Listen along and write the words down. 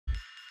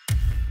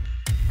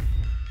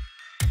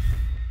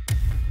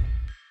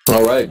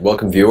All right,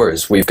 welcome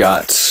viewers. We've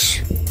got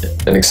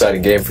an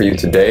exciting game for you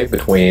today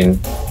between,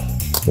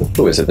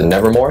 who is it, the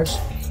Nevermores?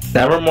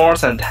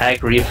 Nevermores and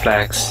Tag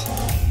Reflex.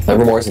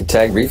 Nevermores and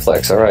Tag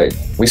Reflex, all right.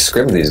 We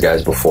scrimmed these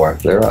guys before.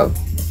 They're a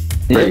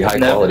pretty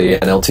high-quality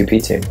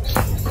NLTP team.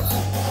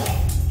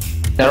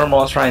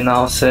 Nevermores right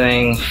now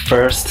sitting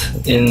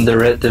first in the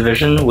red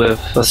division with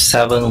a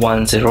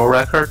 7-1-0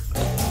 record,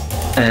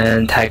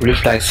 and Tag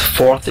Reflex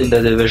fourth in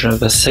the division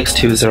with a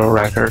 6-2-0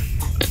 record.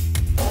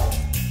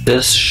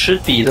 This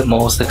should be the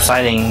most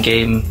exciting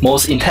game,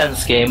 most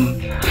intense game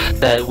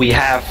that we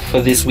have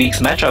for this week's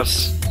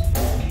matchups.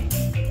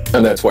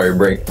 And that's why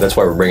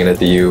we're bringing it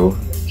to you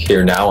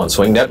here now on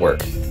Swing Network.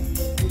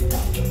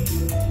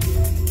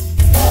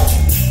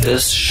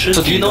 This should.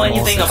 So do you know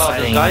anything about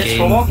this guys?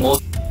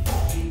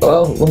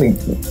 Well, let me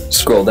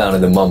scroll down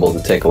in the mumble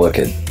to take a look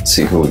and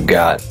see who we've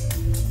got.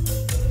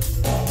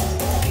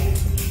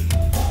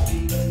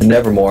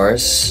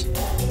 Nevermores.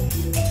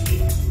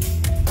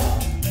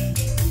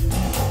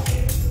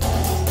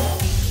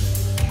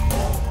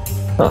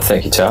 Oh,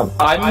 thank you, Tom.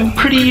 I'm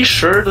pretty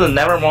sure the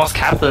Nevermore's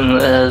captain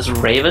is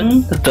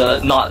Raven,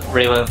 not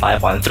Raven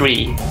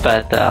 513,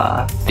 but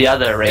the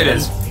other Raven. It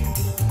is.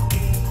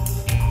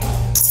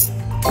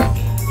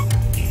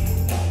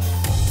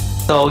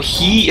 So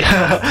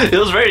it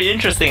was very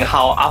interesting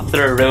how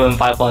after Raven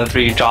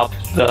 513 dropped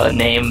the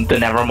name the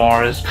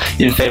Nevermores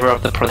in favor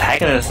of the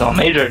protagonist on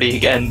Major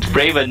League, and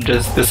Raven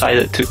just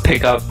decided to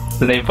pick up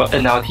the name for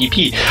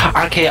NLTP.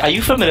 RK, are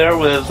you familiar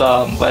with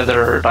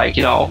whether, like,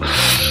 you know,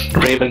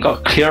 Raven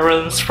got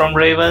clearance from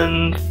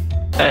Raven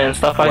and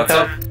stuff like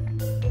that?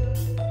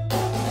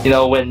 You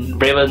know, when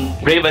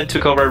Raven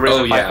took over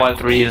Raven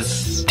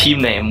 513's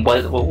team name,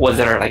 was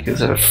there, like,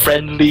 is it a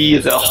friendly,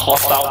 is it a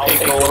hostile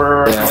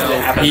takeover?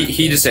 No,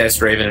 he just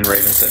asked Raven, and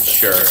Raven said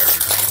sure.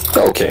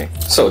 Okay,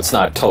 so it's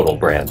not total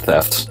brand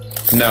theft.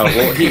 No,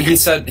 well, he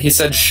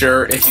said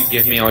sure if you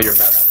give me all your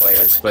best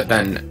players, but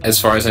then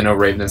as far as I know,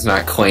 Raven has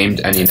not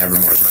claimed any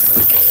Nevermores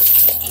players.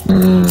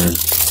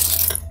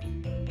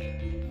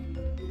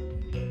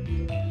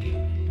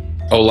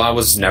 Ola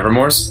was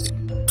Nevermores?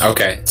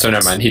 Okay, so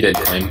never mind, he did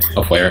claim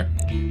a player.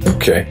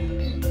 Okay.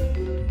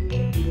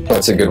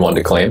 That's a good one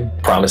to claim.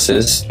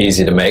 Promises,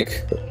 easy to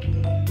make.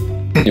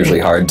 Usually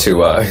hard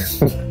to,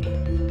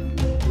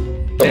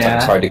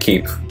 sometimes hard to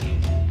keep.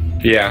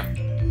 Yeah.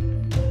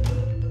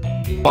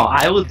 Well,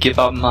 I would give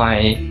up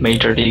my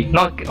Major League.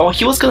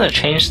 He was gonna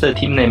change the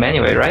team name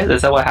anyway, right?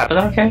 Is that what happened?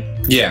 Okay.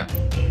 Yeah.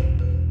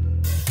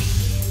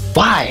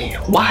 Why?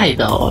 Why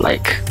though?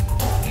 Like,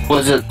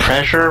 was it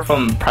pressure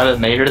from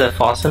Private Major that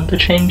forced him to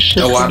change?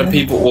 A lot of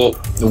people. Well,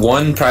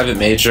 one Private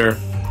Major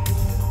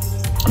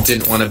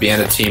didn't want to be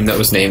on a team that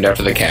was named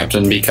after the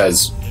captain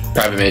because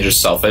Private Major's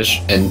selfish,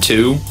 and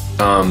two,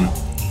 some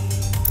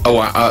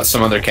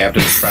other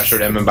captains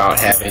pressured him about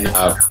having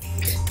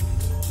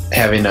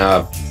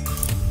a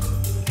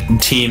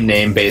team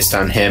name based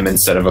on him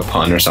instead of a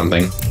pun or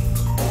something.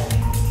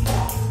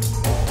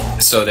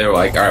 So they were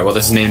like, all right, well,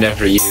 this is named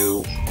after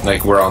you.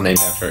 Like, we're all named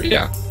after,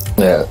 yeah.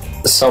 Yeah.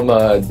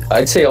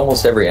 I'd say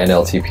almost every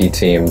NLTP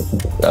team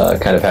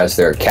kind of has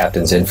their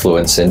captain's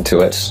influence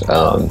into it.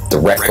 The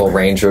Rectal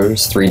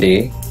Rangers,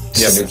 3D,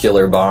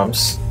 Nuclear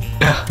Bombs.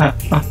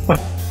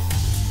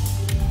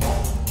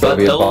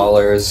 Soviet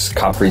Ballers,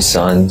 Capri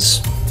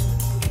Suns.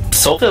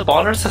 Soviet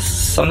Ballers has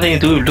something to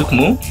do with Luke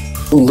Moo?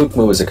 Luke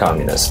Moo is a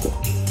communist.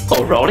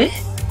 Oh, really?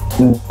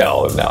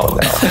 No.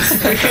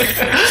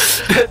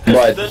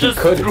 But that just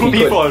threw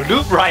me for a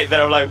loop right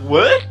there. I'm like,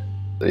 what?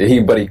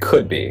 But he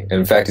could be.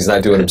 In fact, he's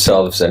not doing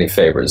himself any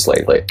favors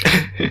lately.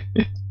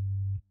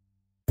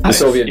 The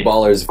Soviet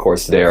Ballers, of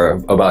course, today are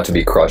about to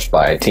be crushed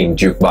by Team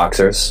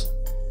Jukeboxers.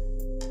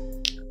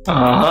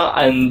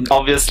 And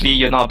obviously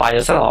you're not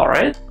biased at all,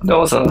 right? That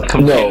was a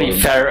completely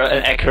fair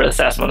and accurate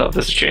assessment of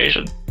the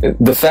situation.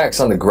 The facts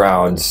on the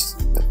ground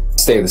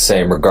stay the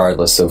same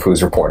regardless of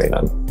who's reporting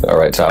them. All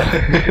right, Tom.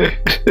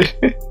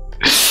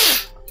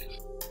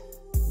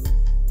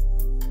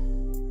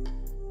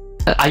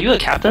 Are you a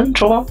captain,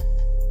 Joel?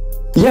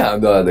 Yeah,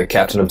 I'm the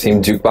captain of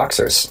Team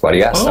Jukeboxers. Why do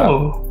you ask that?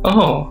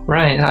 Oh,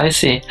 right, I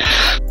see.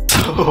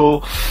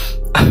 So,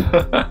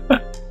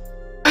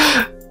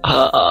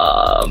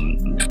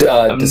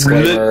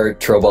 disclaimer,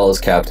 Trobal is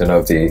captain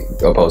of the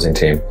opposing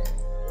team.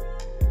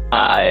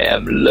 I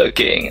am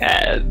looking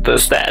at the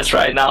stats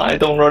right now. I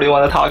don't really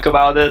want to talk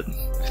about it.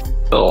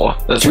 So,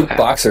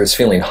 Jukeboxers is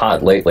feeling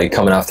hot lately,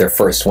 coming off their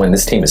first win.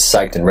 This team is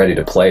psyched and ready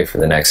to play for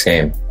the next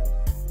game.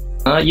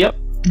 Yep.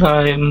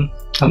 I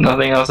have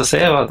nothing else to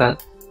say about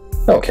that.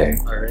 Okay.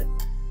 All right.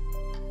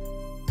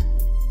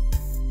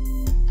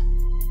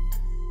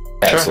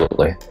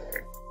 Absolutely. Sure.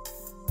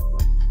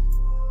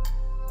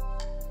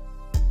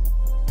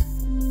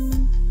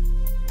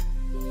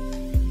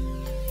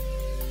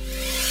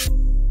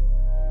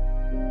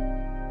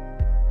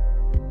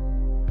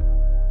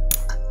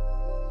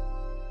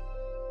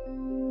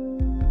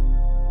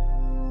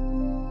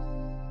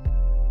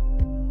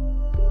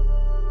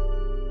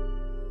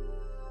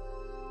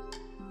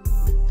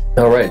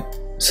 All right.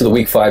 So the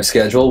Week 5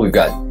 schedule, we've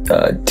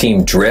got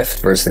Team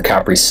Drift versus the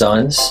Capri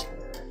Suns.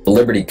 The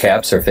Liberty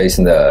Caps are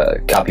facing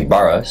the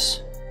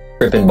Capybaras.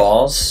 Trippin'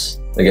 Balls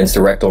against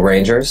the Rectal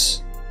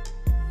Rangers.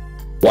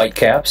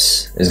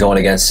 Whitecaps is going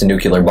against the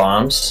Nuclear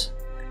Bombs.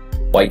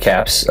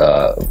 Whitecaps,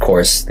 of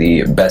course,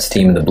 the best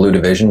team in the Blue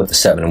Division with a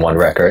 7-1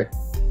 record.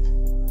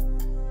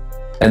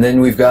 And then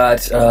we've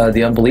got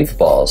the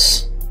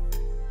Unbelievables.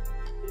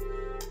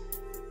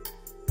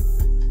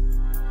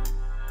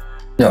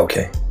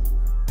 Okay.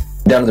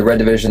 Down to the Red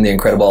Division, the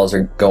Incredibles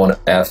are going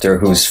after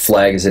whose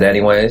flag is it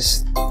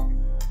anyways?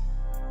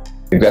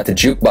 We've got the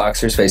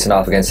Jukeboxers facing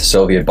off against the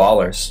Soviet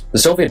Ballers. The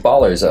Soviet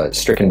Ballers are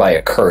stricken by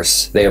a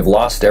curse. They have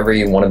lost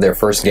every one of their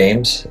first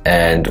games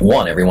and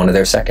won every one of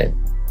their second.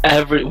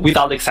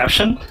 Without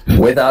exception?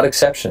 Without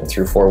exception,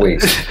 through 4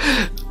 weeks.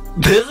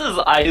 This is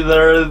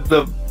either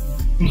the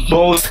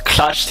most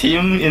clutch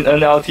team in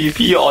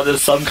NLTP or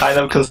there's some kind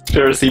of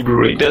conspiracy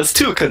brewing. That's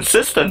too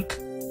consistent.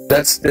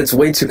 That's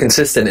way too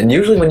consistent. And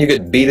usually when you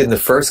get beat in the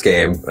first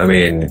game, I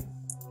mean,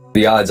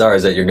 the odds are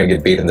is that you're going to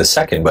get beat in the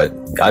second, but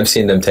I've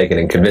seen them take it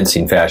in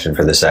convincing fashion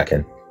for the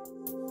second.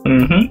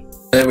 Mm-hmm.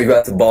 And then we've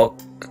got the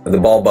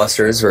Ball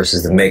Busters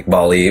versus the Make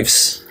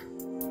Balleves.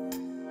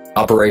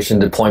 Operation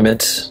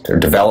Deployment or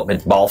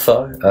Development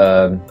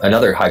Balfa,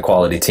 another high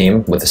quality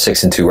team with a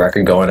 6-2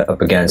 record going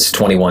up against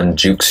 21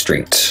 Juke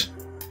Street.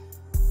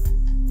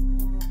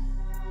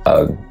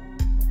 So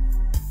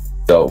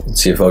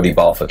let's see if OD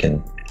Balfa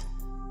can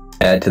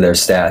add to their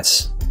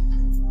stats.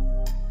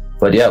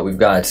 But yeah, we've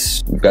got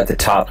the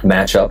top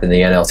matchup in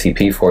the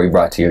NLTP for you,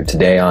 brought to you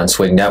today on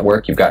Swing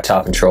Network. You've got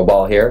Top and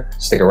Troball here.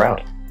 Stick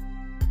around.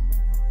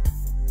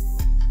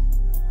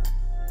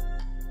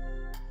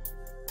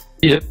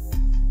 Yep.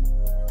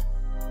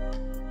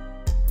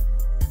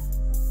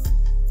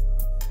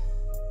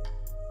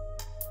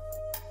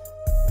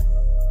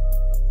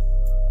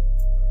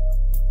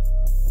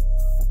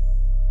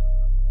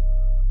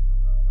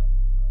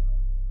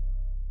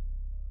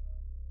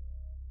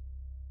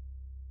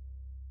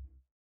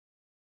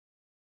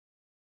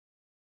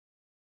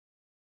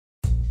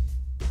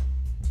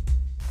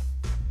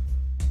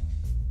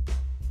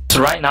 So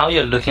right now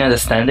you're looking at the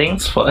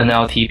standings for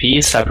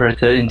NLTP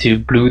separated into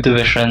Blue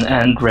Division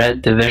and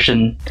Red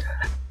Division.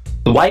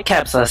 The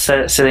Whitecaps are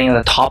sitting at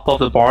the top of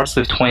the boards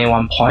with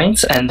 21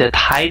 points, and they're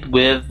tied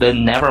with the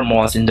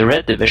Nevermores in the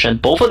Red Division.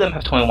 Both of them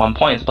have 21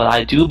 points, but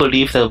I do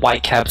believe that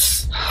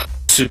Whitecaps'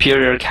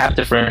 superior cap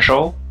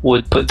differential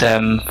would put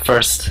them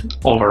first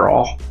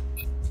overall.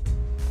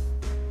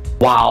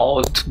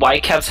 Wow,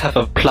 Whitecaps have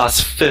a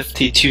plus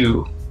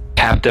 52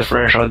 cap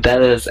differential.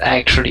 That is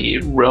actually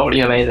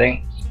really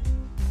amazing.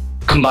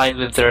 Combined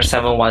with their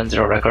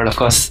 7-1-0 record, of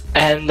course.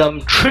 And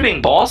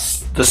Tripping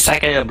Balls, the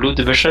second in the Blue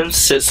Division,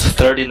 sits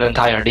third in the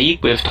entire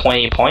league with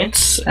 20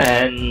 points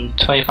and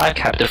 25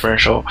 cap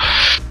differential.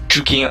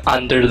 Juking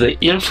under the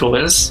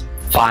Influence,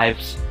 5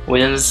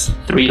 wins,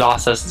 3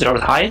 losses, 0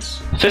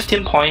 ties,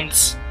 15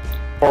 points,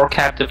 4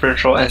 cap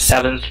differential, and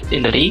 7th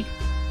in the league.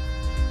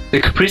 The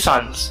Capri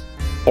Suns,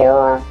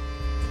 4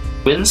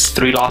 wins,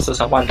 3 losses,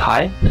 and 1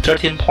 tie,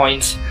 13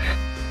 points,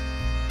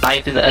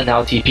 9th in the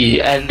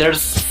NLTP, and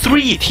there's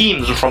 3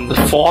 teams from the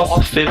 4th,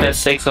 5th, and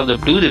 6th of the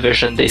Blue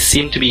Division. They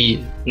seem to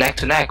be neck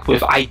to neck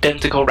with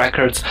identical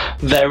records,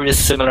 very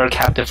similar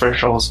cap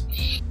differentials.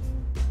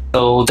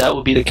 So that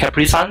would be the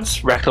Capri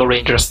Suns, Rectal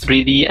Rangers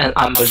 3D, and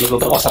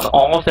Unbelievables, and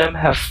all of them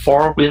have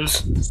 4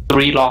 wins,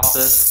 3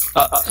 losses,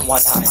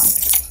 1 tie.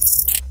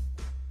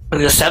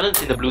 In the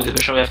 7th in the Blue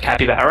Division, we have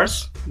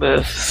Capybaras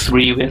with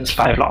 3 wins,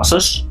 5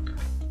 losses.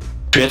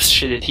 Drift's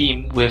shitty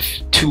team with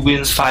 2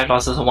 wins, 5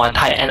 losses, and 1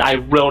 tie, and I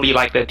really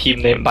like that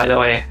team name, by the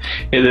way.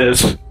 It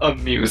is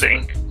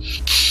amusing.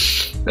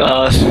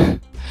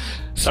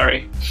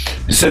 Sorry.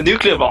 So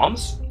Nuclear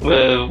Bombs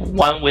with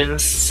 1 win,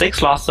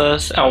 6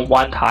 losses, and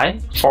 1 tie,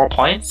 4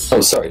 points.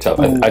 Oh, sorry,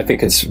 Tom. I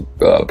think it's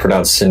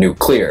pronounced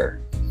Sinuclear,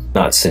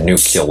 not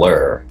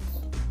Sinucular.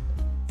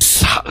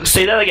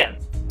 Say that again.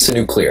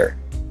 Sinuclear.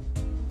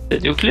 The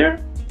nuclear?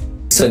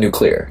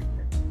 Sinuclear.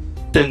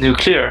 The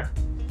nuclear.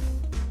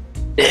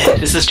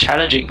 This is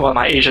challenging for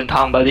my Asian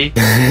tongue, buddy.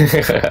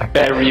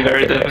 Very,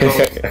 very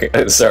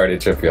difficult. Sorry to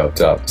trip you up,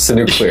 Tom.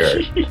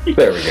 Sinuclear.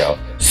 There we go.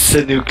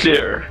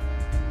 Sinuclear.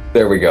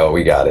 There we go.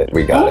 We got it.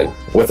 We got it.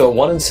 With a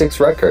 1-6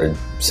 record,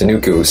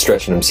 Sinuku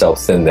stretching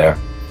himself thin there.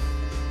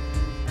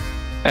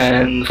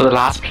 And for the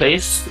last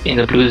place in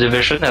the Blue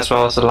Division, as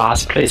well as the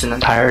last place in the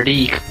entire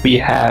league, we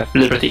have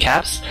Liberty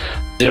Caps,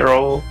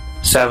 0,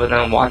 7,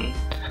 and 1.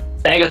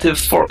 Negative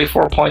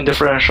 44 point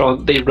differential.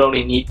 They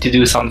really need to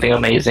do something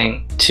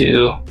amazing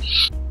to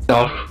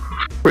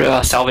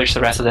salvage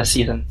the rest of the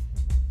season.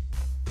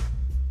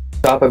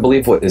 Top, I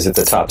believe, what is it,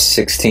 the top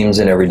 6 teams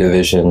in every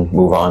division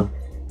move on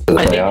to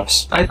the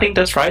playoffs? I think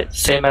that's right.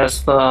 Same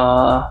as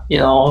the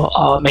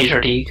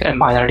major league and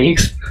minor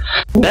leagues.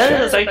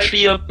 That is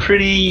actually a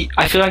pretty,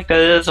 I feel like that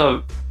is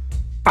a,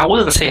 I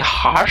wouldn't say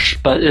harsh,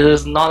 but it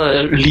is not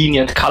a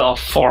lenient cutoff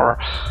for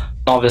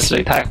Novice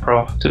League Tag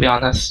Pro, to be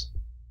honest.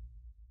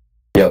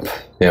 Yep.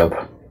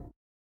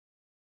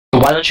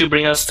 Why don't you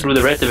bring us through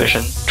the Red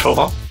Division,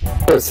 Trova?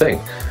 Sure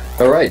thing.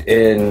 All right,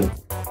 in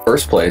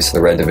first place in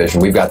the red division,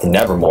 we've got the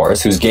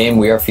Nevermores, whose game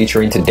we are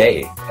featuring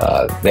today.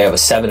 They have a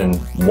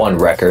 7-1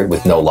 record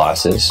with no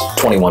losses,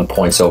 21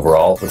 points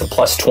overall, with a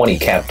plus 20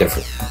 cap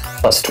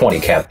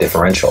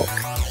differential.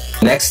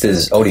 Next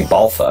is Odi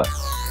Balfa,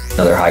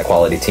 another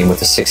high-quality team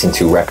with a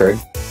 6-2 record,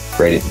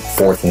 rated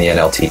 4th in the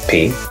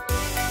NLTP.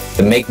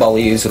 The Make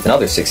Belize with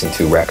another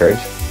 6-2 record,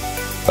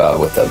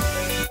 with a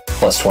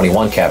plus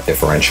 21 cap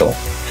differential.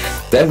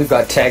 Then we've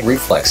got Tag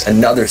Reflex,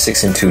 another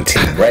 6-2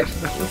 team.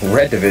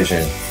 Red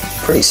division,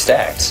 pretty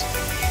stacked.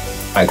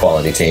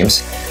 High-quality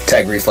teams.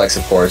 Tag Reflex,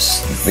 of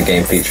course, the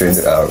game featured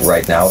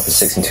right now with a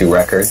 6-2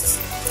 record,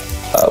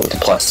 with a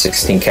plus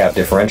 16 cap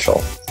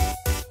differential.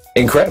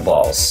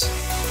 Incrediballs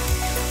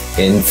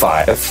in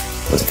 5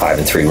 with a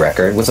 5-3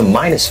 record with a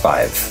minus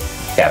 5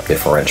 cap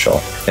differential.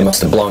 They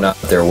must have blown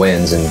out their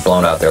wins and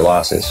blown out their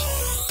losses.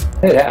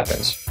 It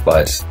happens,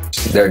 but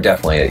they're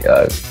definitely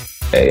a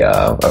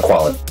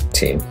quality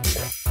team.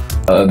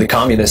 The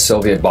Communist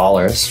Soviet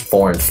Ballers,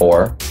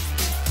 4-4,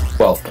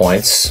 12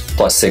 points,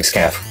 plus 6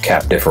 cap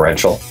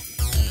differential.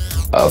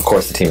 Of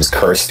course, the team is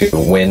cursed to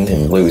win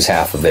and lose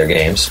half of their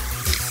games.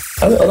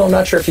 Although I'm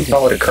not sure if you can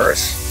call it a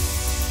curse.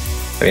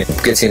 I mean,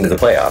 it gets you into the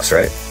playoffs,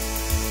 right?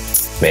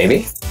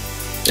 Maybe?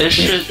 It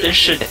should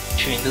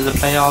get you into the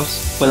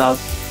playoffs without...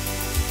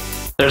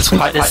 There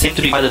seems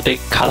to be quite a big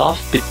cutoff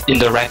in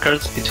the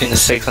records between the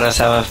 6th and the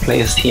 7th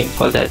place team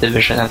for that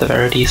division at the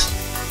very least.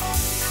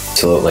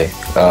 Absolutely.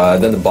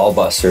 Then the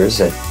Ballbusters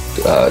at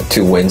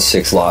 2 wins,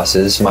 6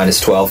 losses, minus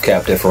 12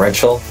 cap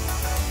differential.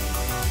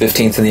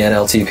 15th in the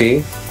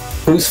NLTP.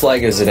 Whose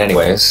flag is it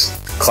anyways?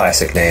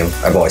 Classic name.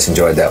 I've always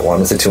enjoyed that one.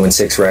 With a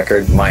 2-6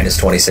 record, minus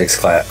 26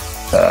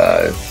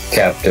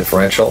 cap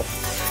differential.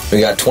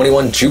 We got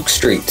 21 Juke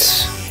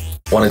Street,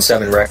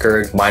 1-7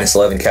 record, minus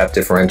 11 cap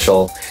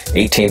differential,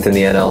 18th in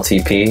the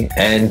NLTP,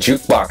 and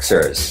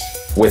Jukeboxers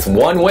with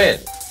 1 win,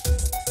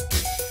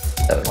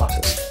 7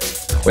 losses,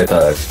 with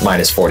a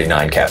minus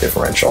 49 cap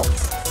differential.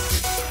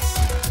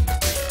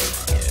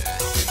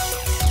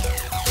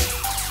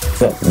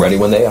 So, ready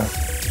when they are.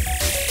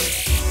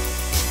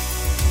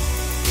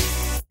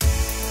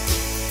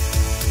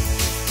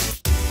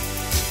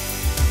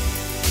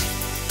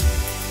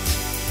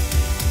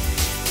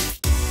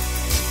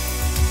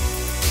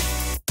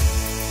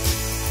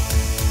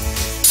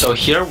 So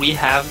here we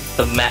have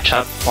the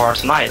matchup for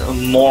tonight,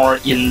 more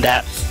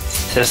in-depth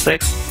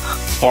statistics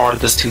for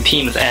these two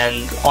teams.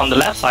 And on the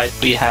left side,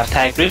 we have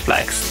Tag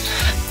Reflex.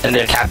 And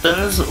their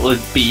captains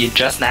would be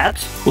Just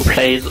Nat, who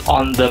plays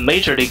on the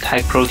Major League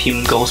Tag Pro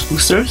team Ghost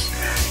Boosters,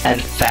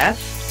 and Fat,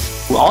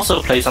 who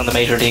also plays on the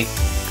Major League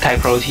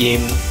Tag Pro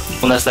team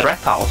known as the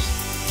Reptiles.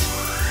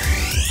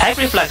 Tag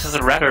Reflex has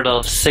a record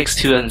of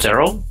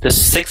 6-2-0, the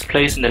 6th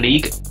place in the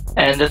league,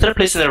 and the 3rd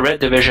place in the red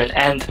division.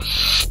 And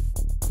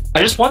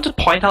I just want to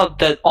point out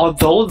that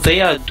although they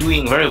are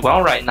doing very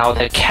well right now,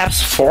 their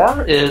caps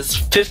for is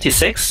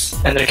 56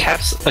 and their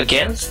caps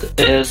against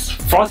is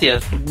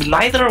 40th,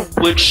 neither of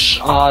which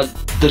are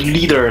the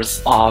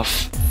leaders of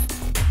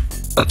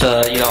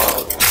the, you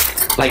know,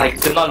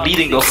 like they're not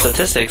leading those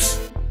statistics,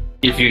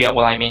 if you get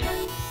what I mean.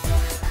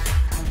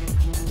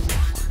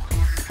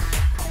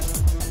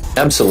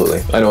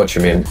 Absolutely. I know what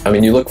you mean. I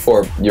mean, you look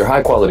for your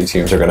high-quality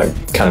teams are going to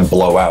kind of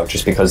blow out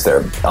just because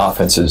their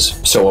offense is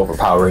so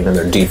overpowering and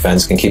their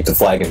defense can keep the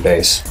flag in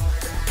base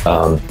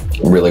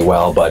really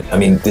well. But, I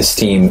mean, this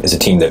team is a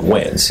team that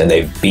wins, and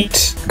they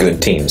beat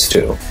good teams,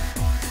 too.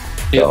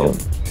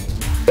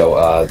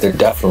 So they're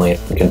definitely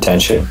in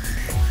contention,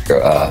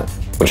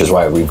 which is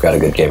why we've got a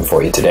good game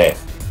for you today.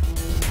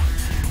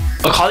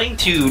 According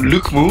to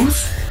Luke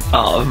Moose,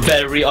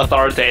 very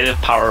authoritative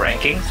power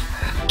rankings,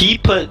 he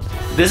put...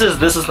 This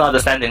is not the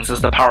standings,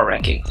 it's the power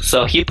ranking.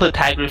 So he put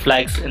Tag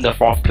Reflex in the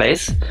 4th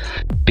place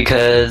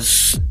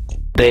because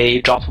they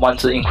dropped 1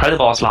 to the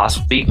Incrediballs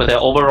last week, but their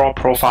overall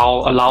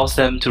profile allows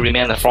them to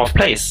remain in the 4th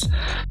place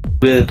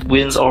with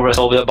wins over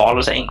Soviet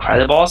Ballers and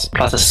Incrediballs,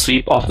 plus a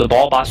sweep of the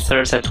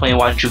Ballbusters and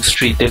 21 Juke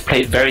Street. They've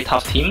played very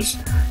tough teams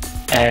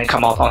and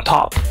come out on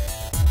top.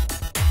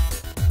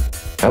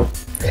 Oh.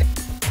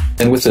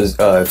 And with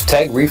the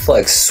Tag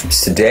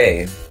Reflex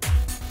today,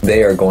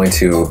 they are going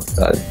to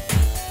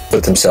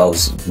put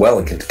themselves well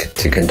into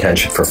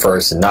contention for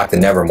first and knock the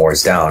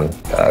Nevermores down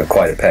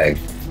quite a peg.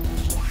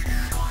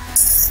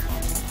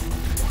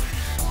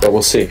 But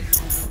we'll see.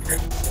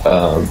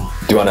 Do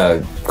you want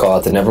to call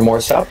out the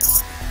Nevermores top?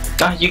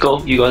 You go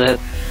ahead.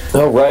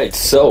 All right,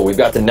 so we've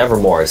got the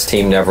Nevermores,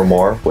 Team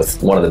Nevermore,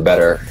 with one of the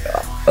better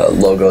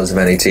logos of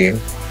any team,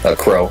 a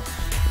crow.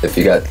 If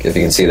you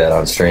can see that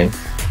on stream.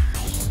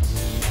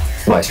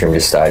 My stream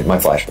just died. My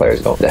Flash player is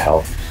going to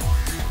hell.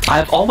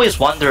 I've always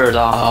wondered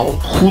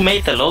who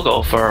made the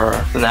logo for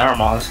the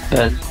Nevermores,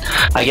 but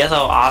I guess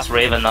I'll ask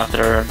Raven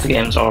after the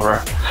game's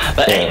over.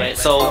 But anyway,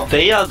 so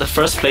they are the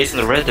 1st place in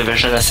the red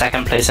division, the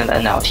 2nd place in the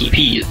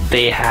NLTP.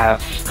 They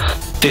have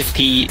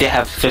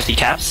 50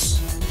 caps,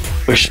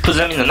 which puts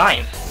them in the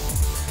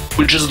 9th,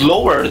 which is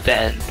lower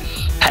than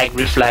Tag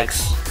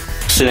Reflex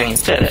sitting in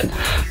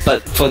fifth.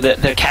 But for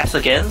their caps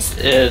against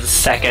is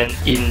second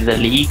in the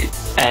league,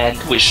 and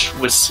which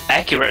was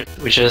accurate,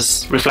 which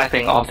is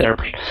reflecting of their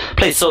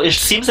play. So it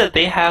seems that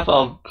they have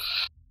a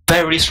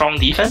very strong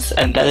defense,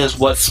 and that is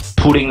what's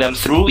pulling them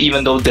through,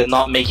 even though they're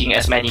not making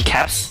as many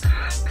caps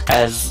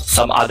as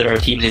some other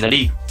teams in the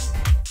league.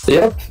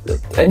 Yep,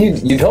 and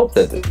you'd hope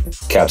that the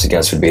caps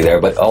against would be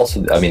there, but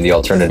also, I mean, the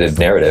alternative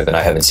narrative, and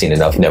I haven't seen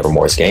enough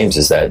Nevermores games,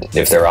 is that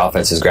if their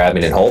offense is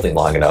grabbing and holding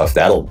long enough,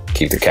 that'll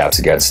keep the caps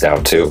against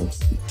down too.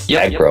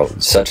 Tag Pro,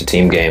 such a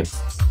team game.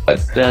 But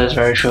that is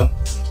very true.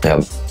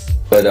 Yeah,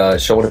 but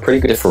showing a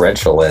pretty good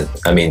differential, and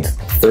I mean,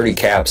 30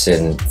 caps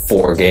in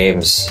 4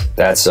 games.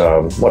 That's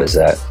what is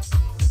that?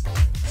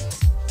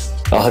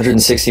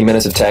 160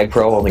 minutes of Tag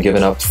Pro, only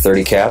giving up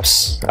 30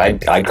 caps.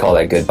 I'd call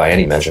that good by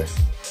any measure.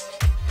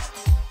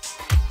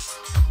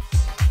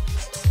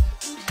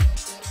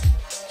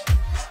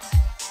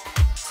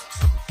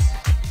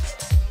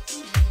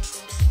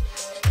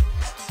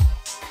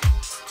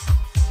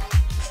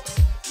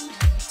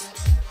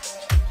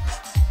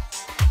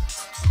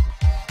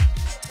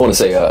 I want to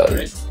say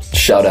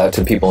shout out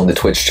to people in the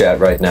Twitch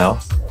chat right now.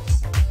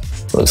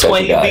 Looks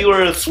 20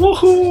 viewers,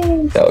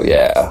 woohoo! Oh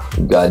yeah,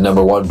 we've got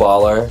number 1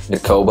 baller,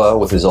 Nikoba,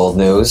 with his old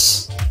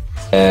news,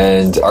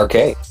 and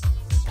RK.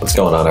 What's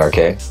going on,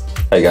 RK?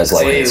 How you guys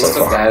liking it so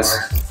far? Guys?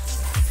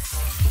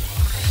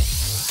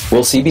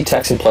 Will CB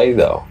Texan play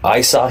though?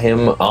 I saw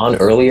him on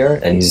earlier,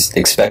 and he's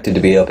expected to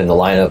be up in the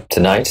lineup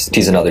tonight.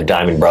 He's another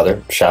Diamond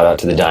brother. Shout out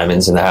to the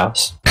Diamonds in the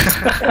house.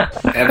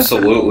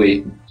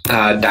 Absolutely,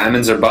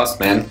 diamonds are bust,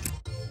 man.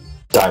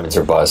 Diamonds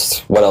are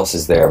bust. What else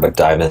is there but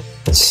diamonds?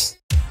 It's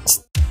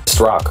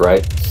rock,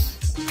 right?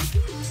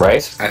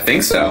 Right? I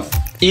think so.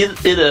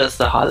 It is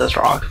the hottest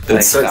rock.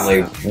 It's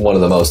certainly one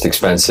of the most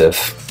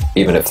expensive,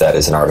 even if that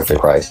is an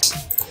artificial price.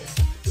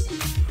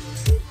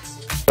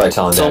 Try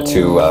telling that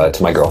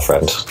to my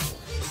girlfriend.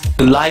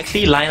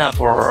 Likely lineup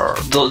for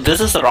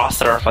this is the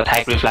roster for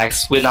Tag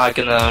Reflex. We're not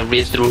gonna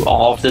read through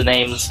all of the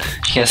names.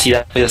 You can see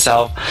that for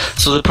yourself.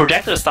 So the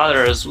projected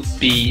starters would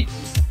be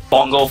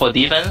Bongo for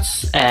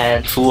defense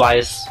and Full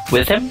Eyes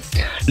with him,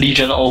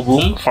 Legion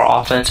Boom for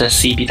offense, and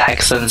CB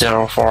Texan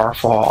 04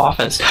 for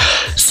offense.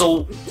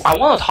 So I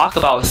want to talk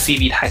about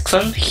CB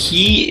Texan.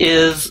 He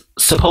is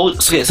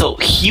supposed. Okay, so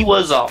he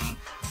was I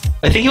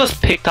think he was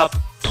picked up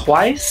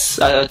twice,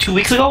 2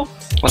 weeks ago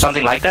or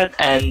something like that,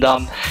 and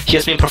he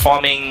has been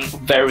performing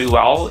very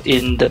well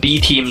in the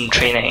B team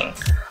training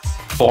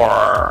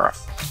for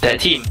that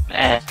team,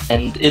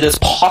 and it is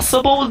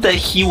possible that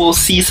he will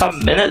see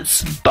some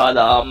minutes, but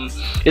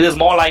it is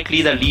more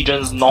likely that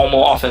Legion's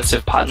normal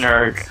offensive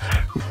partner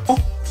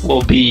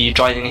will be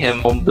joining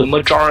him for the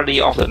majority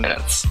of the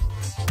minutes.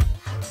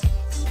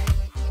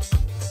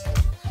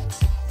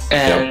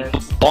 And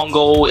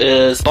Bongo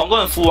and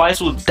Full Eyes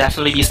will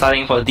definitely be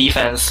starting for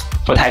defense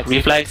for Tag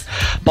Reflex.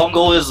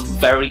 Bongo is a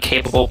very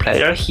capable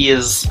player. He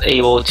is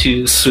able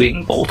to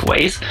swing both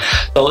ways.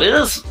 So it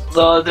is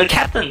the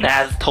captain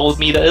has told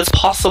me that it's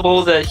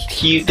possible that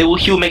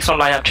he'll make some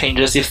lineup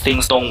changes if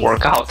things don't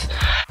work out.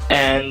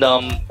 And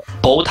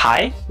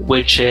Bowtie,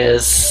 which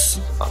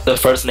is the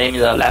first name in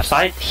the left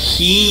side,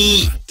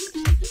 he's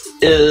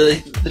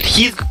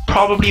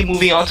probably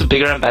moving on to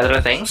bigger and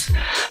better things.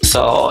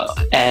 So,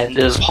 and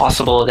it is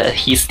possible that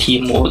his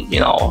team will,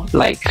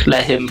 like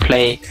let him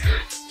play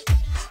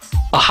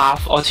a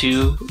half or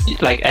two,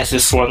 like as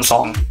his swan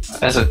song,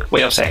 as a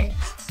way of saying.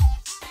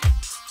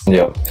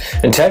 Yep.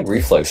 And Tag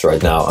Reflex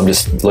right now, I'm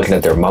just looking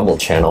at their Mumble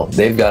channel.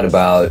 They've got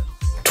about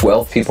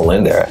 12 people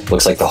in there.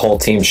 Looks like the whole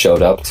team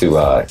showed up to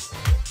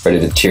ready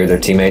to cheer their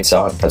teammates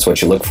on. That's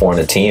what you look for in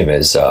a team,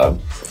 is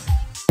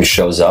who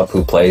shows up,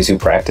 who plays, who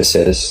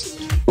practices,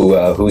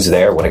 who's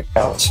there when it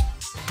counts.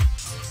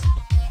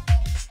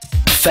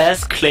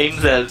 Fez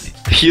claims that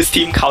his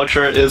team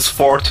culture is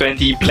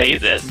 420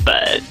 plays it,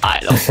 but I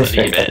don't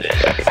believe it.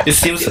 It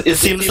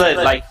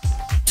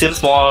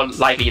seems more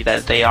likely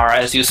that they are,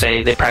 as you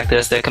say, they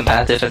practice, they're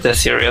competitive, and they're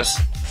serious.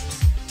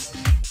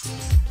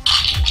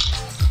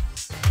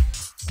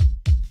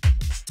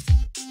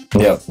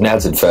 Yep,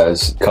 Nads and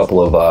Fez, a couple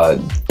of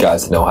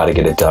guys that know how to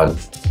get it done.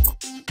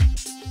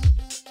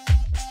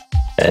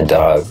 And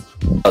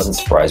doesn't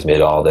surprise me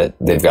at all that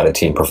they've got a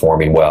team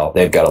performing well.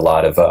 They've got a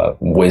lot of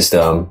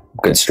wisdom,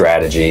 good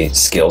strategy,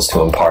 skills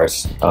to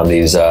impart on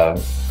these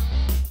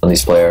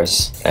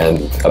players,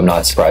 and I'm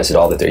not surprised at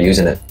all that they're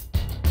using it.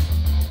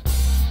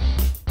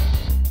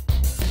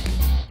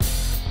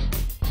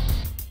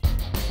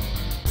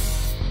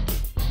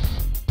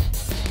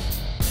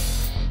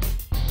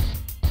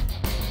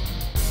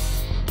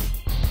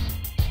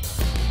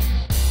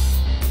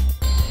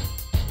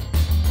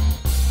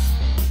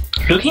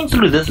 Looking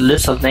through this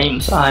list of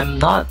names,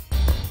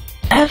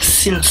 I've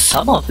seen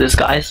some of these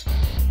guys,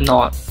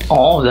 not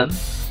all of them.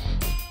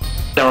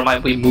 Never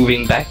mind, we're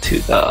moving back to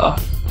the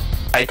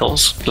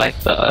titles, like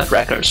the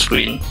record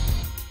screen.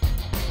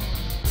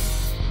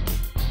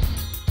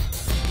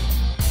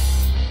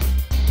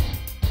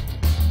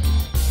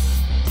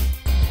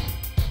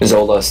 Is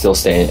Ola still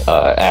staying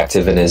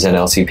active in his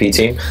NLTP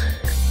team?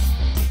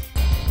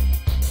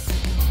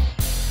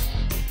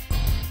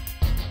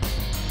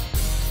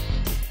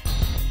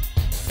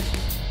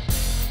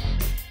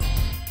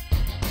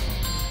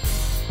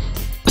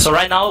 So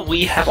right now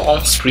we have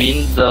on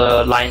screen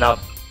the lineup,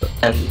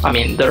 and I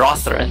mean the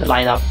roster and the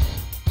lineup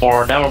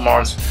for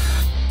Nevermores.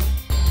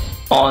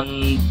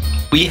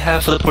 We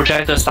have the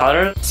projector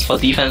starters. For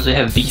defense we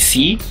have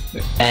VC,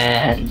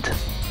 and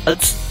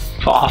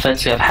for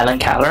offense we have Helen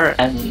Keller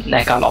and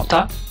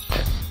Nekalopta.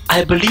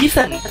 I believe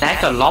that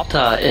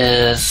Nekalopta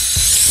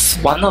is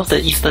one of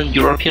the Eastern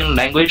European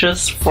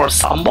languages for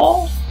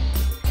sambal.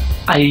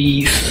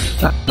 I'm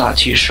not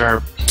too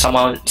sure.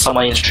 Someone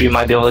in stream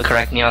might be able to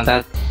correct me on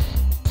that.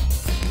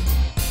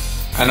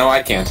 I know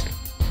I can't.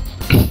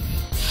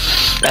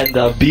 And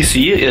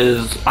BC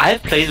is...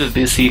 I've played with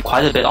BC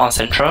quite a bit on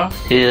Central.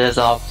 He is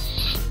a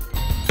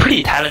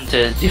pretty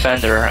talented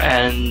defender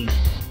and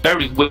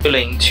very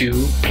willing to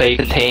play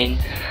contain.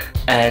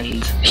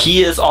 And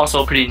he is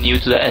also pretty new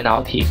to the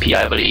NLTP,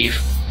 I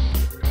believe.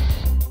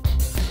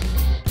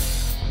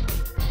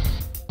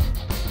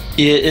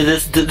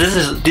 This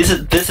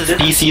is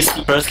BC's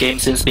first game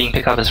since being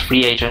picked up as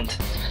free agent.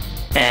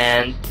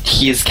 And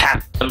his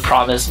captain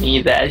promised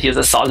me that he's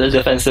a solid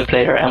defensive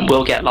player and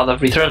will get a lot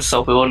of returns,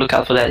 so we will look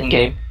out for that in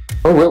game.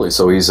 Oh, really?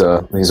 So he's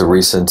a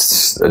recent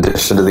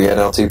addition to the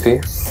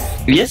NLTP?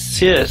 Yes,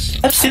 he is.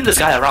 I've seen this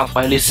guy around for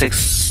at least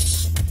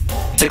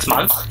six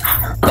months,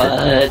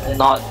 but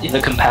not in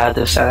a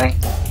competitive setting.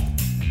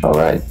 All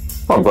right.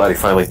 Well, I'm glad he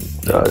finally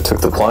took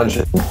the plunge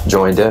and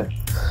joined in.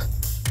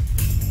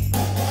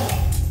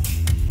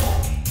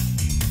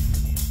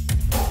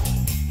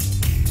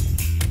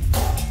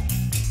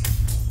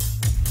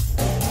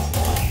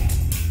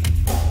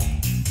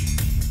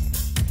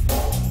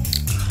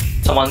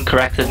 Someone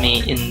corrected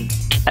me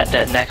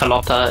that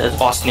Nekalopta is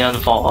Bosnian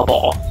for a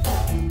ball.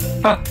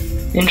 Huh,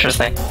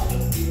 interesting.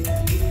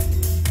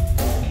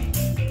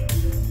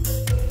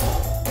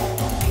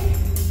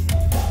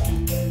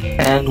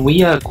 And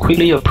we are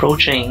quickly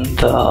approaching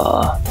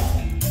the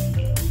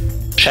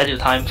schedule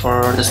time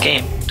for this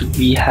game. Do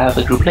we have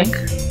a group link?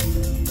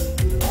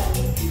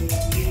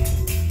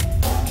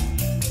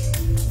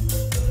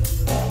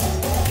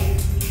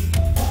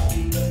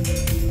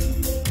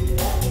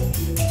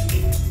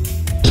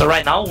 So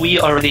right now we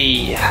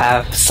already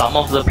have some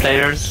of the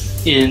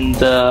players in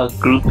the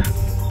group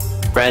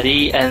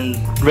ready, and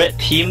red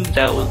team,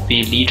 that would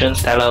be Legion,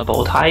 Stella,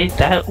 Bowtie.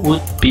 That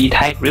would be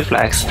Tag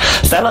Reflex.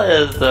 Stella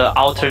is the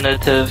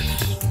alternative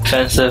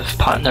defensive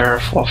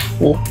partner for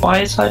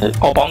Wise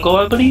or Bongo,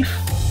 I believe.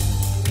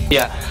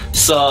 Yeah.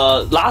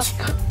 So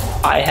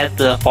I had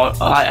the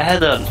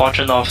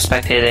fortune of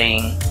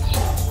spectating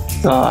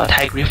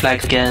Tag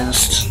Reflex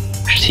against,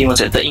 which team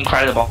was it? The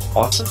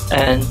Incredibles,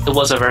 and it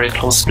was a very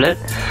close split.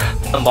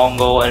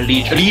 Bongo and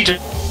Legion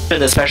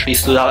especially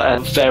stood out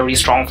as a very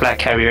strong flag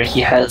carrier. He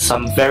had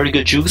some very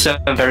good jukes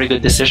and very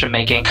good decision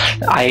making.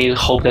 I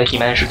hope that he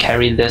managed to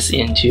carry this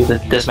into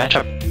this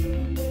matchup.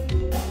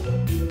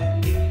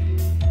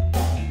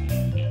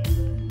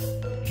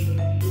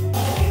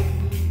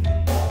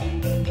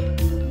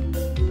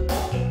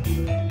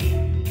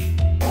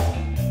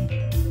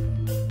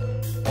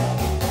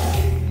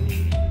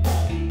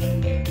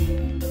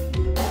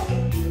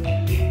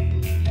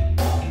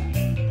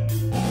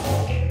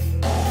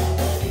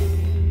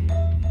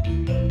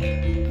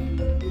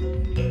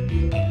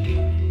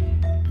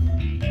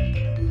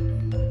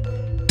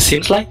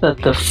 Seems like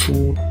the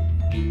full...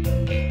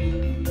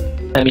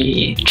 Let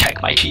me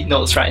check my cheat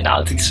notes right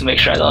now to make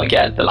sure I don't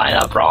get the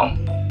lineup wrong.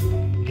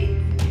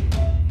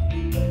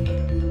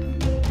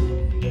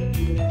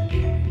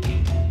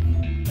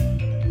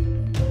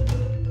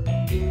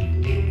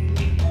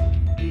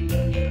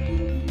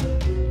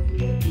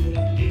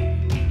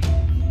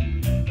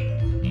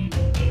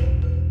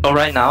 So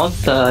right now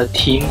the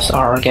teams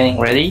are getting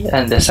ready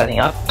and they're setting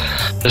up,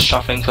 just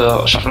shuffling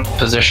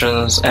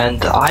positions,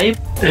 and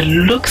it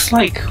looks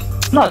like,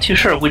 I'm not too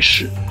sure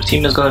which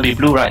team is going to be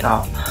blue right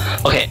now.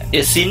 Okay,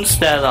 it seems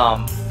that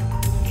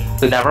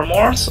the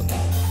Nevermores,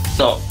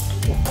 no,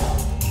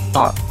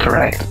 not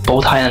correct.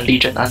 Bowtie and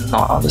Legion are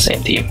not on the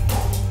same team.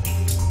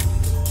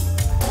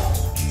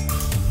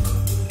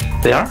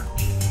 They are?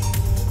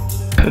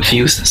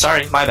 Confused.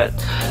 Sorry, my bad.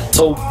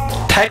 So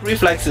Tag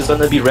Reflex is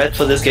going to be red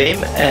for this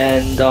game,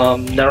 and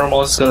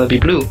Nevermores is going to be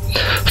blue.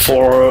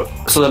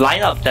 So the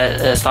lineup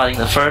that is starting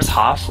the first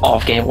half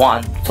of game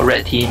 1 for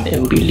red team, it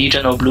will be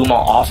Legion or Blue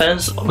on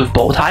offense with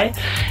Bowtie,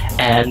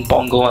 and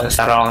Bongo and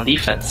Stella on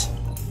defense.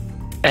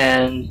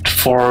 And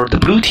for the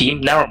blue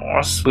team,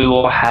 Nevermores, we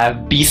will have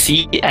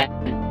BC and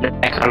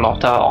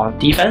Nekalopta on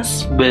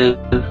defense, with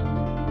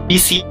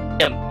BC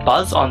and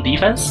Buzz on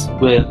defense,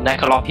 with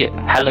Nekalopta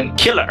Helen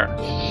Killer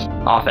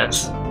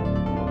offense.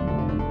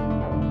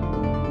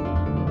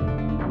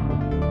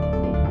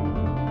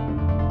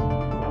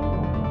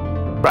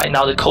 Right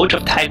now, the coach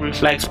of Tag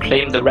Reflex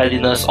claimed the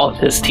readiness of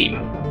his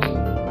team.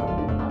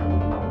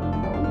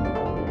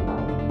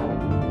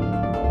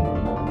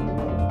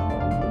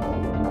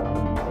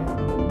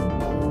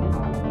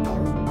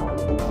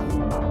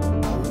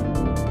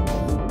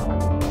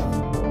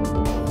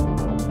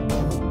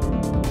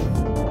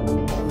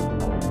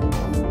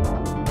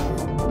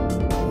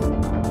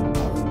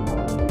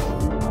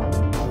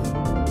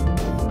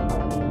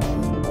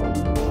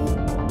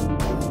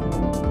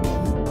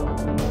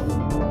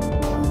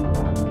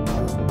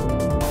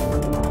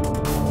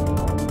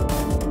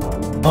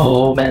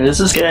 Oh man,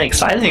 this is getting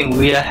exciting.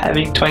 We are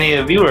having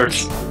 20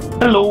 viewers.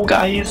 Hello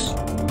guys.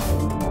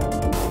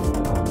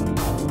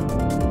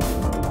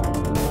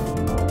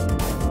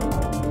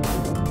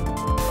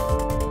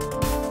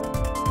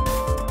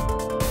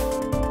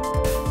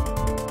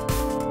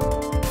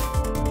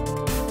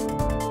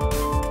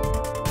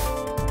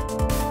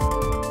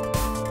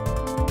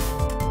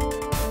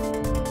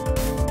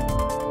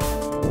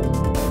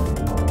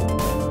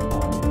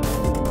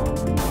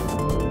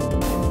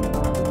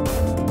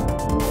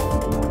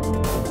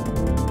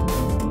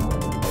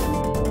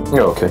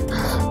 Yeah, okay.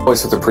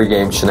 Always with the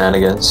pregame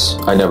shenanigans.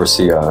 I never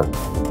see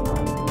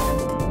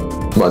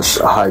much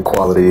high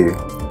quality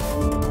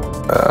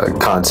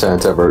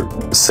content ever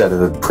set in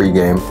the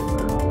pregame.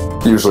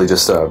 Usually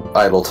just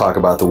idle talk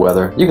about the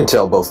weather. You can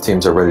tell both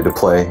teams are ready to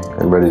play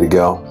and ready to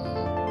go.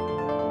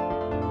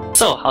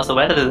 So, how's the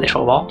weather today,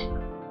 Showball?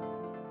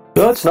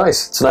 Oh, it's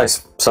nice. It's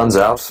nice. Sun's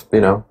out, you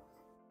know.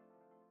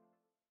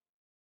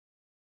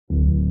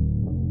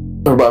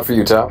 What about for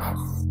you, Top?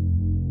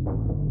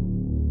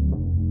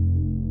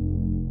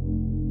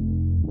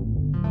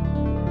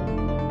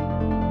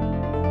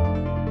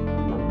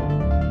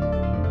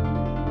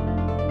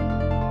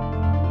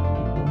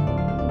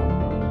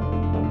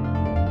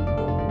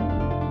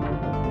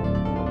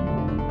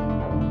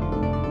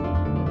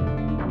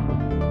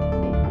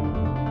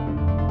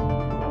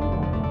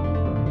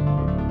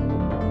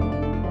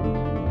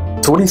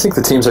 So what do you think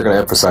the teams are going to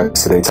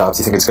emphasize today, Tops?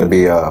 Do you think it's going to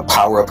be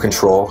power-up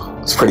control?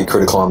 It's pretty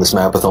critical on this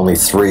map with only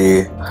 3.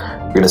 You're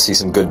going to see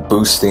some good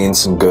boosting,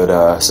 some good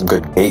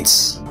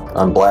gates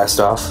on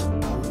Blast-Off.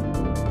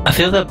 I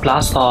feel that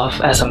Blast-Off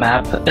as a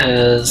map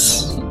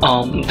is...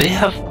 they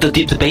have...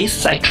 The base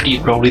is actually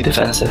really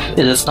defensive.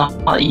 It is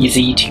not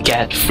easy to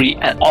get free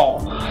at all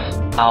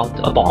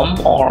without a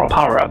bomb or a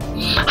power-up.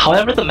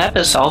 However, the map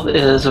itself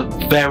is it's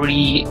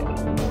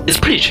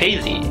pretty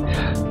chasey.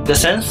 The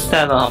sense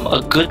that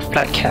a good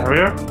flag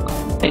carrier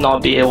may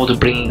not be able to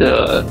bring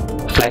the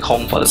flag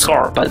home for the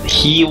score, but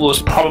he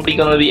was probably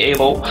going to be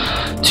able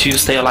to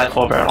stay alive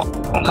for a very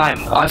long time.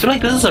 I feel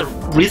like this is a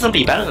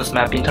reasonably balanced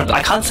map in terms.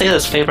 I can't say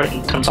it's favored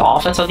in terms of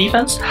offense or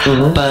defense,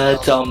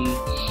 but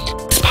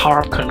its power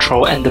up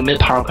control and the mid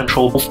power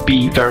control both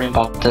be very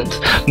important.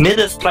 Mid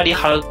is slightly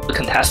harder to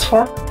contest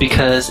for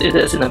because it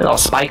is in the middle of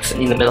spikes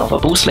and in the middle of a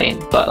boost lane,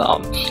 but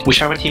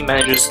whichever team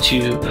manages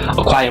to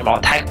acquire more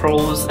tag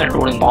pros and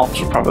rolling bombs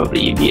will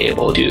probably be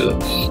able to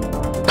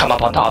come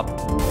up on top.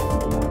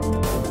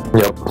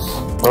 Yep.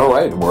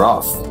 Alright, we're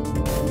off.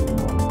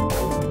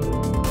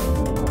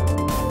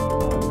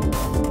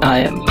 I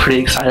am pretty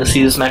excited to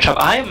see this matchup.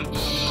 I'm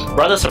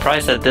rather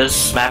surprised that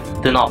this map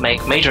did not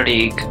make Major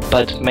League,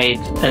 but made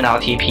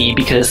NLTP,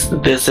 because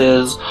this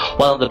is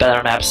one of the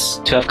better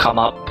maps to have come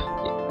up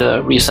in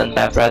the recent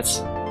map threads.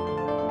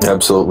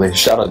 Absolutely.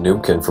 Shout out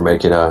Noobkin for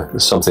making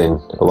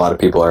something a lot of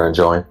people are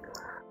enjoying.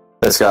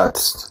 It's got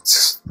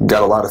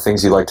a lot of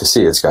things you like to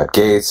see. It's got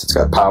gates, it's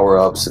got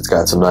power-ups, it's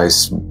got some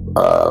nice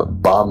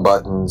bomb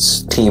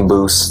buttons, team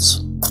boosts,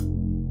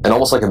 and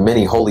almost like a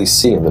mini Holy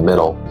See in the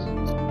middle.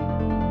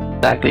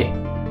 Exactly.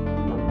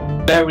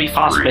 Very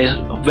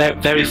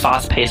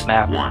fast-paced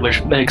map,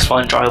 which makes for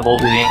enjoyable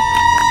viewing.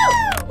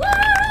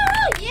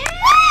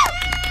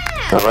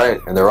 All right,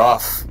 and they're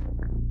off.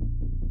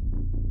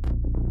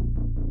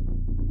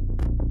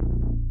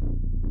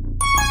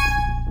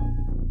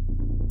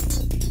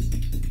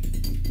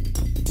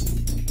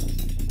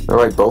 All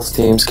right, both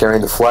teams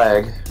carrying the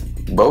flag.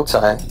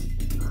 Bowtie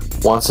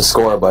wants to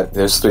score, but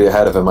there's 3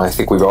 ahead of him. I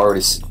think we've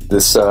already seen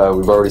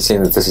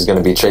that this is going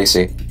to be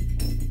chasey.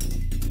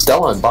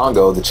 Stella and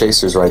Bongo, the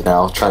chasers right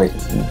now, trying to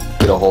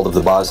get a hold of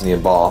the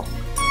Bosnian ball.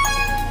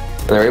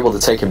 And they're able to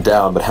take him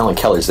down, but Helen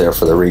Keller's there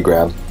for the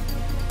regrab.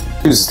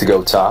 Chooses to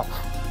go top.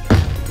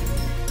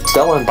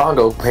 Stella and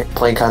Bongo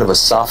playing kind of a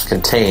soft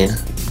contain.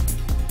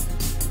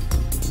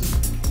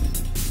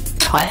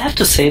 I have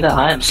to say that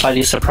I am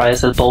slightly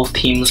surprised that both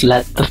teams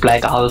let the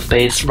flag out of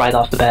base right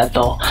off the bat,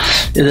 though.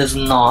 It is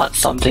not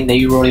something that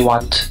you really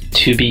want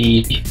to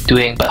be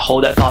doing, but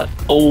hold that thought.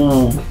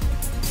 Oh!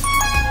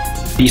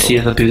 BC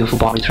is a beautiful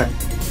bomb return.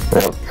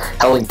 Yeah.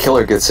 Helen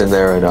Killer gets in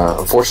there, and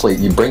unfortunately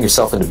you bring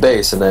yourself into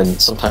base, and then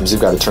sometimes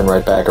you've got to turn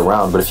right back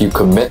around. But if you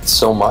commit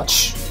so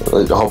much,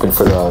 hoping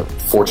for the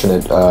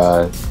fortunate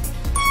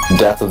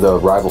death of the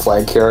rival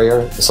flag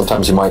carrier,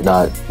 sometimes you might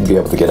not be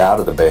able to get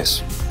out of the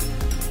base.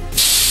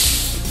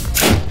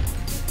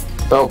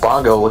 Oh,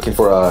 Bongo looking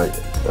for a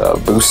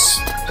boost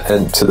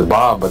to the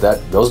bomb, but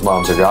those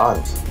bombs are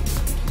gone.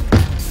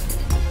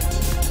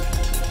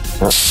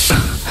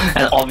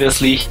 And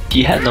obviously,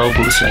 he had no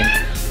boost lane.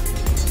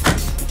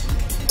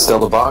 Still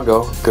the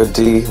Bongo, good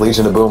D,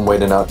 Legion of Boom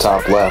waiting out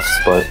top left,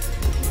 but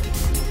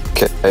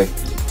okay.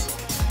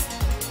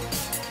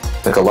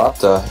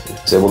 Nicolapta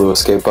is able to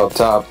escape up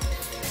top.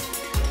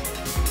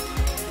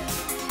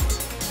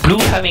 Blue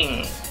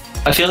having...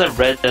 I feel that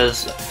red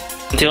is...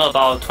 Until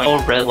about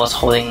 20, red was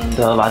holding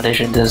the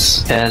advantage in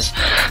this, as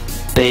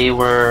they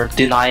were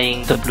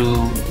denying the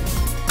blue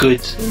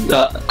good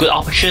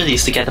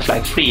opportunities to get the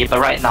flag free, but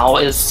right now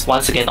it's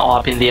once again all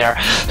up in the air.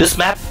 This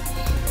map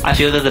I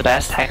feel that the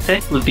best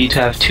tactic would be to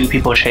have 2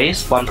 people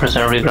chase, 1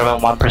 person regrab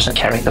and 1 person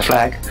carrying the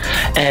flag,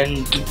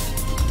 and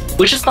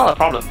which is not a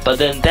problem, but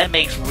then that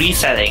makes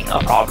resetting a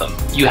problem.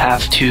 You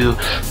have to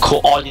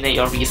coordinate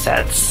your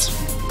resets.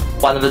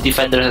 One of the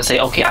defenders will say,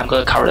 okay, I'm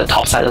going to cover the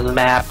top side of the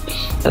map,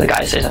 and the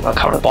guy says, I'm going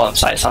to cover the bottom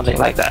side, something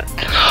like that.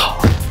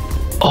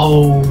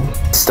 Oh.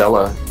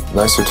 Stella,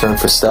 nice return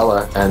for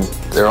Stella, and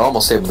they're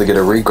almost able to get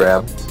a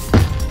regrab.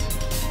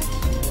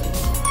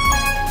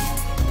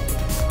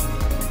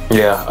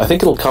 Yeah, I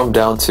think it'll come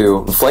down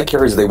to flag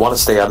carriers. They want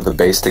to stay out of the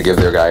base to give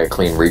their guy a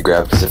clean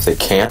regrab, because if they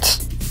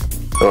can't,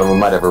 oh, we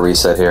might have a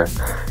reset here.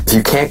 If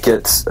you can't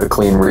get a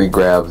clean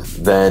regrab,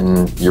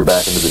 then you're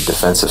back into the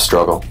defensive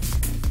struggle.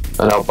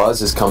 And now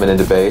Buzz is coming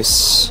into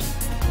base,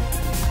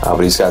 but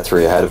he's got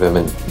 3 ahead of him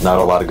and not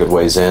a lot of good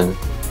ways in.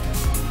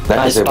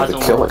 Now he's able to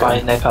kill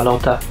again. Yep.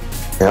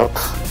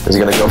 Is he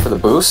going to go for the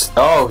boost?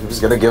 Oh, he was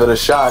going to give it a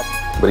shot,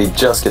 but he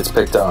just gets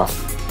picked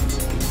off.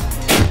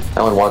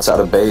 Helen wants out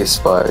of base,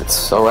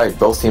 but alright,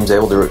 both teams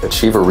able to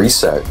achieve a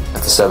reset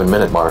at the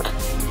 7-minute mark.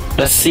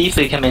 Let's see if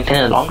they can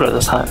maintain it longer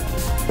this time.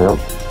 Yep.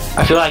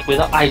 I feel like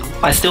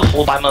I still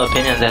hold by my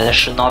opinion that it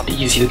should not be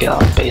easy to get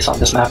out of base on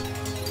this map.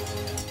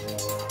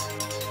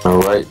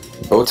 Alright,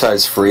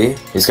 Bowtie's free.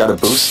 He's got a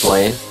boost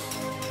lane.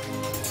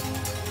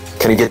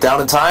 Can he get down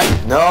in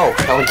time? No!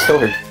 Helen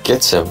Killer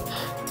gets him.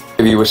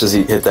 Maybe he wishes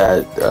he hit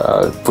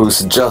that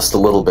boost just a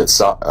little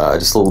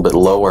bit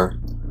lower.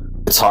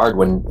 It's hard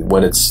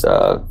when it's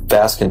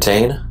fast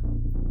contain.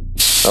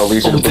 Oh,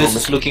 Legion of Boom. This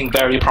is looking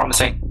very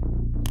promising.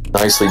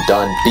 Nicely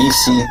done.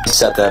 BC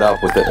set that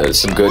up with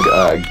some good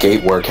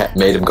gate work,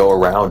 made him go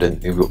around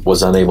and he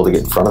was unable to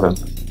get in front of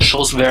him.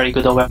 Shows very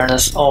good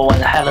awareness. Oh,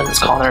 and Helen is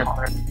cornered.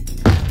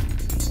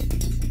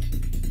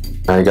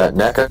 Now you got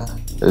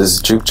NECA.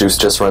 His Juke Juice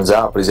just runs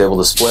out, but he's able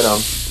to split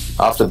him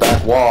off the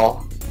back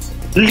wall.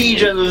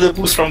 Legion with the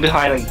boost from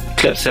behind and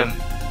clips him.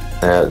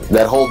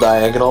 That whole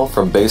diagonal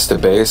from base to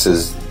base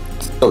is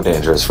so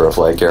dangerous for a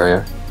flag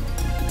carrier.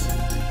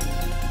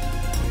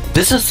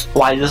 This is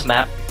why this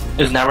map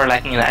is never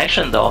lacking in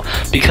action though,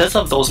 because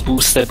of those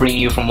boosts that bring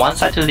you from one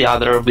side to the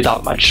other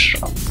without much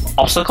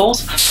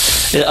obstacles.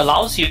 It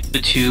allows you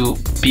to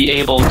be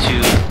able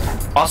to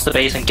cross the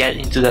base and get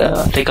into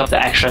the thick of the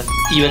action,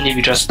 even if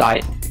you just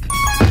died.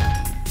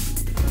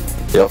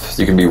 Yep,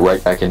 you can be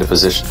right back into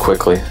position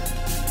quickly.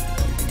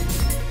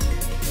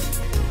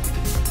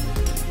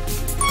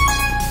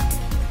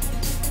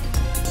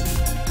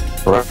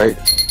 Right.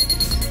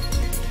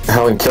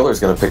 Helen Killer's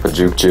going to pick the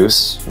Juke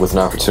Juice with an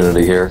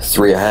opportunity here.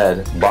 3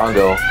 ahead.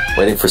 Bongo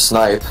waiting for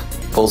Snipe.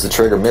 Pulls the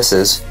trigger,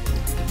 misses.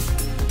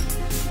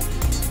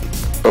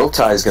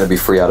 Bowtie is going to be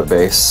free out of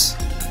base.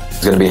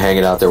 He's going to be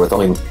hanging out there with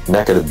only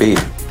NECA to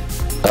beat.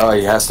 Oh,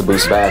 he has to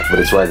boost back, but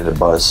it's right into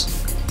Buzz.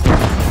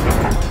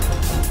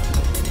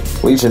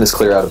 Legion is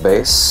clear out of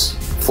base.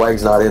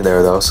 Flag's not in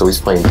there though, so he's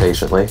playing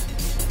patiently.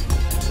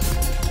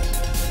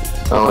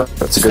 Oh,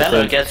 that's a good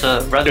thing. Gets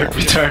a rather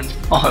return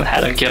on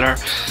Helen Killer.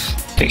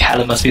 I think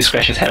Helen must be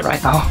scratching his head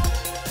right now.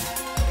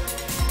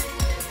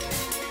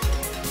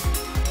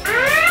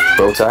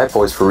 Bowtie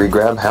poised for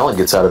regrab. Helen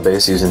gets out of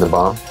base using the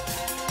bomb.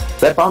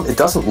 That bomb, it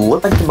doesn't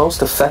look like the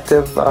most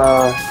effective,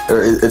 or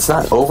it's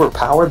not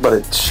overpowered, but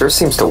it sure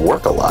seems to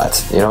work a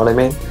lot. You know what I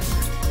mean?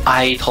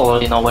 I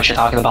totally know what you're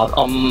talking about.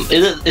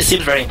 It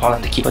seems very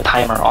important to keep a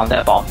timer on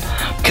that bomb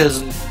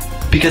because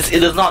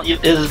it is not.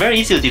 It is very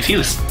easy to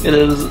defuse.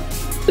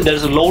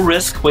 There's a low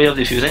risk way of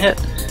defusing it.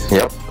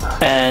 Yep.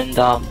 And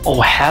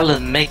oh,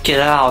 Helen make it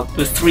out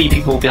with 3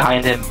 people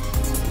behind him.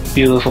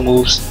 Beautiful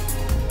moves.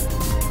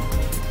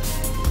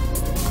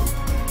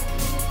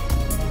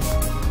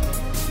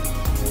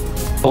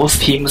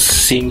 Both teams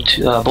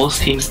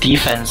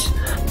defense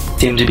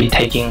seem to be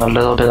taking a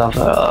little bit of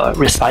a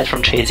respite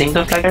from chasing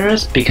the flag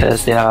carriers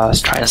because they are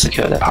trying to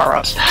secure their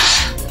power-ups.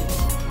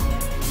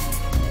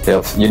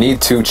 Yep, you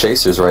need 2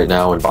 chasers right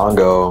now, and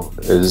Bongo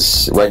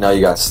is... Right now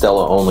you got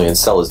Stella only, and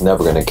Stella's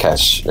never going to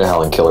catch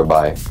Helen Killer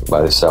by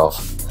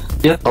herself.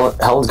 Yep.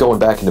 Helen's going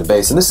back into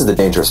base, and this is the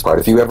dangerous part.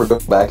 If you ever go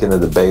back into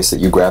the base that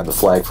you grab the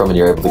flag from and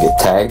you're able to get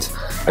tagged,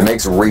 it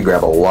makes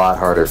regrab a lot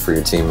harder for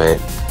your teammate.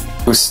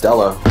 Who's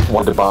Stella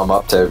wanted to bomb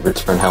up to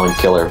return Helen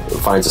Killer,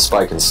 finds a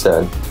spike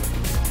instead.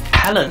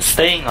 Helen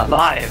staying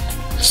alive.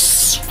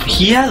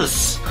 He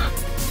has...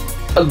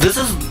 This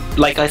is,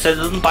 like I said,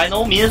 this is by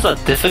no means a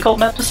difficult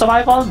map to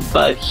survive on,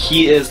 but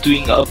he is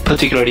doing a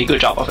particularly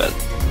good job of it.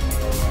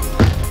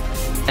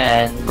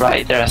 And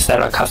right there,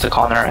 Stella cuts the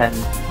corner and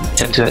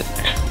gets into it.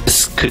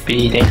 This could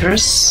be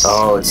dangerous.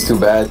 Oh, it's too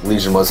bad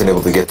Legion wasn't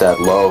able to get that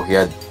low. He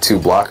had 2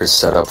 blockers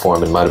set up for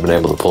him and might have been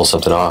able to pull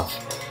something off.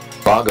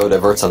 Bongo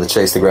diverts on the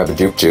chase to grab a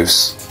Juke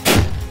Juice.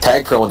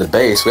 Tag Pro in the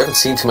base. We haven't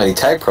seen too many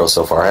Tag Pros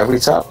so far, have we,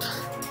 Top?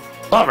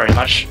 Not very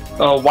much.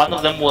 One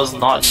of them was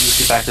not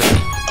used effectively.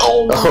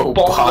 Oh,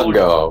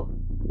 Bongo!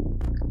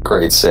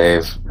 Great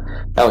save.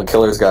 Helen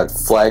Killer's got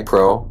Flag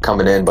Pro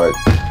coming in, but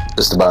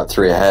just about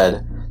 3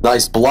 ahead.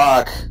 Nice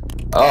block!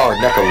 Oh,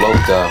 NECA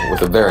loped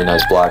with a very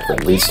nice block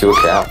that leads to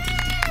a cap.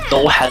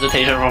 No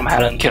hesitation from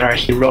Helen Killer.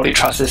 He really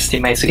trusts his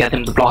teammates to get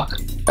him to block.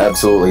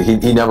 Absolutely.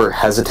 He never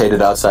hesitated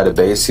outside of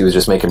base. He was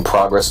just making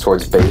progress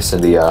towards base,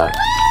 and the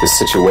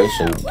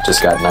situation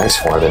just got nice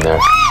for him in there.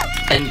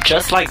 And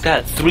just like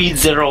that,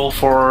 3-0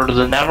 for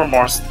the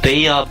Nevermores.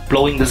 They are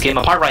blowing this game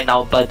apart right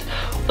now, but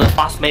the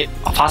fast-paced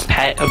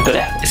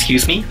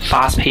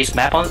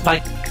map on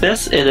like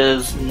this, it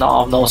is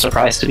no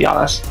surprise, to be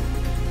honest.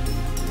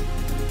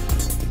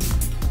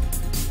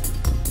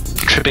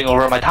 Tripping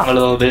over my tongue a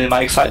little bit in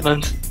my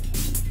excitement.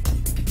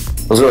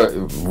 Those are a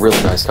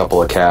really nice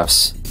couple of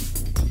caps.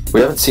 We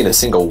haven't seen a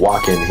single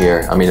walk-in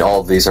here. I mean, all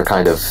of these are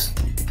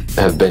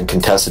have been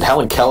contested.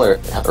 Helen Killer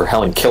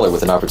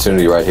with an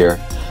opportunity right here.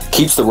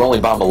 Keeps the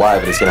rolling bomb alive,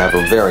 and he's going to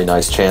have a very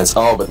nice chance.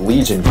 Oh, but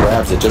Legion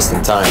grabs it just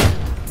in time.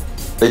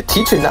 They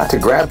teach you not to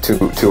grab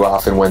too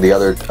often when the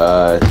other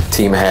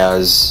team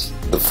has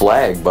the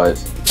flag, but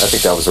I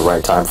think that was the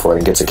right time for it,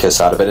 and gets a kiss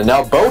out of it. And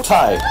now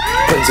Bowtie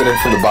brings it in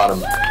from the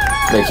bottom,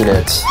 making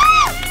it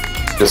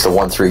just a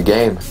 1-3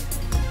 game.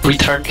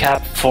 Return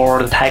cap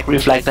for the Tag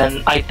Reflex,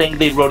 and I think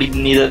they really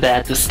needed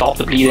that to stop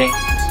the bleeding.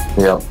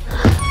 Yep.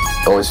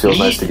 Always feels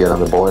nice to get on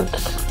the board.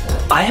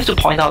 I have to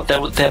point out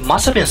that there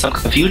must have been some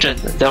confusion.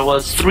 There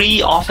was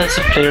 3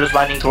 offensive players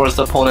running towards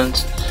the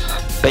opponent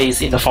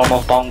base in the form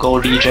of Bongo,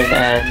 Legion,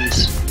 and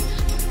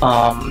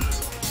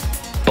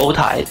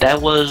Bowtie.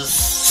 That was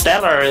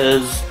Stellar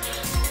is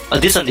a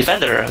decent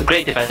defender, a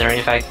great defender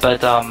in fact,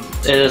 but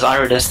it is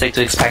unrealistic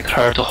to expect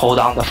her to hold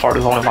down the fort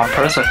with only one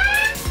person.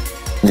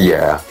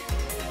 Yeah.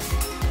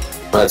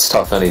 That's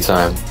tough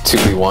anytime.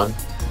 2v1.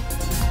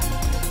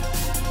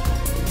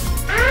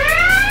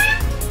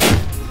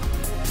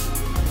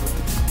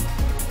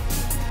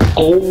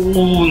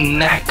 Oh,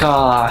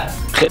 Neka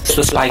clips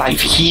the spike.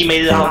 If he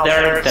made it out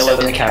there, that would have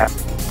been a cap.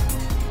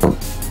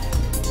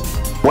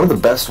 One of the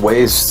best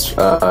ways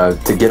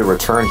to get a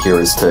return here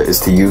is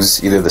to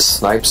use either the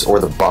snipes or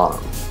the bomb.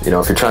 You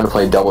know, if you're trying to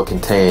play double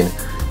contain,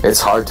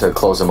 it's hard to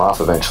close them off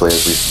eventually,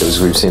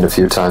 as we've seen a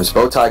few times.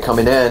 Bowtie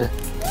coming in.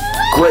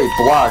 Great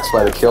blocks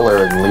by the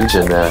Killer and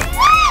Legion there.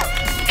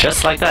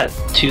 Just like that,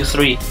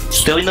 2-3.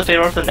 Still in the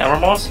favor of the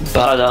Nevermores,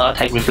 but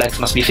Tag Reflex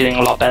must be feeling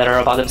a lot better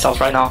about themselves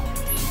right now.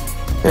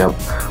 Yep,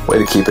 way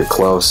to keep it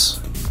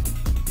close.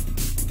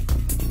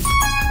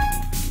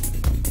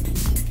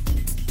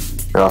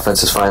 Their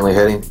offense is finally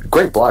hitting.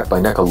 Great block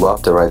by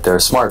Nekalupta right there.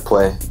 Smart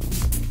play.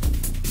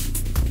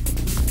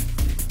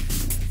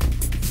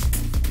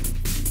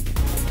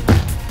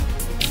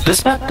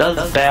 This map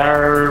does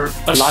bear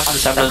a large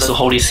resemblance to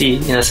Holy See,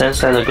 in the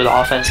sense that a good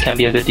offense can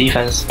be a good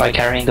defense by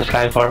carrying the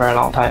flag for a very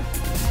long time.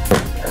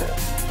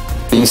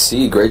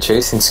 BC, great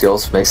chasing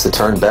skills, makes the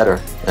turn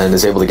better, and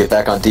is able to get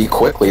back on D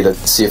quickly to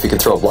see if he can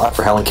throw a block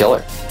for Helen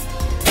Killer.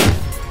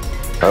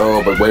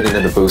 Oh, but waiting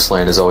in the boost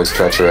lane is always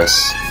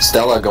treacherous.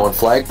 Stella going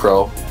flag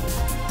pro.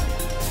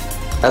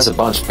 Has a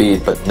bunch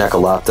beat, but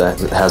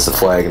Nekalupta has the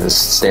flag and is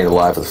staying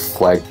alive with a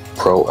flag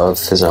pro of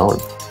his own.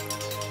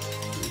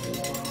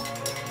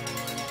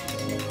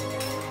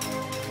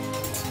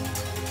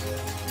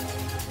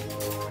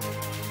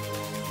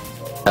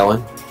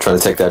 Helen, trying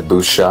to take that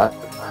boost shot.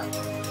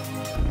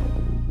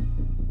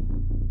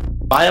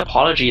 My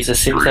apologies, it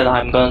seems that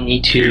I'm gonna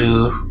need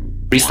to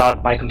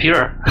restart my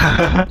computer.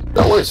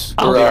 No worries.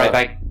 I'll be right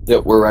back.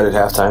 Yep, we're right at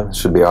halftime.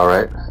 Should be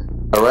alright.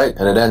 Alright,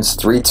 and it ends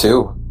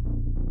 3-2.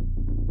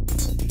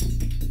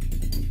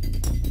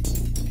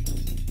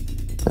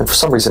 And for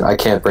some reason, I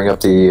can't bring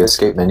up the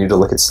escape menu to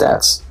look at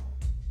stats.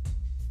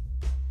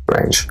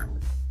 Range.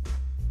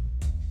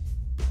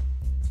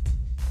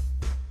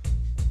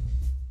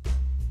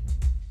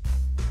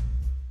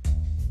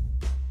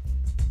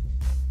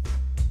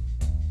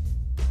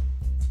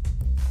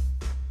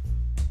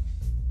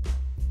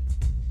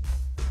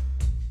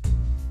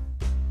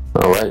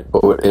 Alright,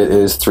 but it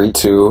is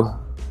 3-2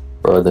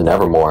 for the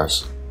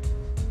Nevermores.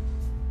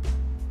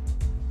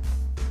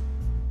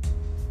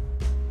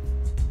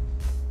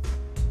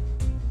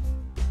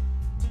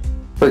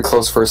 Pretty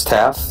close first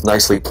half,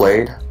 nicely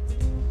played.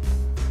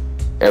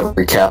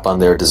 Every cap on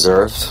there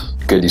deserved.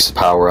 Good use of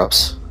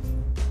power-ups.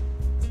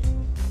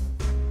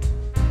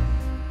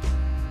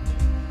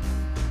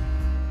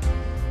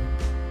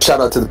 Shout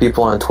out to the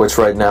people on Twitch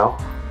right now.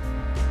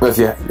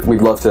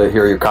 We'd love to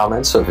hear your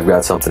comments, so if you've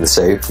got something to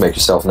say, make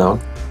yourself known.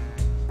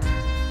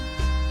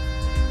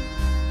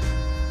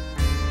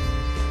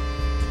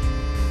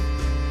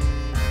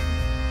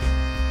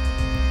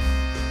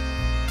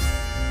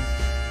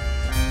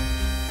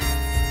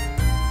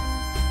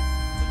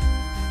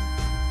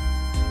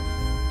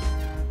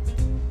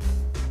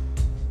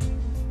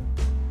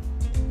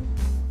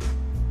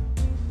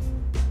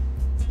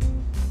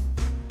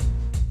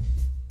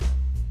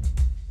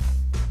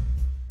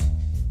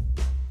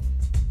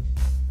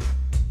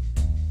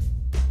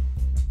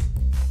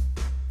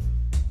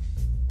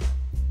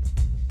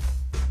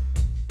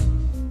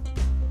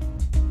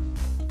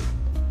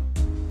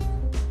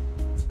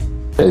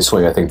 Hey,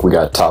 Swing, I think we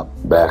got top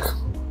back. I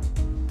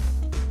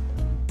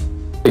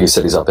think he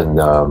said he's up in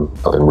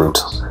route.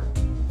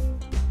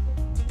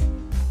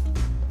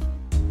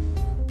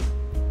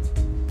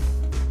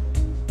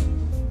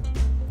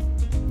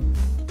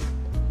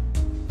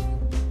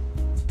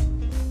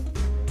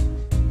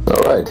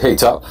 Hey,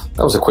 Top.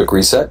 That was a quick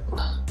reset.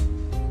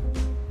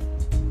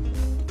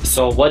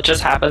 So what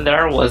just happened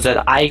there was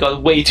that I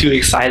got way too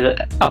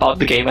excited about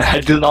the game and I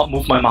did not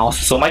move my mouse,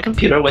 so my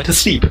computer went to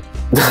sleep.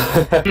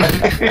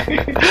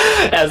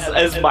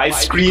 as my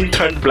screen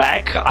turned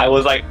black, I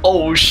was like,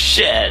 oh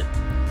shit!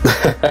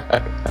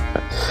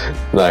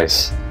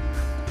 Nice.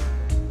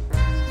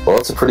 Well,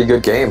 it's a pretty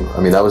good game. I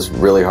mean, that was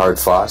really hard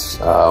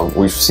fought.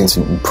 We've seen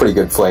some pretty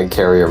good flag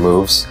carrier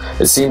moves.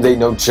 It seemed they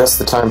know just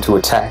the time to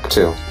attack,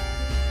 too.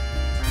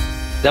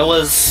 That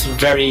was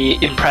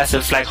very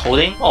impressive flag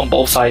holding on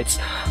both sides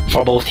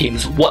for both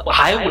teams. What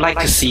I would like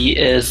to see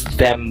is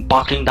them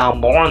buckling down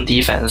more on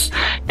defense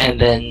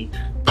and then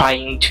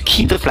trying to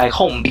keep the flag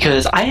home,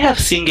 because I have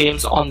seen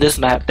games on this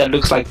map that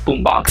looks like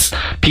boombox.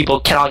 People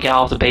cannot get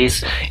out of the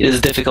base. It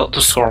is difficult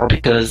to score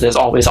because there's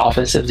always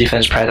offensive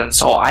defense present.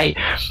 So it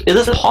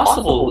is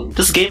possible.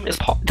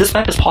 This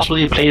map is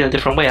possibly played in a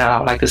different way, and I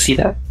would like to see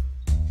that.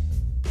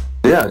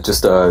 Yeah,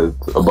 just a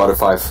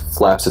butterfly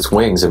flaps its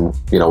wings, and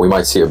we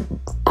might see a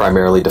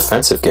primarily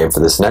defensive game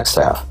for this next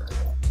half.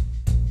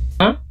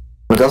 Huh?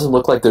 It doesn't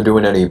look like they're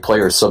doing any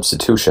player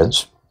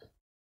substitutions.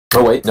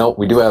 Oh wait, no,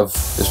 we do have...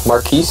 Is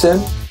Marquise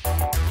in?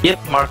 Yep,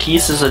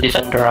 Marquise is a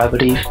defender, I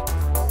believe.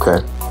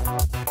 Okay.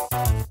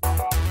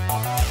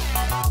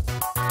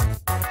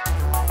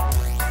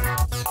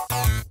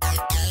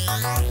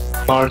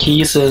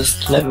 Marquise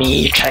is... Let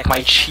me check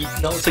my cheat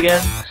notes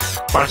again.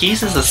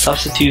 Marquise is a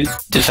substitute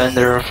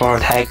defender for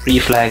Tag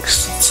Reflex.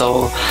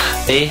 So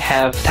they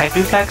have... Tag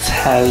Reflex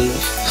has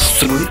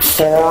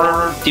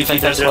 4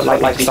 defenders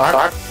like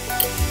start.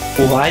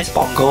 Blue Eyes,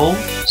 Bongo,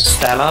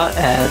 Stella,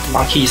 and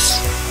Marquise.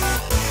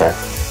 Okay.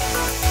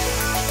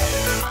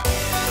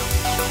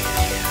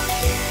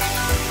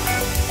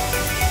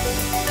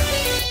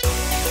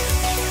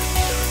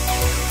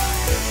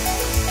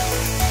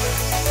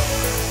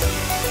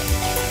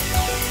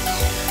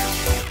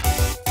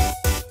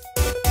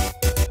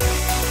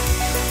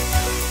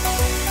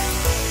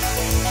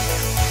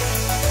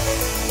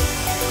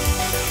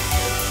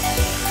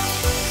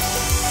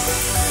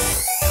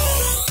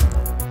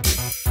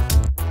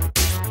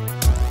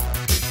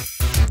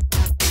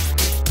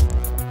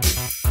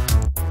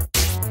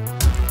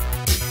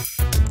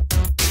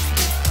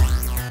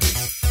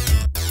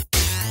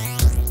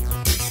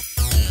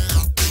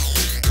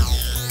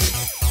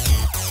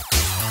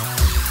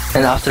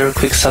 And after a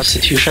quick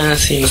substitution, it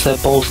seems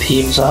that both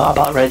teams are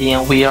about ready,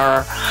 and we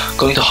are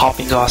going to hop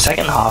into our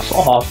second half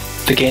of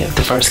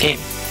the first game.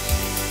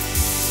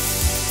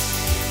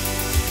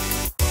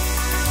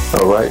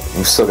 Alright,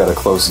 we've still got a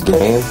close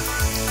game.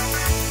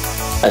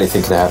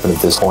 Anything can happen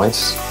at this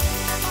point.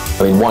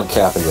 I mean, one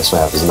cap in this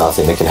map is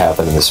nothing. It can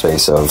happen in the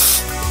space of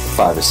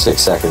 5 or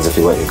 6 seconds if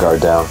you let your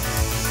guard down.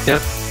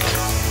 Yep.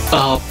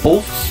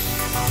 Both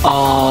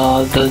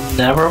the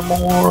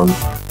Nevermore.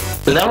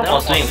 The Nevermore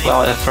was doing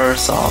well at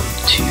first to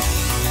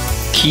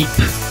keep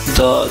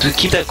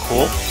that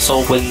cool.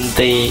 So when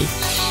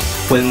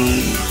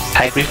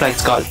Tag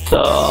Reflex got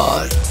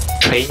the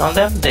train on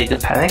them, they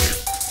didn't panic,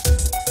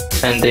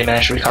 and they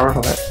managed to recover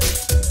from it.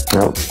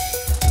 Yep.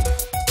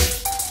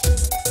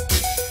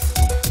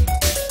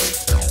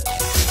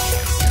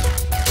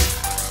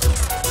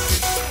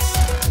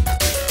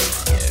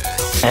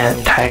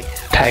 And Tag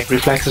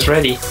Reflex is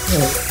ready.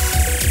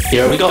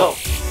 Here we go.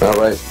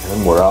 Alright,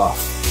 and we're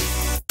off.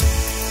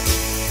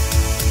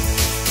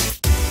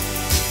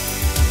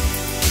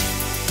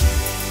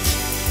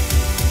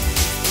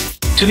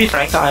 To be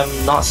frank, I'm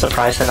not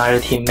surprised that neither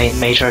team made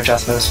major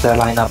adjustments to their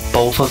lineup.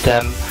 Both of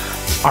them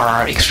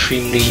are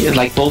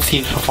both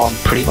teams performed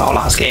pretty well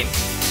last game.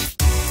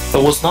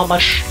 There was not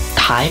much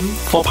time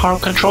for power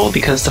control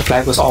because the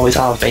flag was always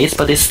out of base,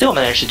 but they still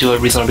managed to do a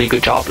reasonably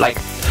good job,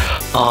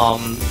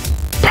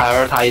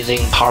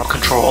 prioritizing power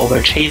control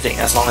over chasing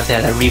as long as they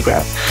had a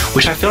regrab,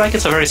 which I feel like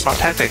is a very smart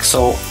tactic.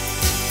 So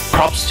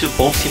props to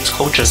both teams'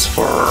 coaches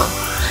for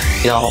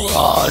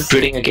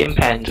drilling a game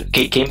plan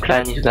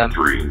into them.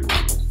 3,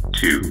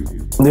 2.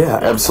 Yeah,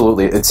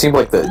 absolutely. It seemed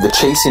like the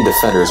chasing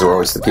defenders are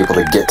always the people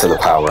that get to the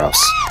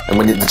power-ups. And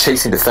when the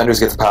chasing defenders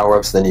get the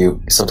power-ups, then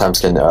you sometimes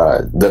can,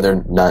 then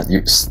they're not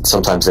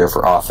sometimes there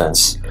for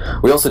offense.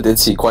 We also did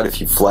see quite a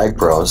few flag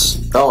pros.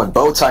 Oh, and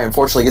Bowtie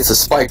unfortunately gets a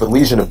spike, but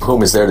Legion of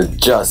Boom is there to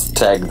just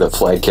tag the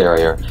flag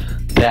carrier.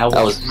 That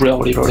was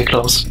really, really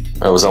close.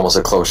 That was almost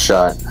a close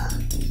shot.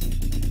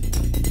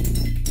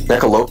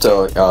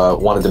 Nekalopta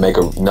wanted to make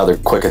another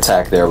quick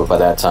attack there, but by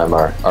that time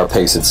our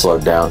pace had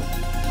slowed down.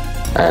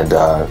 And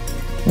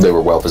they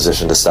were well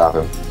positioned to stop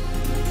him.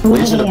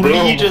 Legion of Boom.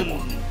 Legion.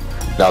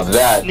 Now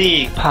that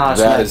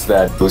is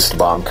that boost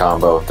bomb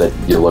combo that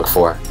you look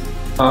for.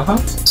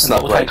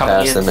 Snuck right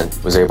past him and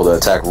was able to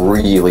attack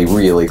really,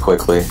 really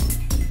quickly.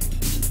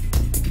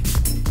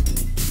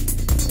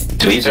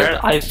 To be fair,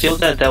 I feel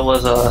that there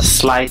was a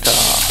slight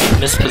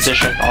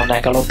misposition on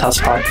Nekalopta's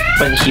part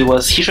when he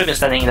should have been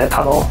standing in that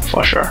tunnel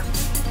for sure.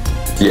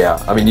 Yeah,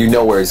 I mean, you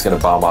know where he's going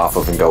to bomb off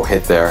of and go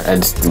hit there,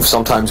 and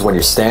sometimes when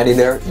you're standing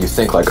there, you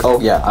think like, oh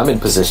yeah, I'm in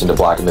position to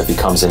block him if he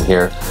comes in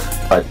here,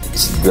 But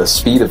the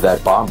speed of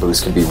that bomb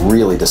boost can be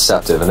really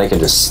deceptive, and they can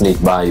just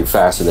sneak by you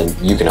faster than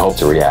you can hope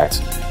to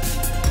react.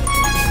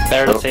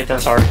 Better to save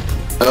than sorry.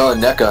 Oh,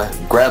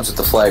 NECA grabs at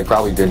the flag,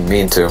 probably didn't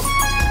mean to.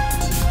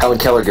 Helen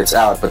Keller gets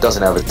out, but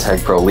doesn't have a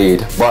Tag Pro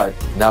lead, but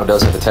now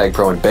does have a Tag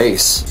Pro in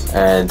base,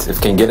 and if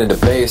can get into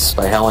base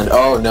by Helen,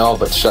 oh no,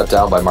 but shut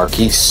down by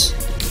Marquise.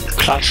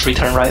 Clutch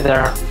return right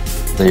there.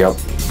 Yep.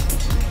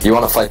 You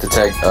want to fight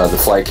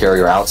the flag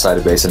carrier outside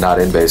of base and not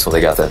in base when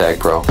they got that Tag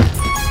Pro.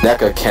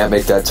 NECA can't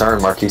make that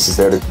turn, Marquise is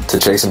there to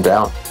chase him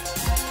down.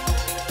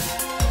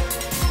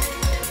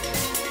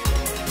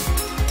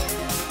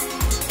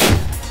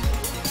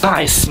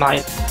 Nice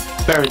snipe.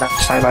 Very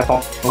nice snipe by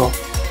Bongo.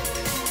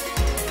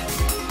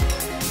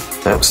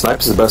 Snipe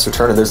is the best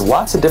return, and there's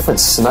lots of different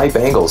snipe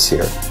angles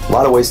here. A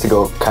lot of ways to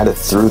go kind of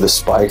through the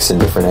spikes in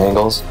different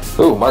angles.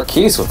 Ooh,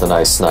 Marquise with a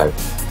nice snipe.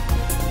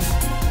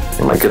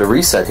 We might get a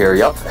reset here.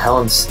 Yup,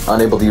 Helen's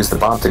unable to use the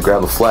bomb to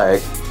grab a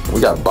flag. We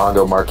got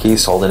Bongo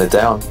Marquise holding it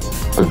down.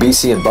 But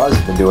BC and Buzz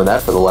have been doing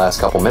that for the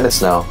last couple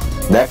minutes now.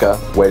 NECA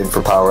waiting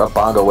for power up,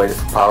 Bongo waiting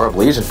for power up,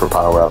 Legion for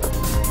power up.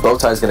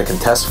 Bowtie's going to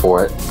contest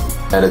for it,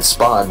 and it's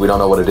spawned. We don't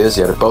know what it is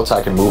yet. If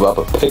Bowtie can move up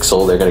a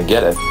pixel, they're going to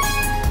get it.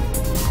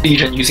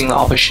 Legion using the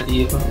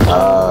opportunity.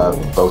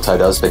 Bowtie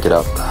does pick it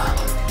up.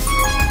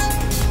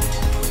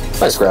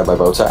 Nice grab by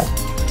Bowtie.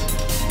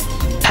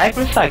 Tag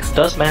Reflex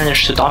does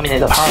manage to dominate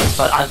the power,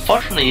 but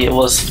unfortunately it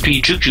was 3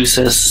 juke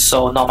juices,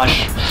 so not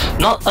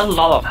a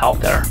lot of help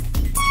there.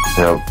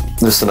 Yep,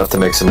 just enough to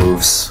make some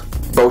moves.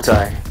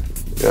 Bowtie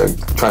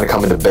trying to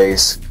come into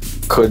base,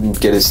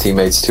 couldn't get his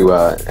teammates to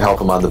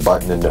help him on the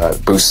button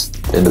and boost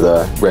into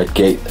the red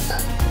gate.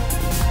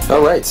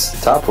 Alright,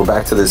 top, we're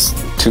back to this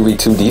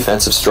 2v2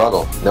 defensive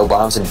struggle. No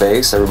bombs in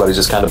base, everybody's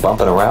just kind of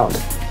bumping around.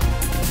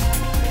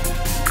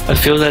 I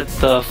feel that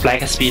the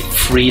flag has been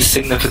free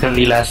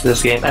significantly less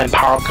this game, and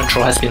power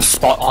control has been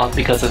spot on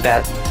because of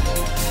that.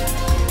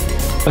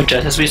 But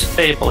just as we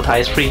say,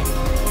 Bowtie is free.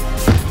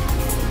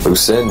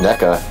 Boost in,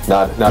 NECA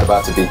not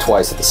about to be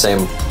twice at the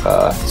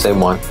same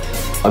one.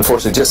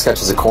 Unfortunately, just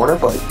catches a corner,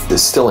 but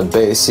is still in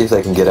base. See if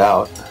they can get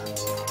out.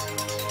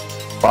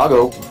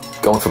 Bongo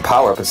going for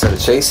power up instead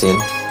of chasing,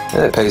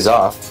 and it pays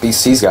off.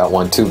 BC's got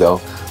one too, though.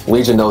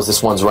 Legion knows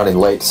this one's running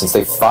late since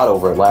they fought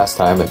over it last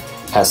time and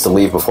has to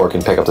leave before it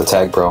can pick up the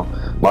Tag Pro.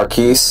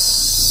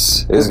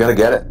 Marquise is going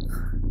to get it.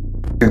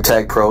 2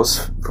 Tag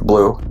Pros for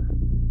blue.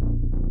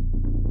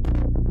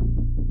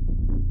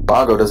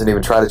 Bongo doesn't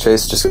even try to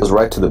chase, just goes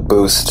right to the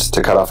boost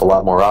to cut off a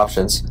lot more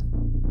options.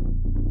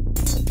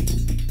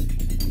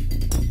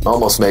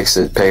 Almost makes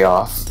it pay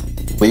off.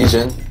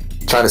 Legion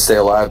trying to stay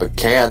alive but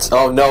can't.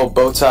 Oh no,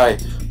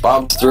 Bowtie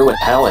bombed through and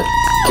Helen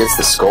gets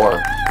the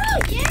score.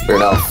 We're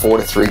now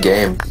 4-3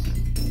 game.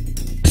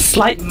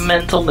 Slight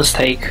mental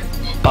mistake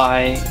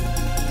by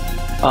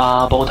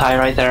Bowtie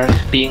right there,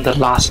 being the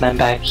last man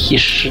back. He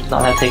should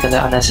not have taken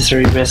the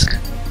unnecessary risk.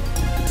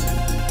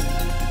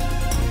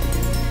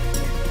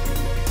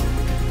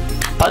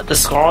 But the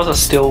scores are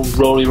still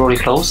really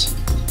close.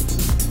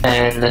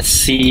 And let's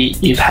see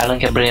if Helen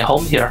can bring it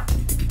home here.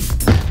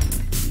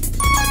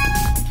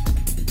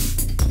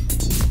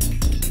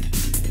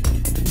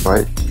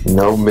 Right,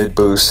 no mid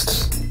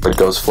boost, but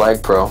goes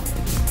flag pro.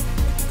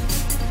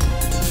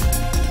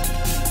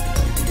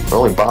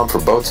 Rolling bomb for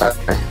Bowtie.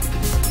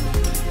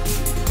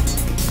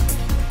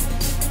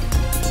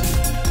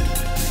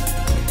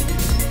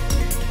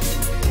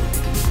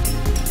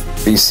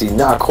 BC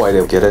not quite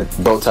able to get it.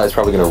 Bowtie's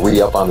probably going to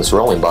re-up on this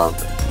rolling bomb.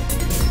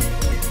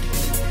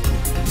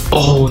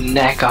 Oh,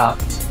 NECA.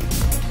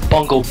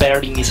 Bongo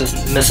barely misses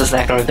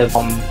NECA with the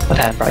bomb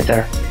attack right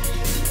there.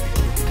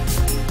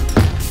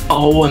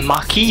 Oh, and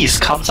Marquise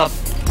comes up.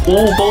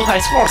 Oh,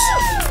 Bowtie scores.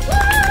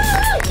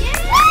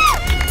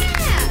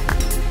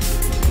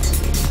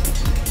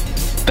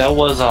 That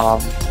was,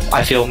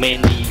 I feel,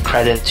 mainly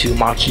credit to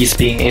Marquise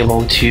being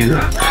able to...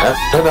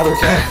 Another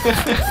guy.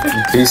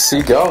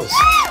 BC goes.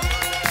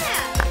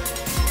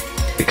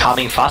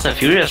 Becoming fast and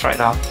furious right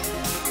now.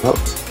 Oh.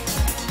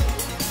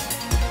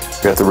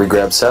 We got the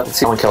regrab set. Let's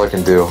see what Keller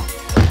can do.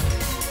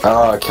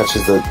 Oh,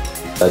 catches that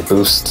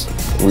boost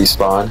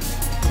respawn.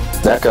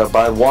 NECA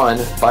by 1,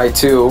 by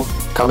 2,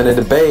 coming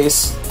into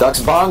base. Ducks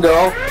Bongo.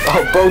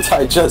 Oh,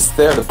 Bowtie just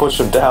there to push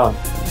him down.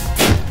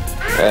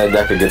 And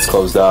NECA gets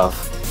closed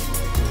off.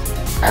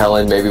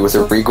 Helen maybe with a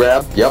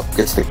regrab. Yep,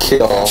 gets the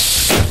kill.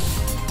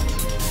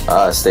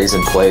 Stays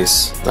in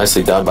place.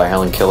 Nicely done by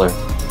Helen Killer.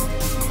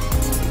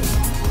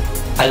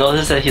 I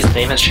noticed that his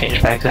name has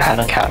changed back to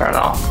Helen Keller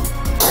now.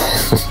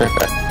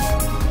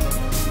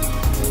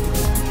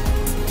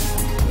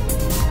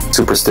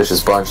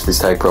 Superstitious bunch, these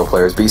Tag Pro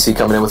players. BC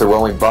coming in with a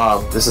rolling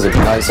bomb. This is a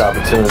nice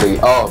opportunity.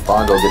 Oh,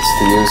 Bongo gets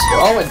to use.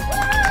 Oh, and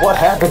what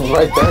happened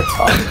right there,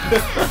 Tom?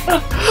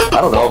 I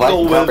don't know if I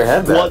can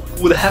comprehend that. What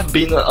would have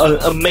been an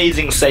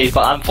amazing save,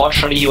 but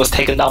unfortunately he was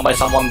taken down by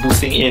someone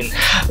boosting in.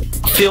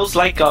 Feels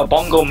like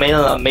Bongo made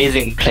an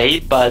amazing play,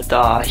 but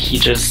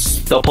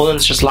the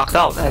opponents just locked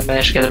out and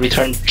managed to get a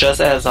return just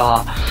as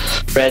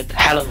Red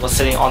Helen was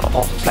sitting on top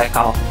of the flag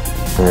tower.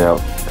 Yeah.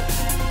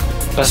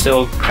 But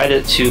still,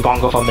 credit to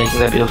Bongo for making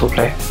that beautiful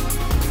play.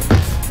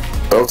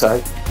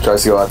 Bowtie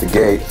tries to go out the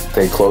gate.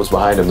 They close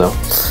behind him though.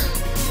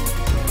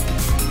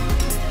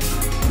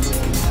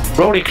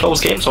 Really close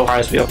game so far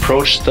as we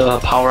approach the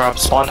power-up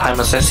spawn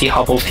timers. Let's see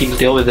how both teams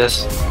deal with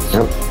this.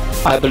 Yep.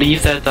 I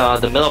believe that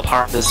the middle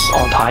part is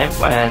on time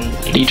and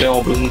Legion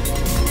or Boom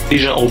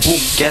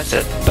gets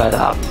it, but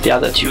the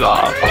other two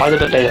are quite a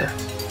bit later.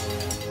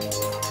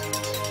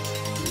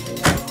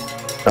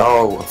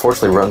 Oh,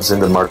 unfortunately runs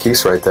into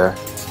Marquise right there.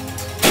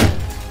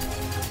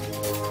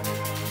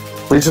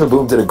 Legion of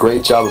Boom did a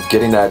great job of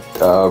getting that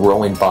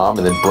rolling bomb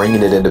and then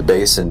bringing it into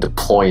base and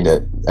deploying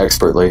it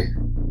expertly.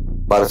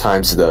 A lot of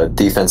times the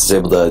defense is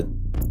able to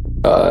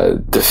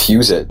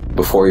defuse it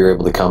before you're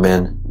able to come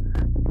in.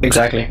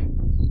 Exactly.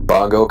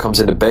 Bongo comes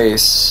into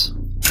base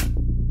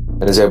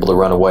and is able to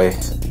run away.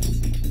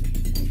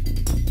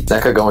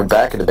 NECA going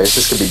back into base.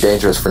 This could be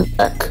dangerous for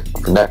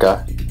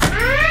NECA.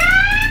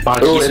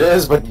 Oh, it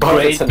is, but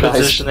Buzz gets a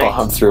nice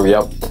bomb through.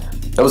 Yep.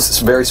 That was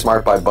very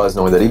smart by Buzz,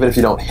 knowing that even if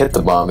you don't hit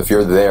the bomb, if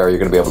you're there, you're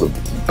going to be able to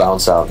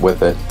bounce out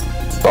with it.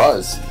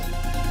 Buzz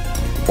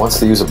wants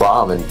to use a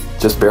bomb and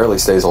just barely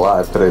stays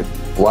alive, but a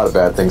lot of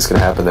bad things can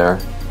happen there.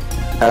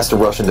 Has to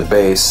rush into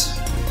base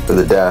for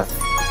the death.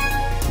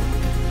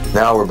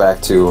 Now we're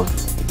back to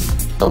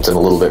something a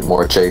little bit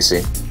more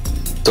chasey.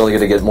 It's only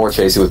going to get more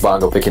chasey with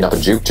Bongo picking up a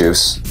juke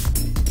juice.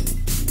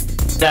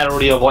 That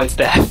already avoids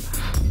death.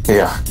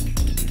 Yeah.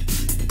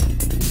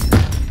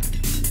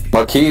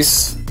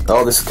 Marquise.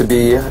 Oh, this could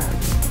be...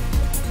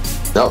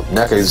 No,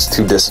 NECA is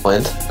too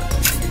disciplined.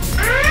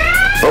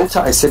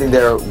 Bowtie sitting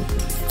there,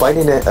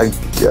 fighting it,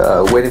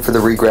 waiting for the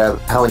regrab.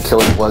 Helen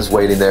Killer was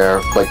waiting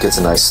there, but gets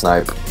a nice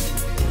snipe.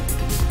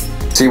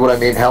 See what I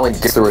mean? Helen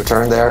gets the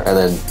return there, and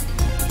then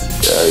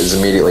is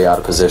immediately out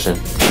of position.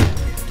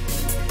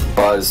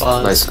 Buzz,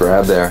 nice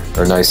grab there,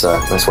 or nice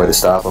way to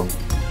stop him.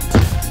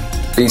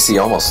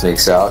 BC almost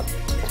sneaks out.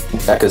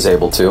 NECA's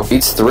able to.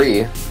 Beats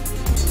 3.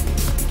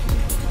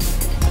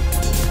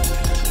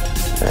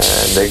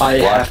 And I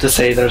have to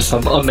say there's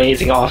some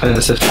amazing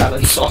offensive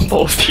talents on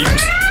both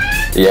teams.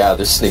 Yeah,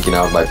 they're sneaking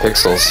out by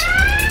pixels.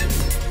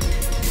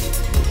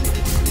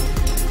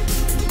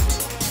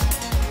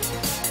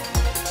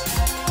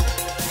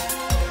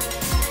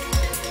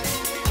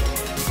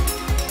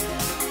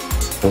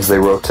 As they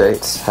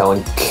rotate,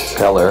 Helen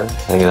Keller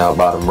hanging out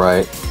bottom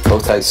right.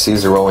 Bowtie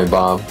sees the rolling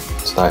bomb.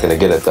 It's not going to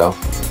get it though.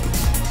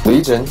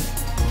 Legion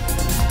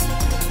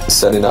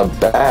setting up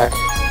back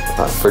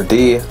for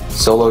D.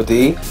 Solo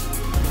D.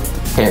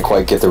 Can't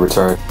quite get the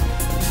return.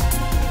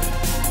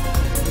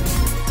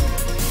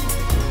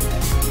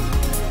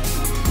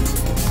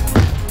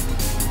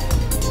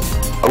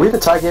 Are we in the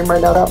tie game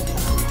right now,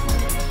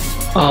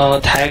 Dow?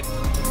 Tag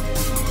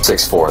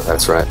 6-4,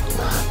 that's right.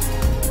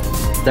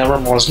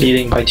 Nevermores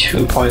leading by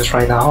 2 points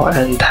right now,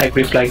 and Tag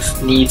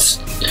Reflex needs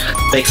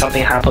to make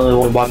something happen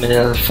with 1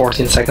 minute and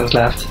 14 seconds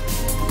left.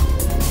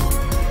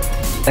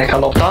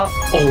 Nekalopta.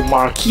 Oh,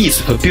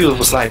 Marquise with a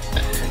beautiful snipe.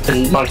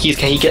 And Marquise,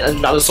 can he get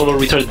another solo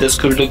return? This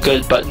could look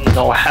good, but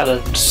no,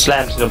 Helen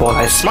slams in the ball.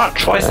 Nice, smart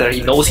choice there.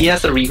 He knows he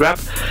has the regrab,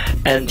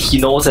 and he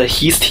knows that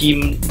his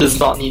team does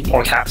not need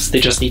more caps. They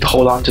just need to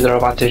hold on to their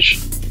advantage.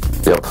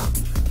 Yep.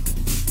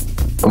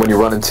 And when you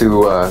run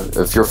into,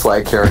 if you're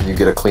flag carrying, you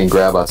get a clean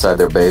grab outside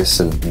their base,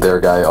 and their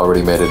guy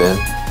already made it in,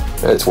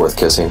 it's worth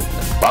kissing.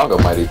 Bongo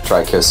might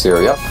try kiss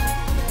here, yep.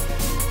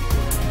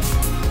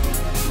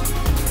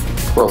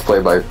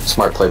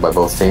 Smart play by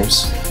both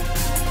teams.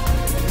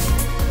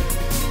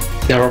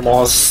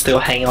 Nevermores still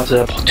hanging on to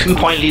the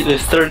 2-point lead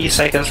with 30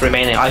 seconds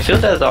remaining. I feel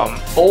that,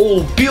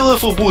 oh,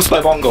 beautiful boost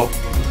by Bongo.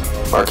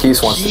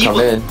 Marquise wants to come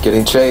in,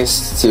 getting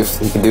chased, see if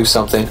he can do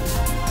something.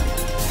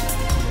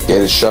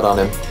 Gate is shut on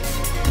him.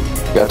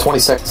 You got 20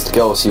 seconds to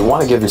go, so you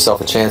want to give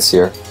yourself a chance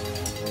here.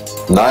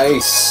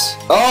 Nice!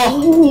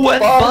 Oh, and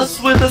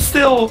Buzz with a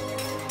steal!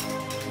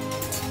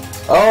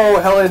 Oh,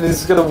 Helen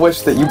is going to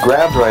wish that you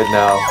grabbed right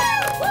now.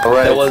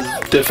 Alright. That was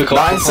difficult.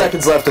 9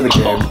 seconds left in the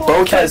game.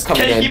 Bowtie's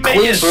coming in.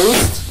 Clean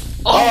boost.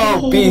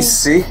 Oh,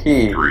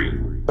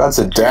 BC. That's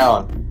it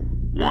down.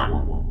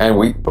 And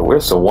we're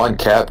just a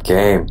 1-cap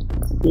game.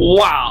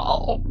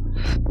 Wow.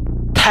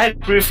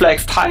 Tag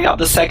Reflex tying up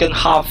the second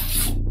half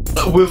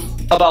with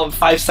about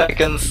 9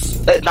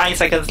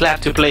 seconds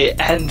left to play,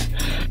 and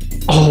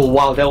oh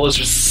wow, that was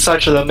just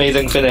such an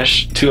amazing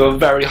finish to a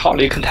very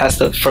hotly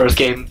contested first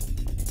game.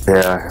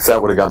 Yeah, if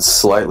that would have gone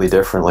slightly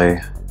differently.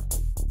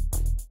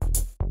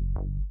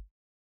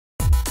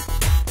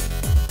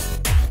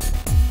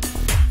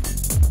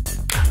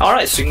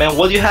 Alright, Swingman,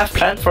 what do you have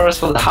planned for us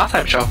for the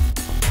halftime show?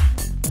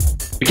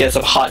 We get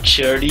some hot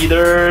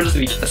cheerleaders,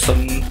 we get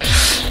some,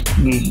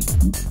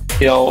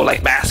 you know,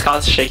 like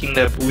mascots shaking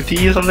their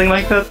booty or something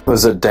like that.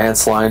 There's a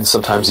dance line.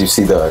 Sometimes you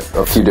see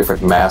a few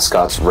different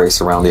mascots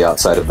race around the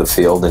outside of the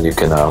field and you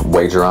can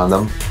wager on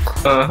them.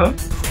 Uh-huh.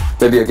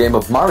 Maybe a game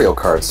of Mario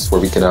Karts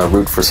where we can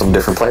root for some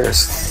different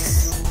players.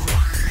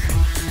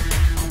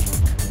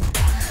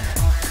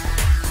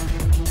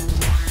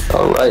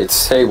 Alright,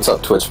 hey, what's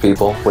up Twitch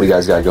people? What do you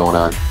guys got going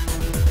on?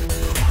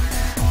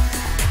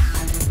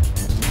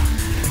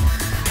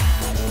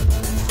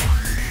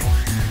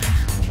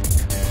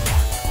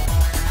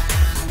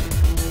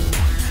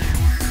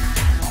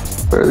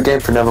 For the game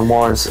for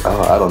Nevermores,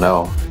 I don't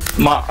know.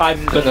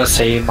 I'm gonna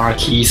say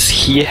Marquise.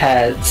 He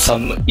had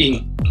some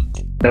in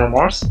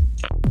Nevermores.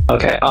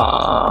 Okay.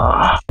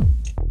 I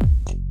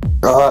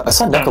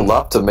saw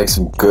NLTP make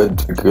some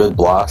good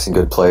blocks and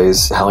good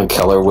plays. Helen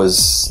Keller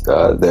was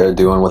there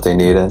doing what they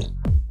needed.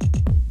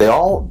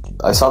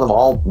 I saw them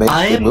all make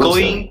good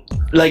moves.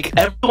 Like,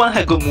 everyone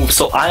had good moves,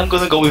 so I am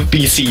gonna go with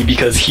BC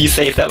because he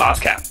saved that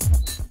last cap.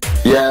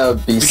 Yeah,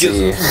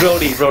 BC.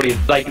 Because Brody,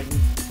 like,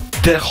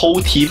 the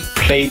whole team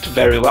played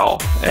very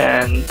well,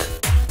 and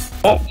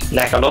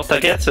NLTP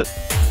gets it.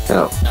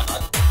 Yeah.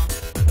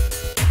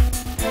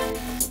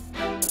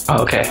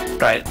 Okay,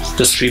 right.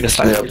 The stream is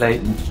slightly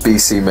late.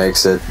 BC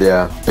makes it.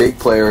 Yeah, big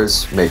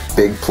players make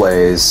big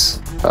plays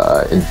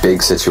in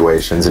big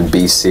situations, and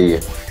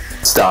BC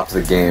stopped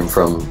the game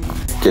from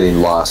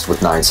getting lost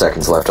with 9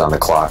 seconds left on the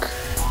clock.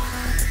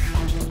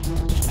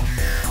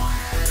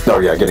 Oh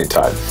yeah, getting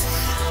tied.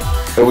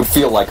 It would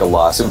feel like a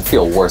loss. It would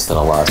feel worse than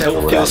a loss. It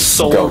would feel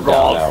so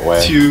wrong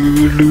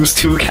to lose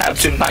 2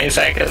 caps in 9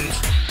 seconds.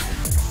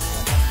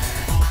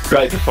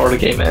 Right before the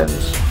game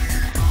ends.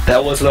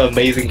 That was an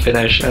amazing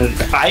finish, and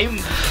I'm,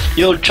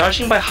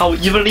 judging by how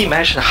evenly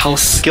matched and how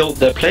skilled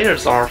the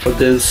players are for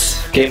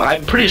this game,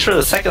 I'm pretty sure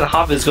the second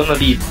half is gonna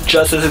be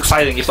just as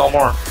exciting, if not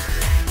more.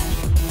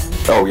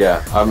 Oh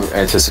yeah, I'm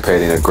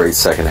anticipating a great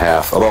second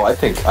half. Although I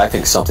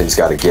think something's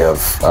got to give.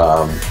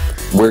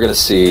 We're gonna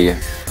see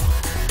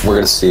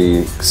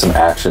some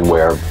action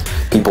where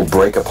people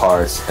break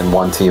apart, and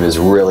one team is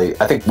really.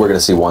 I think we're gonna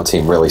see one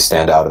team really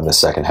stand out in the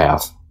second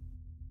half.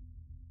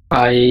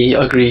 I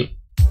agree.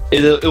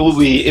 It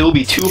will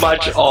be too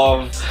much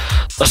of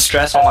a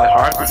stress on my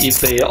heart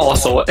if they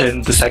also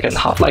end the second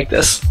half like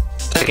this.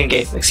 Second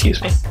game, excuse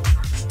me.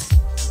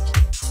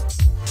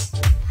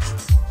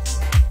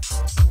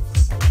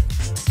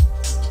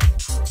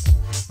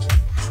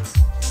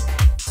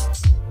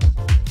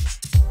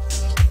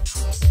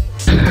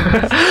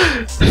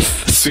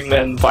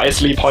 Swingman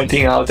wisely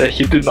pointing out that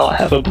he did not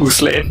have a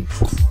boost lane.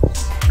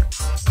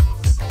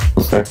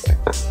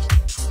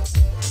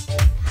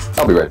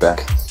 I'll be right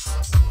back.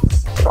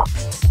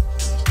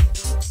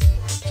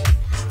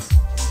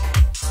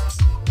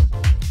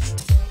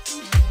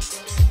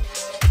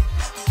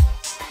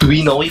 Do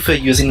we know if we're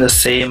using the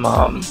same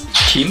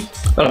team?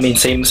 I mean,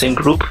 same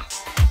group?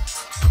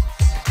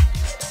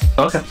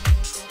 Okay.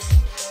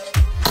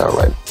 All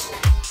right.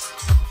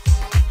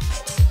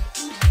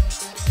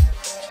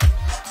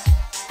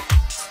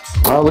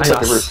 Oh,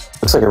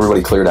 looks like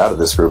everybody cleared out of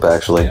this group,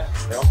 actually.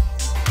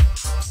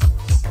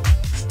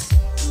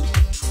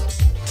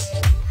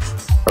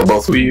 Or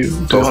both. Do you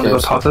want to go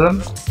talk to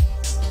them?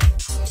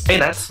 Hey,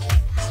 Nets.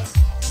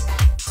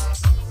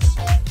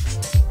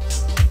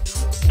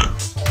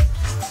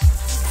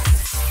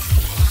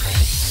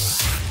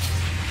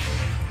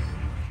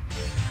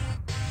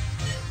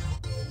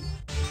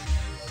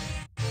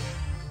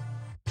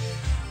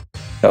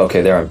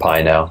 Okay, they're on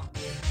Pi now.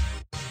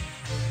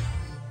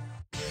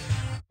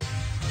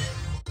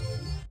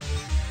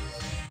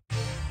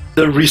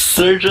 The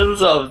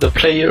resurgence of the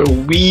player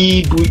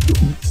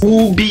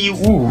Woo Be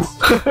Woo.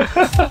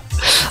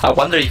 I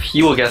wonder if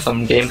he will get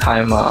some game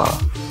time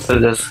for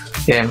this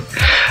game.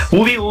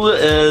 Woo Be Woo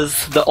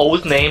is the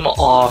old name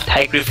of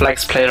Tag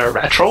Reflex player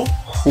Retro,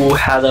 who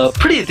had a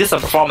pretty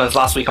decent performance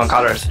last week on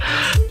Colors.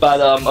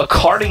 But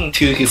according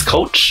to his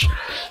coach,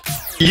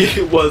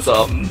 he was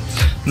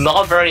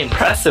not very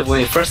impressive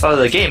when he first started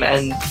the game,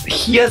 and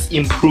he has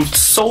improved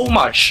so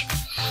much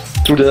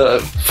through the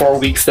 5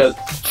 weeks that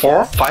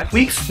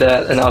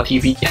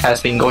NLTP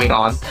has been going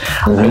on.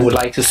 I would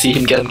like to see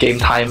him get game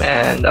time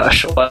and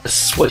show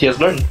us what he has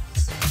learned.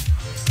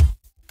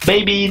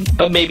 Maybe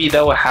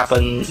that will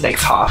happen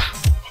next half.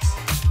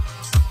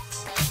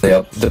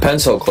 Yep,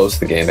 depends how close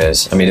the game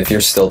is. I mean, if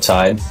you're still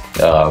tied,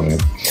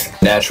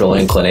 natural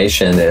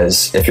inclination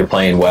is, if you're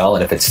playing well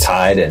and if it's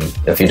tied and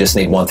if you just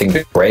need one thing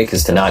to break,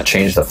 is to not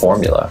change the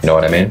formula. You know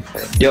what I mean?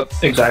 Yep,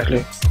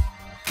 exactly.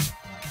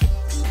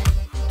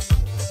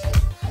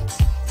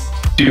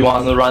 Do you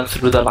want to run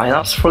through the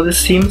lineups for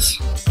these teams?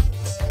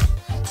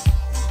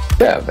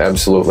 Yeah,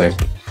 absolutely.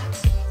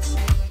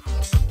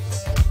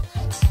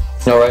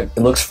 All right, it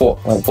looks for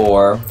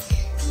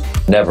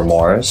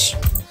Nevermores.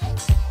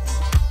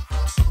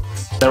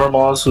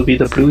 Nevermores will be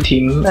the blue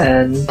team,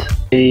 and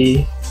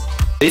they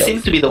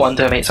seem to be the one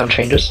to make some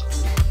changes.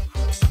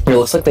 It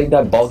looks like they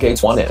got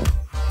Ballgates 1 in.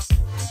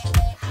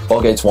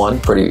 Ballgates 1,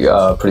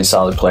 pretty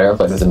solid player,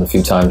 played with him a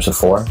few times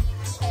before.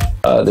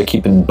 They're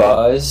keeping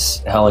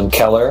Buzz, Helen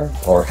Keller,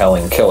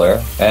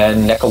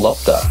 and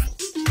NLTP.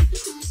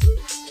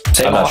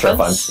 I'm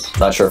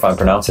not sure if I'm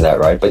pronouncing that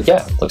right, but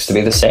yeah, looks to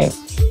be the same.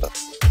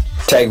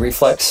 Tag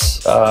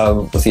Reflex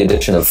with the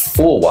addition of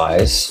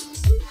Foolwise,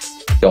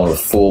 going with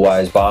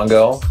Foolwise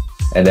Bongo,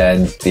 and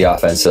then the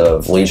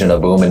offensive Legion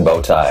of Boom and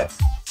Bowtie.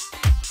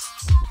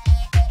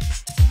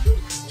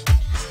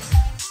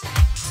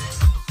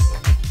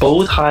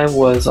 Bowtie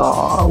was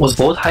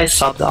Bowtie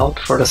subbed out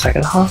for the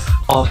second half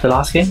of the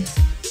last game?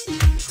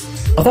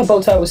 I thought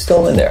Bowtie was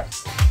still in there.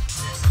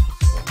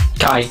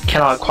 I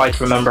cannot quite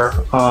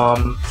remember.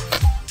 I've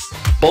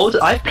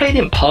played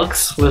in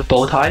Pugs with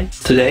Bowtie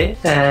today,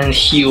 and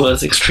he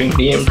was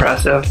extremely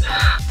impressive.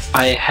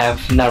 I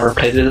have never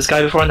played with this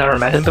guy before, never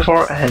met him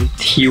before, and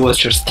he was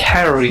just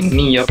tearing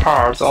me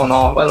apart when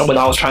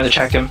I was trying to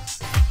check him.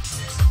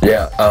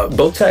 Yeah,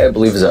 Bowtie, I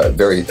believe, is a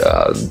very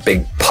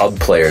big pub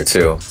player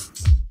too.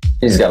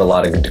 He's got a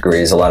lot of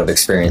degrees, a lot of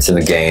experience in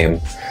the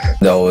game,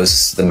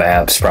 knows the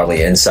maps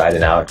probably inside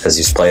and out because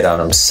he's played on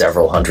them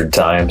several hundred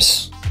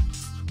times.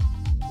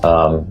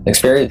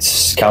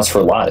 Experience counts for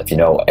a lot if you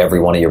know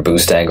every one of your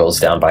boost angles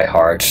down by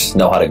heart,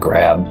 know how to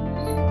grab,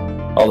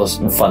 all those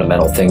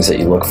fundamental things that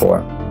you look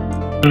for.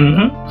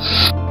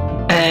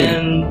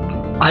 And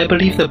I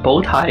believe that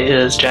Bowtie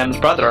is Jam's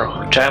brother.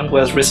 Jam, who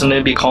has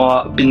recently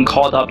been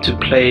called up to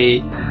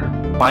play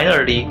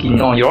minor league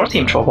on your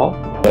team, Trovo.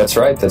 That's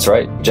right, that's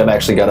right. Jem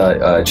actually got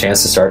a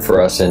chance to start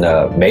for us in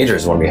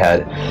majors when we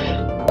had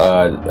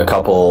a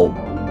couple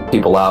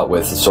people out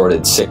with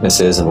assorted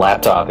sicknesses and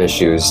laptop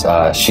issues.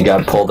 She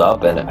got pulled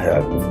up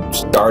and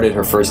started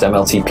her first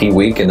MLTP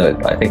week in the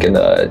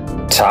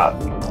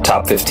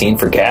top 15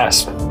 for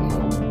GASP.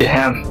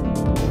 Yeah.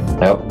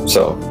 Yep.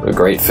 So a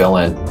great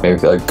fill-in.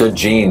 Good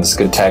genes,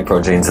 good Tag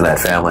Pro genes in that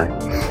family.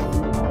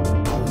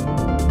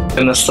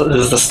 And this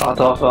is the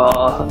start of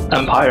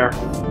Empire.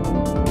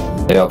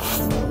 Yep.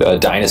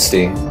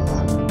 Dynasty.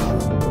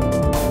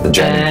 The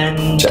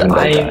Jen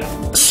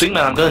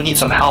Swingman, I'm gonna need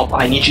some help.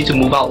 I need you to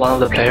move out one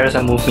of the players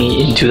and move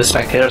me into the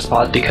spectator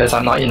spot because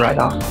I'm not in right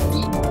now.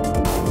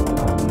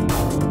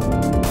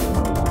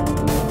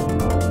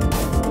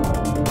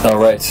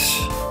 Alright.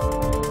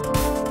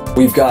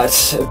 We've got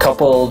a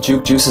couple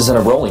juke juices and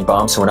a rolling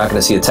bomb, so we're not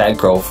going to see a Tag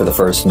Pro for the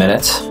first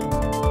minute.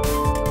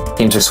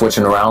 Teams are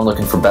switching around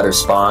looking for better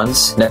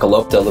spawns.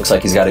 Nekalopta looks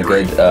like he's got a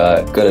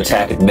good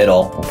attack at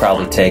middle. We'll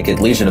probably take it.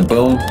 Legion of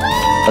Boom.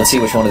 Let's see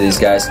which one of these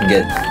guys can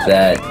get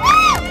that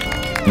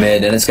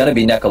mid, and it's going to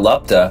be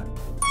Nekalopta.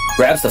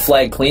 Grabs the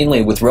flag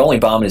cleanly with rolling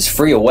bomb and is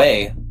free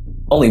away.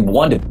 Only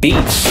one to beat.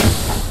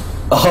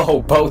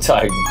 Oh,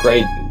 Bowtie,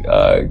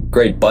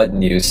 great button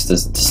use to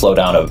slow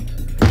down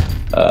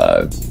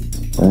a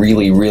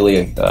really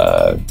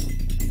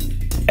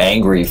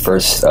angry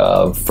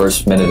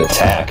first minute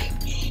attack.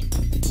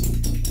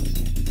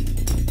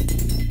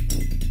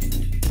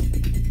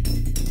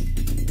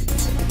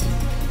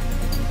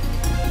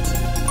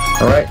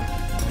 All right.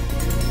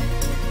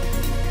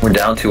 We're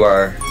down to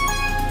our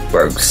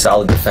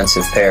solid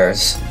defensive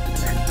pairs.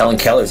 Helen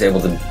Keller's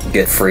able to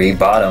get free.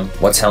 Bottom.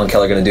 What's Helen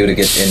Keller going to do to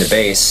get into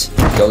base?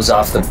 Goes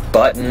off the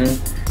button.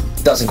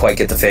 Doesn't quite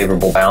get the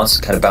favorable bounce.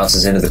 Kind of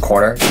bounces into the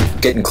corner.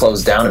 Getting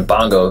closed down, and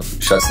Bongo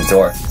shuts the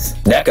door.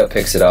 NECA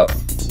picks it up.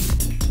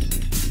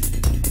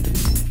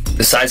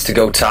 Decides to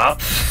go top.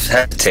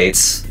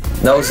 Hesitates.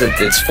 Knows that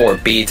it's 4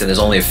 beats and there's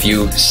only a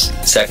few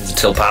seconds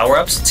until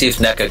power-ups. Let's see if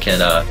NECA can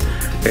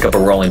pick up a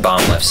rolling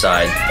bomb left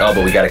side. Oh,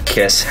 but we got a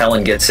kiss.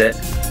 Helen gets it.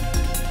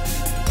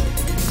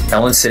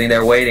 Helen's sitting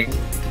there waiting.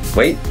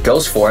 Wait,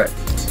 goes for it.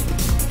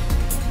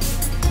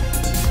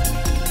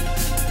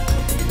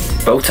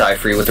 Bowtie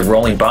free with the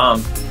rolling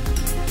bomb.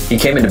 He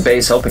came into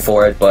base hoping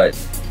for it, but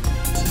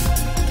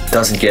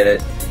doesn't get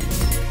it.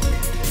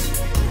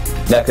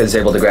 NECA is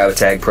able to grab a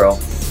Tag Pro.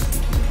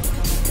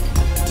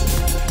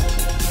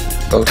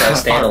 Bowtie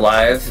staying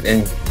alive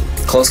in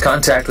close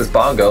contact with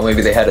Bongo.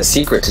 Maybe they had a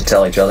secret to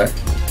tell each other.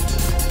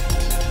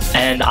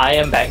 And I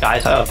am back,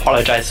 guys. I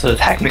apologize for the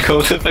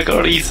technical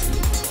difficulties.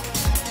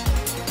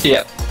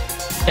 Yeah.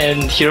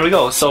 And here we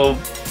go. So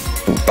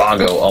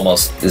Bongo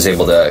almost is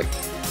able to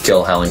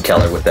kill Helen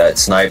Keller with that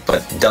snipe,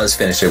 but does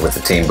finish it with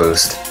the team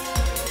boost.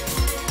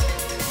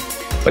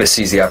 But it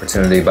sees the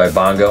opportunity by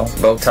Bongo.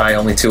 Bowtie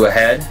only 2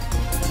 ahead.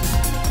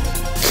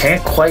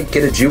 Can't quite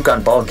get a juke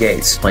on Ball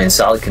Gates. Playing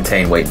solid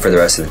contain, waiting for the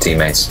rest of the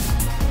teammates.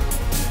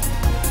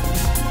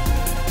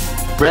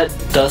 Red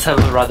does have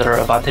a rather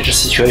advantageous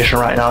situation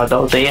right now,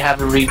 though. They have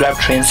a regrab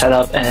train set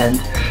up, and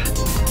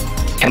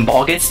can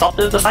Ball Gates stop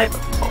the sniper?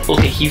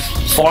 Okay, he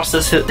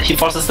forces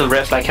the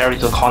red flag carry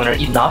to a corner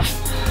enough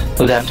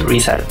for them to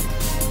reset it.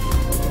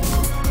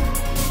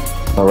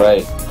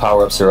 Alright,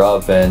 power-ups are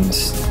up, and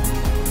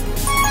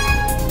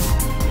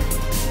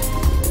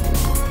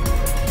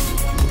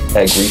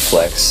Tag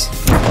Reflex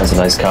has a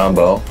nice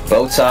combo.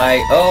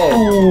 Bowtie,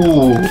 oh!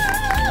 Ooh.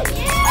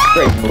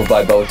 Great move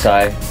by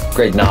Bowtie.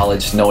 Great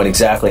knowledge, knowing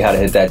exactly how to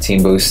hit that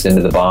team boost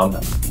into the bomb. I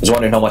was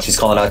wondering how much he's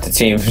calling out to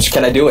team.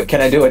 Can I do it?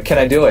 Can I do it? Can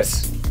I do it?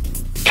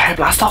 Can I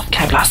blast off?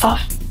 Can I blast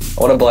off?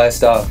 I want to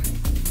blast off.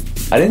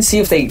 I didn't see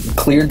if they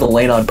cleared the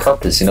lane on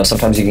purpose. You know,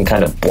 sometimes you can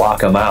kind of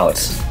block them out.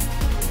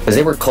 Because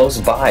they were close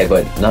by,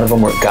 but none of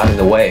them got in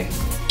the way.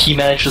 He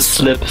managed to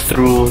slip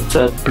through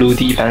the blue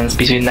defense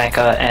between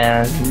NECA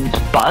and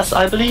Buzz,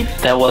 I believe.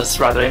 That was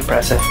rather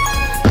impressive.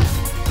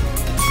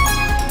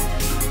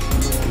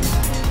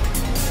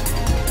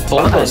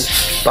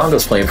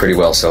 Bongo's playing pretty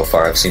well so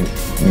far. I've seen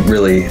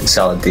really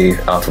solid D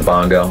off of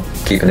Bongo,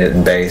 keeping it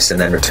in base and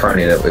then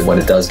returning it when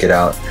it does get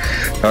out.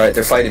 Alright,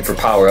 they're fighting for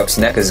power-ups.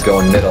 NECA's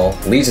going middle.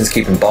 Legion's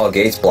keeping Ball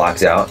Gates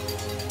blocked out.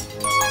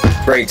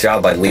 Great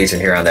job by Legion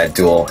here on that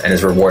duel, and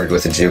is rewarded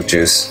with a Juke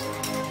Juice.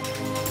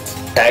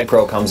 Tag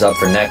Pro comes up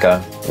for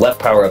NECA. Left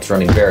power-up's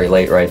running very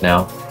late right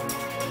now.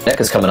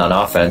 NECA's coming on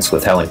offense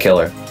with Helen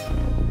Killer.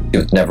 See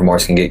if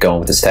Nevermores can get going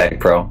with this Tag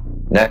Pro.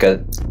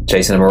 NECA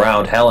chasing him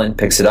around. Helen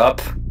picks it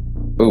up.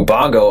 Ooh,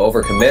 Bongo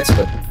overcommits,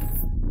 but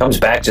comes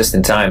back just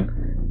in time.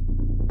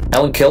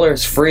 Helen Killer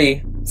is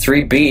free.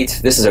 3 beat.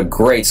 This is a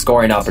great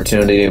scoring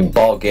opportunity.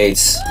 Ball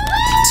Gates,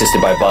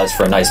 assisted by Buzz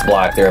for a nice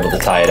block. They're able to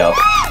tie it up.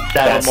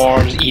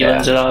 Nevermores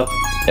evens it up.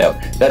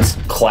 Yep, that's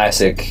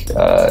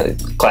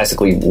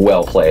classically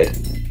well played.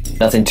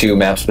 Nothing too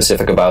map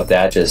specific about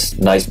that. Just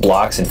nice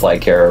blocks and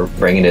flag carrier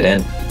bringing it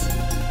in.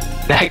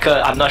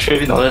 NECA, I'm not sure if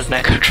you noticed,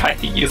 NECA tried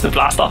to use the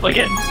blast off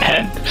again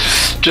and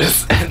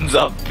just ends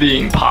up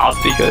being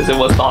popped because it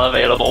was not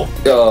available.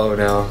 Oh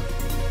no.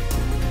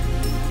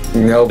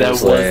 No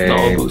boost lane. There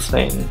was no boost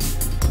lane.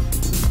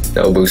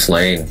 No boost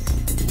lane.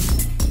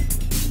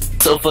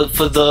 So for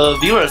the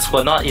viewers who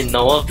are not in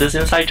know of this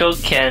inside joke,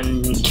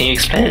 can you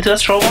explain it to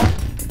us, Trovo?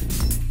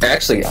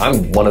 Actually,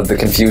 I'm one of the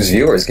confused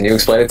viewers. Can you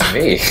explain it to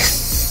me?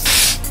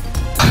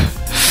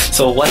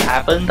 So what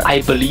happened,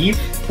 I believe,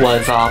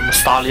 was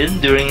Stalin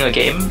during a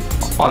game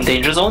on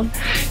Danger Zone.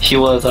 He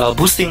was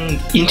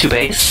boosting into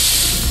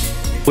base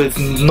with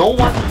no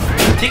one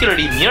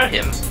particularly near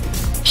him.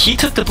 He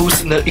took the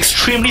boost in an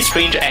extremely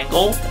strange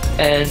angle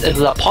and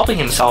ended up popping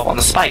himself on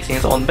the spikes in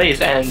his own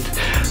base. And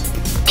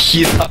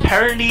his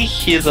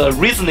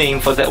reasoning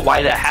for that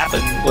why that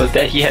happened was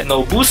that he had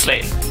no boost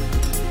lane.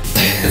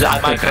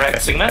 Am I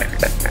correct, Swingman?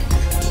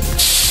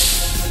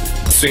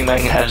 Swingman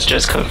has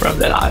just confirmed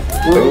that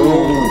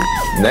Ooh,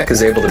 Neck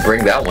is able to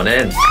bring that one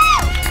in.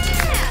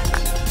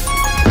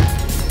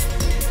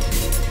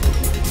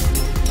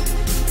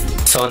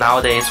 So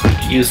nowadays we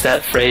use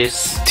that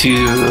phrase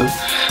to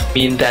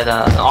mean that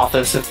an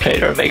offensive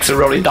player makes a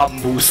really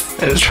dumb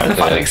boost and is trying to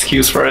find an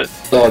excuse for it.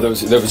 Oh, there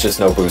was just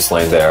no boost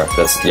lane there.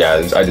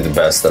 I did the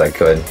best that I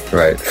could.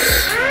 Right.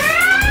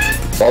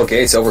 Ball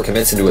Gates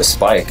overcommits into a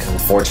spike.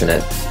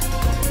 Unfortunate.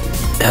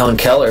 Helen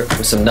Keller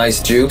with some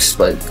nice jukes,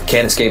 but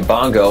can't escape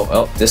Bongo.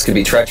 Oh, this could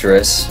be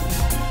treacherous.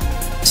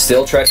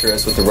 Still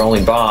treacherous with the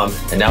rolling bomb,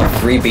 and now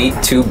 3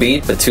 beat, 2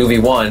 beat, but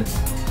 2v1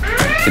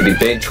 could be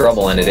big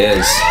trouble, and it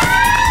is.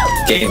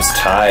 Game's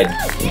tied.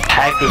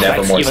 Tag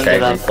Reflex. Nevermores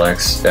Tag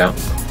Reflex. Yeah.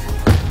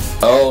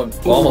 Oh,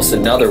 almost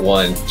another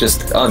one.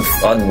 Just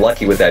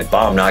unlucky with that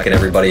bomb knocking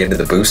everybody into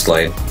the boost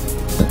lane.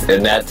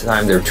 In that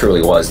time, there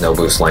truly was no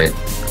boost lane.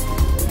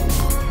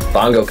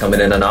 Bongo coming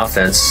in on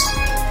offense.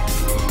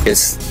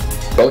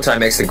 Bowtie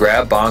makes the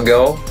grab.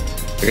 Bongo.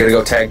 They're gonna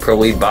go Tag Pro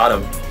lead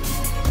bottom.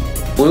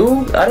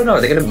 Blue? I don't know.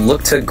 Are they gonna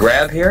look to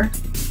grab here?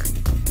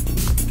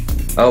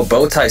 Oh,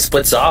 Bowtie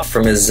splits off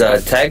from his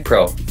Tag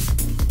Pro.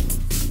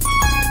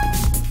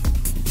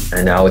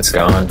 And now it's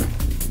gone.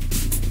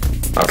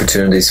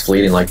 Opportunities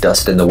fleeting like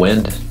dust in the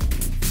wind.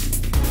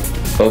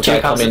 Bowtie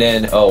coming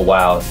in. Oh,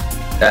 wow.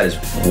 That is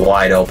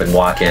wide open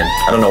walk in.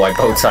 I don't know why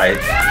Bowtie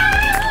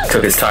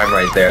took his time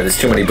right there. There's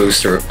too many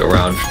boosters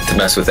around to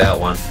mess with that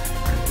one.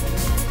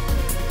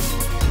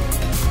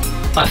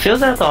 I feel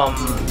that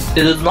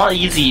it is not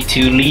easy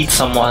to lead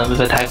someone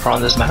with a Tag Pro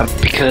on this map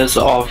because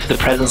of the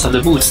presence of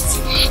the boosts.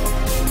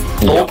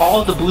 Yep.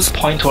 All of the boosts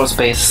point towards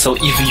base, so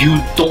if you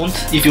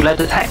let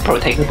the Tag Pro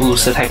take the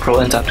boost, the Tag Pro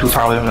ends up too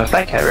far away from the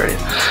flag carrier.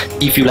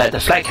 If you let the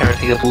flag carrier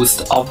take the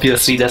boost,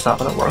 obviously that's not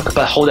going to work.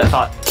 But hold that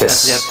thought.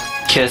 Kiss.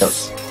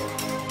 Kiss. Yep.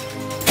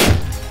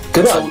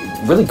 Good,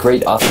 really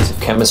great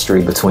offensive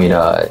chemistry between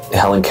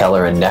Helen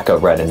Keller and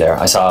NECA right in there.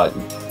 I saw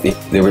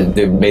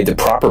they made the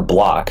proper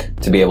block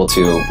to be able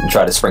to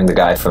try to spring the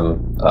guy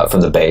from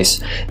the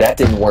base. That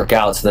didn't work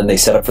out, so then they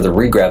set up for the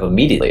regrab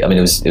immediately. I mean,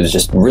 it was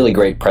just really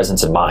great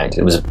presence of mind.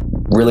 It was a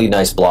really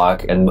nice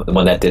block, and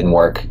when that didn't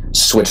work,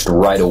 switched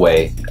right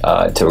away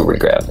to a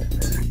regrab.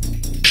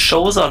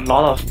 Shows a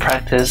lot of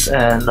practice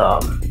and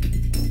a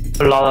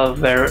lot of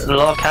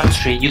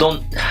chemistry. You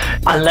don't,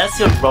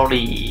 unless it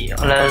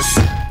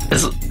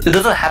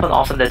doesn't happen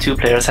often that two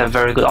players have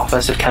very good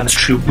offensive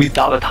chemistry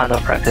without a ton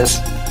of practice.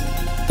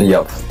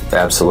 Yep,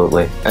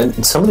 absolutely.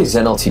 And some of these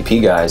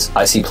NLTP guys,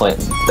 I see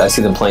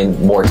them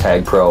playing more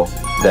Tag Pro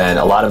than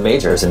a lot of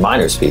majors and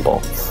minors people.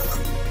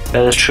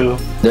 That is true.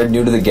 They're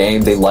new to the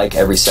game. They like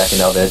every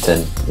second of it,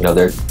 and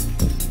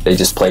they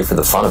just play for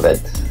the fun of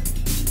it.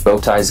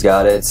 Bowtie's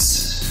got it.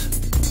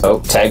 Oh,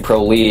 Tag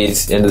Pro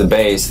leads into the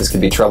base. This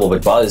could be trouble,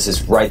 but Buzz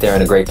is right there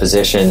in a great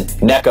position.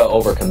 NECA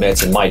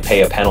overcommits and might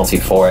pay a penalty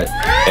for it.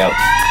 Yep.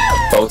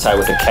 Bowtie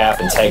with a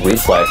cap and Tag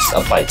Reflex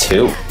up by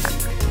 2.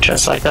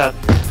 Just like that.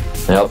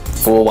 Yep.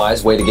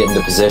 Fool-wise, way to get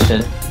into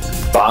position.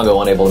 Bongo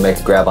unable to make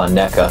the grab on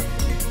NECA.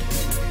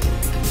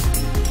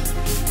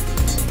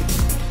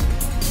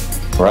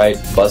 Right,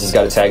 Buzz has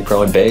got a Tag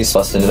Pro in base,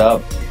 busting it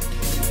up.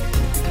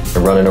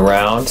 They're running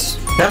around.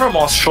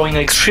 Nevermores showing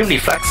extremely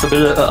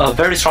a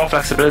very strong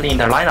flexibility in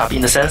their lineup,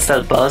 in the sense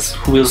that Buzz,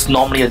 who is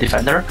normally a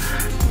defender,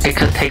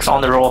 takes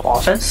on the role of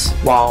offense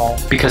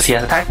because he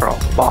has a Tag Pro,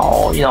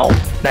 while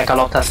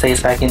NECA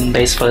stays back in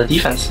base for the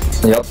defense.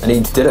 Yep, and he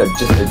did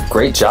just a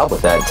great job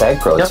with that Tag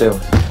Pro too.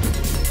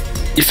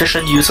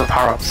 efficient use of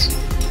power-ups.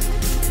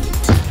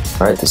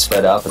 Alright, they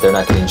split up, but they're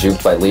not getting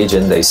juked by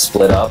Legion. They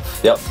split up.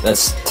 Yep,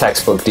 that's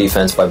textbook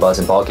defense by Buzz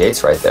and Ball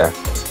Gates right there.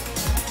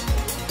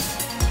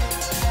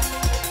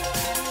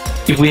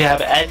 If we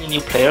have any new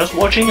players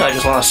watching, I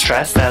just want to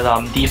stress that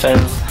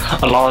defense,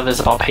 a lot of it is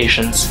about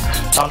patience.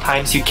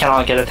 Sometimes you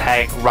cannot get a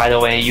tag right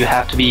away. You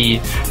have to be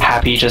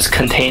happy just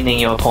containing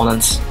your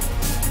opponents.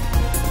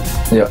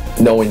 Yeah,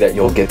 knowing that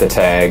you'll get the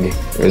tag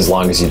as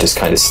long as you just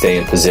kind of stay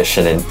in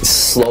position and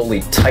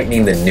slowly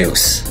tightening the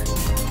noose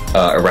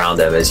around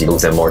them as you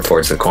move them more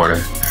towards the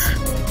corner.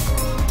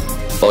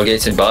 Ball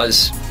Gates and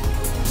Buzz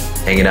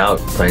hanging out,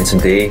 playing some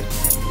D.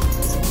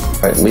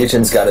 Alright,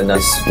 Legion's got a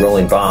nice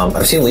rolling bomb.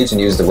 I've seen Legion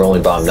use the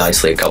rolling bomb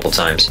nicely a couple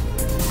times.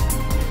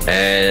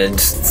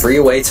 And free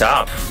away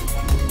top.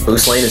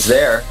 Boost lane is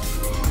there.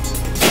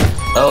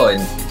 Oh,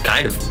 and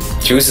kind of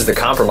chooses the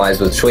compromise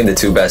between the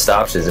two best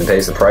options and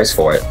pays the price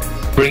for it.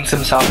 Brings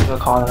himself to the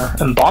corner.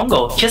 And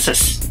Bongo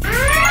kisses.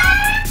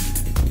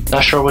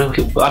 Not sure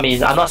what I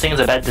mean, I'm not saying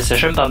it's a bad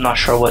decision, but I'm not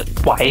sure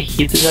why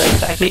he did that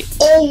exactly.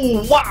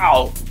 Oh,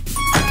 wow!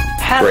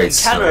 Helen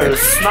Keller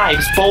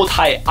snipes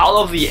Bowtie out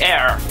of the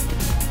air.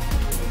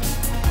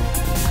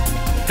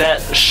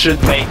 That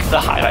should make the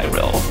highlight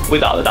reel,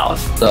 without a doubt.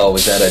 Oh,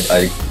 was that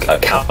a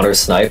counter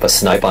snipe? A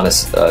snipe on a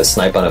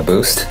snipe on a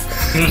boost?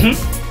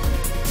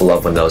 Mm-hmm.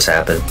 Love when those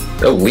happen.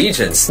 Oh,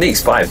 Legion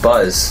sneaks by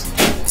Buzz.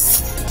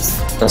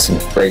 That's some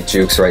great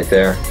jukes right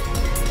there.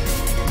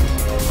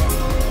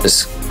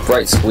 Just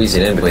right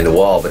squeezing in between the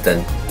wall, but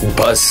then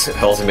Buzz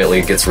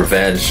ultimately gets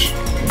revenge,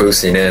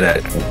 boosting in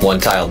at one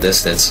tile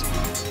distance.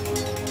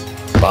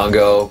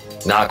 Bongo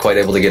not quite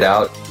able to get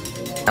out.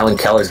 Helen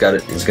Keller's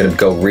is going to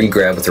go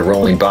regrab with the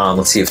rolling bomb.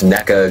 Let's see if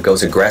NECA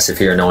goes aggressive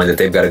here, knowing that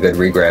they've got a good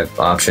regrab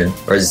option.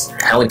 Or is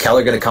Helen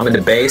Keller going to come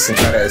into base and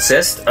try to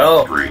assist?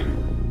 Oh, 3,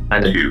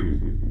 and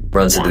 2,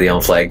 runs into the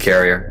own flag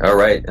carrier. All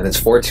right, and it's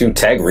 4-2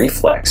 Tag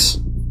Reflex.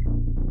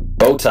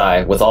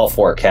 Bowtie with all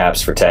 4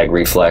 caps for Tag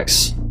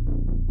Reflex.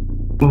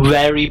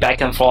 Very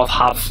back and forth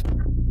half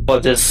for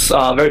this.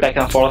 Very back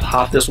and forth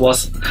half this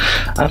was.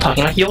 I'm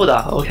talking like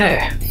Yoda.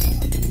 Okay.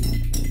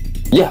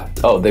 Yeah.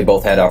 Oh, they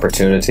both had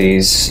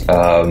opportunities.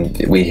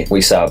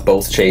 We saw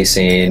both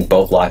chasing,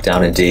 both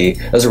lockdown in D.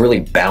 It was a really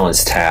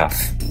balanced half.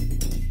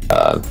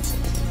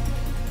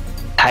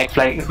 Tag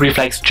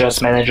Reflex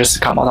just manages to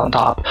come out on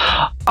top.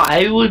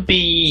 It will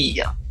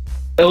be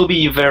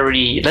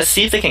very. Let's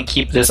see if they can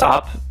keep this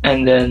up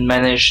and then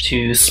manage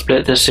to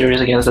split this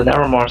series against the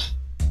Nevermores.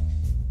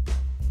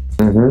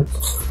 Mm-hmm.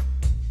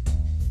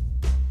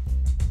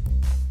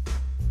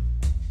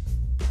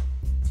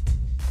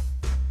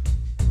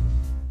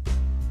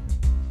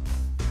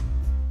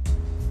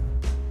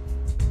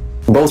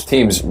 Both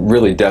teams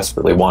really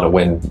desperately want to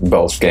win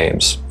both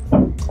games,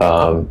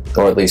 or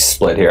at least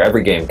split here.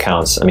 Every game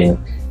counts. I mean,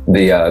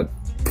 the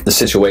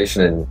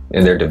situation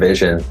in their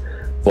division,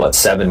 what,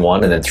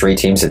 7-1, and then 3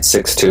 teams at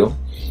 6-2.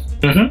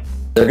 Mm-hmm.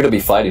 They're going to be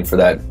fighting for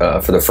that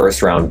for the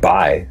first round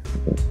bye.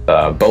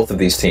 Both of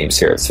these teams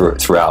here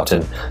throughout,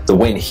 and the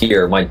win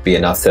here might be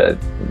enough to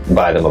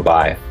buy them a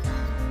bye.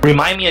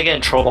 Remind me again,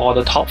 Trollball,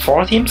 the top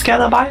 4 teams get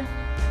a bye?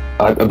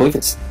 I believe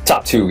it's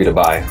top 2 get a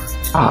bye.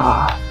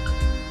 Ah.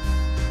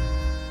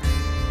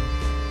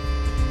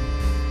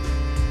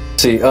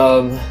 See,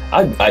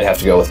 I'd have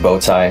to go with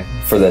Bowtie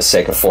for the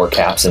sake of 4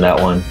 caps in that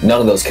one.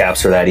 None of those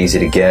caps are that easy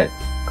to get,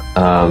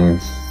 and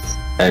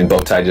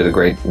Bowtie did a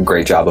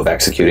great job of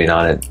executing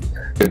on it.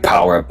 Good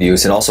power-up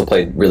use, and also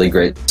played really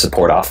great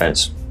support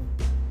offense.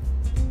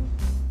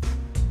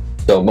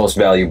 So most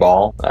value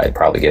ball, I'd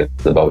probably give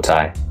the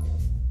Bowtie.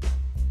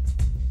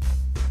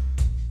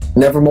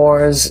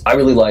 Nevermores, I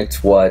really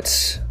liked what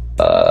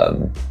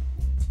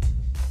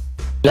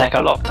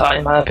Nekalopta,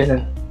 in my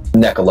opinion.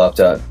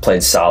 Nekalopta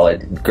played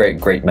solid,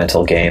 great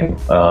mental game.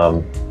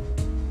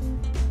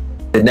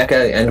 Did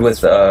NECA end with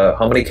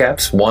how many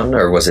caps? 1,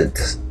 or was it?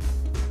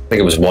 I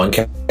think it was 1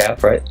 cap,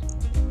 right?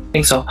 I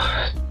think so.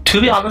 To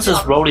be honest,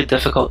 it's really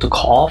difficult to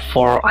call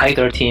for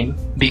either team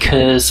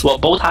because, well,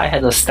 Bowtie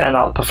had a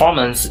standout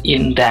performance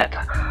in that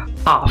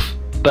half,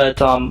 but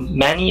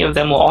many of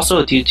them were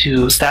also due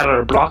to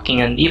stellar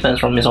blocking and defense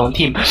from his own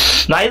team.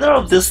 Neither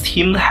of this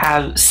team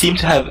seem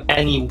to have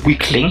any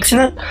weak links in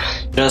it,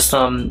 just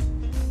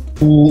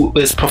who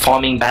is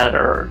performing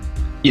better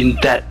in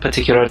that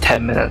particular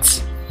 10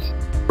 minutes.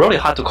 Really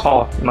hard to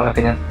call, in my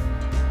opinion.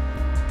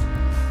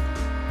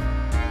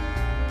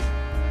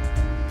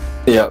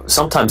 Yeah,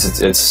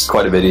 sometimes it's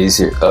quite a bit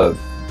easier.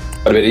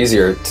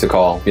 To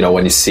call, you know,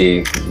 when you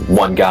see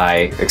one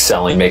guy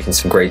excelling, making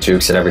some great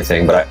jukes and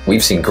everything. But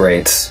we've seen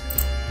great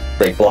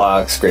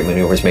blocks, great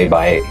maneuvers made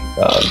by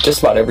just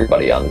about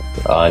everybody on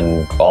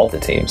all the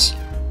teams.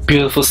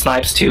 Beautiful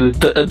snipes too.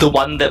 The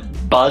one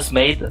that Buzz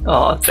made,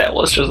 that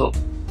was just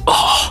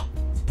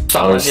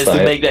someone needs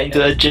to make that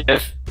into a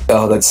GIF.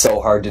 Oh, that's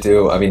so hard to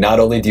do. I mean, not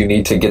only do you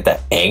need to get the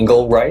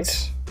angle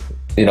right,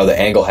 you know, the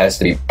angle has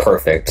to be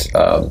perfect,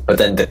 but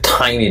then the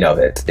timing of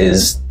it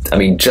is, I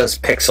mean,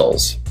 just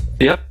pixels.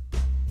 Yep.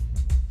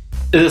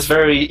 it is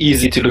very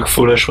easy to look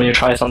foolish when you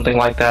try something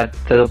like that.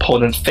 The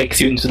opponent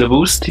fakes you into the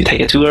boost. You take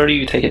it too early,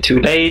 you take it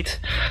too late,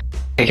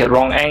 take it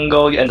wrong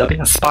angle, you end up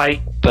in a spike.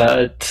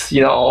 But,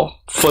 you know,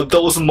 for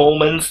those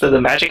moments that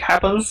the magic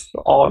happens,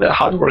 all that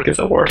hard work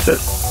isn't worth it.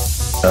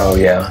 Oh,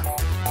 yeah.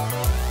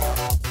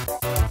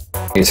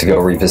 Need to go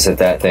revisit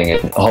that thing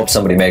and hope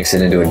somebody makes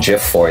it into a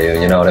GIF for you,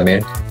 you know what I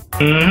mean?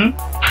 Mm-hmm.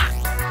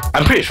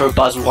 I'm pretty sure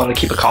Buzz would want to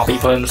keep a copy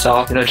for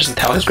himself, you know, just to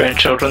tell his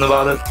grandchildren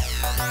about it.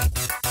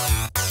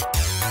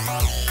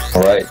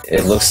 Alright,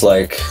 it looks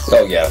like,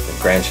 oh yeah, the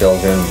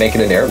grandchildren, make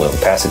it an heirloom,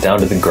 pass it down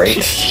to the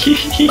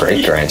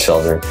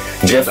great-grandchildren.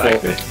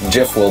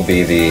 GIF will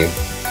be the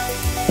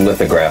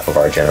lithograph of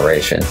our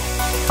generation.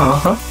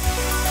 Uh-huh.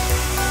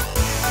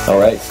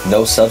 Alright,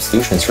 no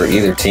substitutions for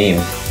either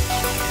team.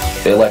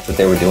 They liked what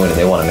they were doing and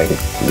they want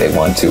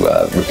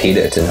to repeat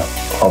it and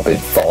hope it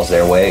falls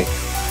their way.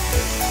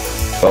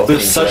 Both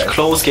With such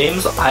close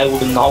games, I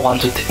would not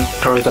want to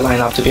tinker with the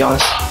lineup, to be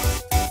honest.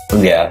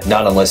 Yeah,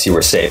 not unless you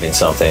were saving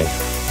something.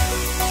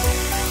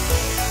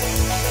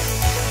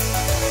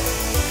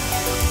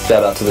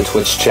 Shout out to the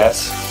Twitch chat.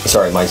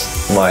 Sorry, my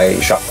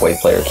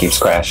Shockwave player keeps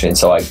crashing,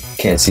 so I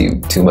can't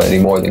see too many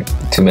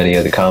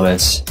of the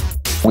comments.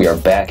 We are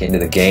back into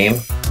the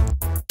game.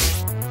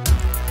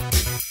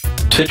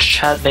 Twitch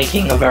chat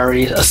making a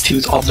very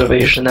astute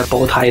observation that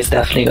Bowtie is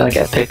definitely gonna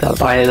get picked up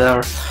by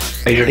their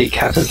Major League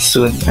captain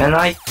soon. And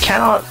I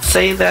cannot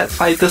say that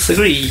I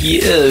disagree. He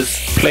is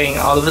playing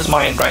out of his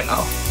mind right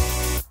now.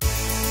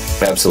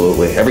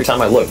 Absolutely. Every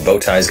time I look,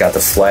 Bowtie's got the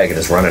flag and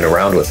is running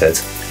around with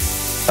it.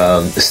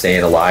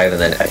 Staying alive and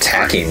then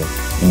attacking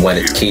when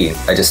it's key.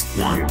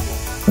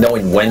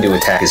 Knowing when to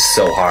attack is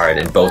so hard,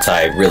 and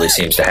Bowtie really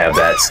seems to have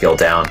that skill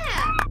down.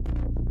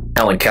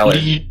 Helen Keller.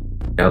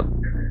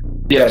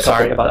 Yeah,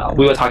 sorry about that.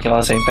 We were talking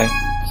about the same thing.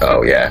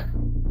 Oh, yeah.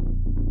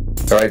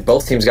 Alright,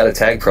 both teams got a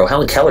Tag Pro.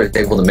 Helen Keller is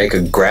able to make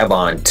a grab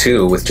on,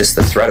 too, with just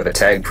the threat of a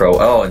Tag Pro.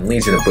 Oh, and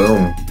Legion of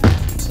Boom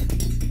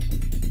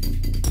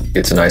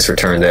gets a nice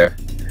return there.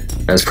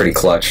 That's pretty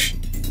clutch.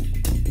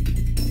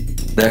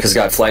 Neka's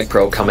got Flag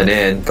Pro coming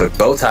in, but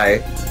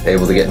Bowtie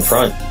able to get in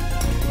front.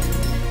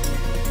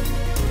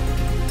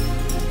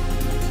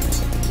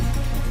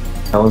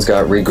 Helen's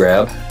got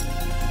regrab.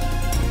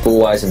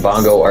 Foolwise and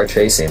Bongo are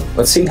chasing.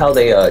 Let's see how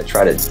they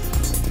try to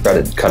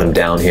cut him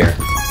down here.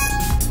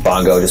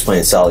 Bongo just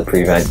playing solid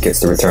prevent, gets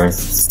the return.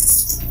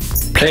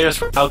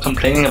 Players are now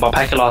complaining about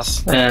packet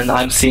loss, and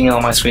I'm seeing it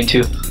on my screen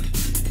too.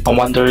 I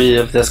wonder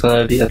if there's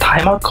gonna be a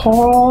timeout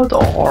called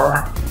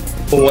or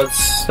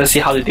what's. Let's see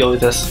how they deal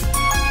with this.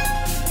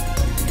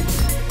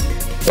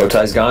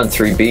 Bowtie's gone,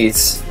 3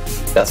 beats.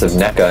 Death of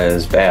Neka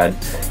is bad.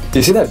 Do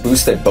you see that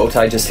boost that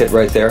Bowtie just hit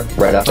right there?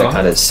 Right off that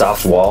kind of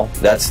soft wall?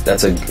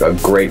 That's a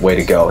great way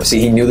to go. See,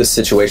 he knew the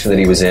situation that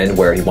he was in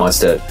where he wants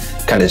to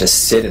kind of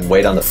just sit and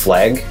wait on the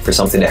flag for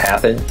something to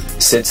happen.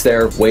 Sits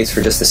there, waits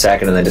for just a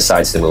second, and then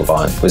decides to move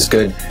on. It was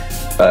good.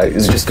 It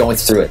was just going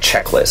through a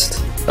checklist.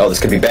 Oh,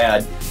 this could be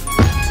bad.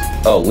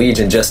 Oh,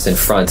 Legion just in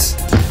front.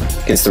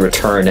 Gets the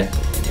return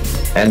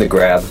and the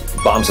grab.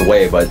 Bombs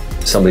away, but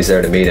somebody's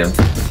there to meet him.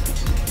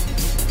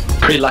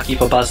 Pretty lucky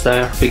for Buzz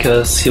there,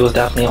 because he was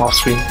definitely off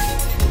screen.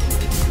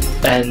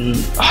 And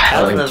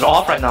Helen is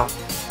off right now.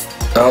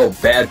 Oh,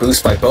 bad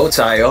boost by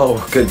Bowtie. Oh,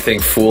 good thing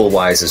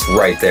Foolwise is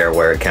right there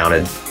where it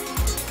counted.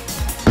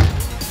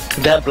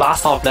 That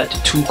blast off led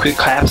to 2 quick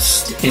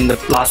claps in the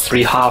last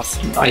 3 halves.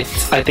 I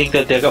think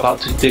that they're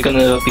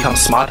gonna become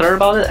smarter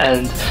about it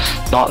and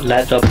not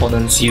let the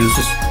opponents use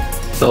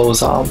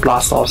those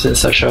blast offs in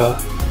such a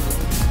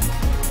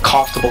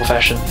comfortable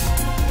fashion.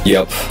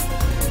 Yep.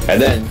 And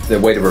then the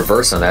way to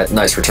reverse on that,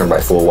 nice return by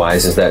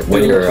Foolwise, is that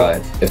when you're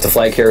if the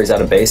flag carries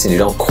out of base and you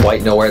don't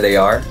quite know where they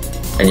are,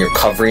 and you're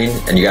covering,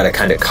 and you got to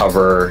kind of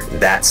cover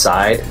that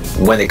side,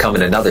 when they come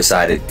in another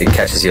side, it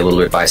catches you a little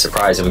bit by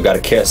surprise, and we've got a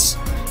kiss.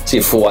 See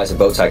if Foolwise and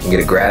Bowtie can get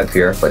a grab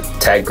here, but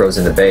Tag Pro's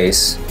in the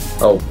base.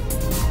 Oh,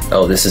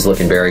 this is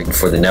looking very good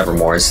for the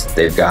Nevermores.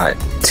 They've got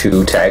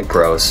 2 Tag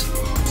Pros.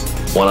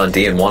 1 on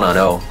D and 1 on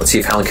O. Let's see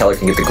if Helen Keller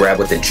can get the grab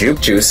with the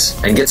Juke Juice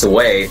and gets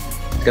away.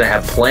 He's going to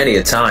have plenty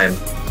of time.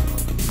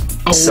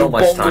 So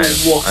much time.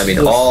 I mean,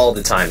 all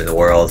the time in the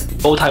world.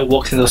 Bowtie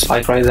walks into the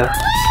spike right there.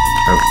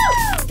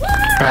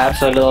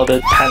 Perhaps a little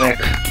bit panic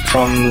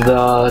from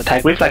the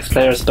Tag Reflex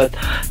players, but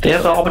they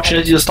have the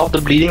opportunity to stop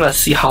the bleeding. Let's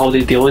see how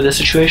they deal with the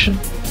situation.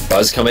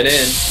 Buzz coming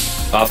in.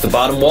 Off the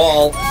bottom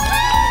wall.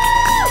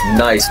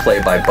 Nice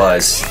play by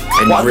Buzz.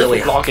 And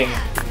really blocking.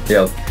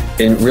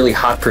 In really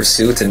hot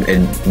pursuit and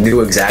knew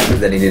exactly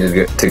that he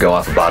needed to go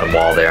off the bottom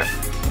wall there.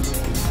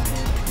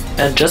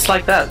 And just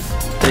like that,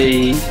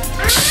 the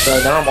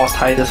Nevermores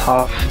tied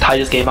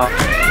this game up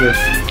with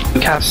 2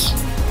 caps.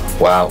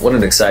 Wow, what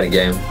an exciting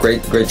game.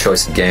 Great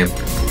choice of game.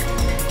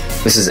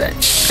 This is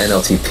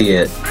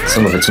NLTP at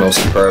some of its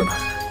most superb.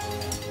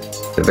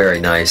 A very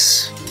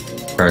nice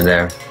turn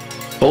there.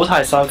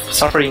 Bowtie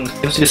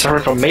seems to be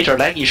suffering from major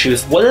lag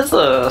issues. What is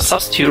the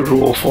substitute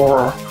rule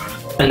for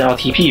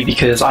NLTP?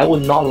 Because I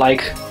would not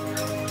like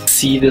to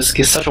see this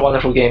such a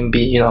wonderful game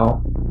be,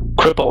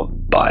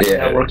 crippled by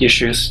network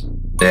issues.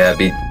 Yeah, it'd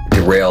be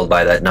derailed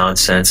by that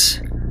nonsense.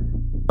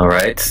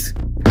 Alright.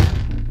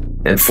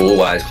 And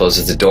Foolwise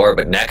closes the door,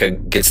 but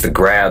NECA gets the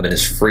grab and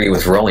is free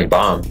with Rolling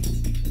Bomb.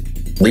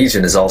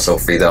 Legion is also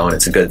free though, and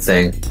it's a good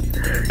thing.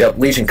 Yep,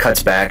 Legion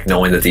cuts back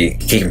knowing that he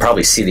can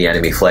probably see the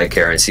enemy flag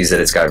carrier and sees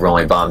that it's got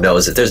Rolling Bomb,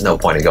 knows that there's no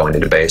point in going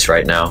into base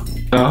right now.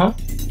 Uh-huh.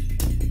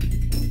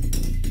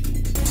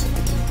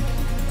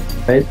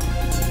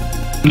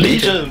 Right?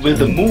 Legion with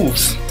the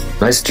moves.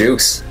 Nice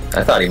juice.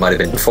 I thought he might have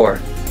been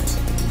before.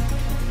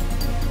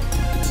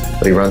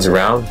 But he runs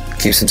around,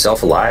 keeps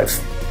himself alive.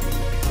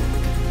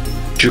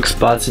 Jukes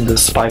butts into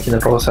spike in the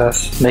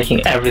process,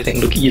 making everything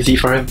look easy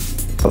for him.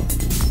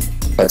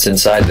 What's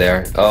inside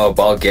there? Oh,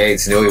 Ball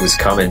Gates knew he was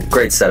coming.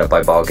 Great setup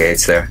by Ball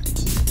Gates there.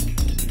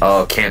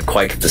 Oh, can't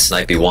quite get the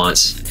snipe he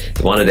wants.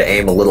 He wanted to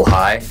aim a little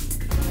high.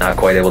 Not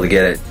quite able to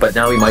get it. But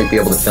now he might be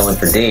able to fill in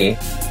for D.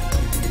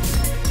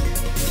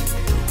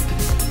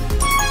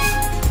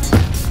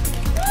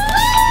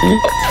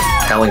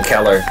 Helen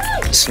Keller,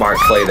 smart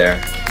play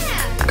there.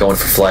 Going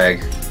for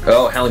flag.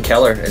 Oh, Helen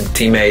Keller and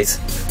teammates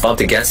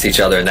bumped against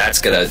each other, and that's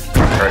gonna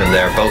hurt him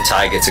there.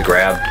 Bowtie gets a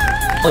grab.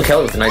 Helen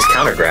Keller with a nice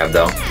counter grab,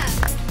 though.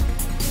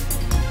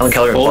 Helen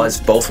Keller and Buzz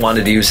both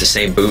wanted to use the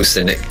same boost,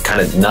 and it kind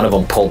of none of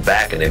them pulled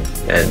back, and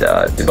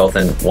they both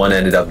one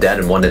ended up dead,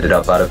 and one ended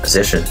up out of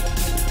position.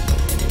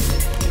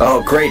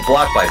 Oh, great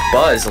block by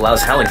Buzz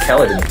allows Helen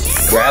Keller to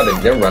grab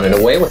it. They're running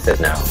away with it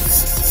now.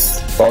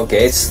 Ball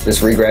Gates,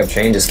 this regrab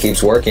chain just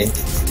keeps working.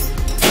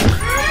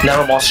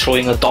 Nevermores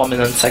showing a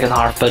dominant second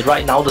half, but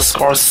right now the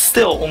score is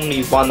still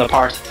only 1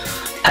 apart.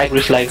 Tag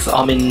Reflex,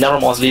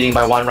 Nevermores leading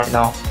by 1 right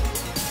now.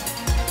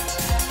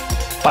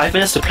 5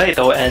 minutes to play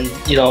though, and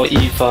you know,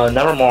 if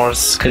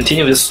Nevermores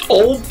continue this,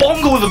 oh,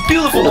 Bongo with a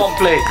beautiful bomb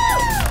play!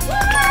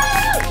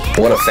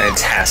 What a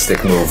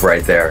fantastic move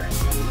right there.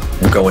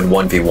 Going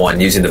 1v1,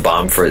 using the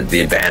bomb for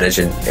the advantage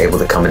and able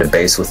to come into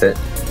base with it.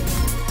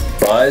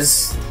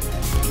 Buzz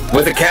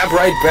with a cap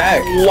right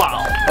back.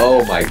 Wow!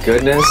 Oh my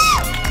goodness.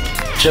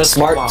 Just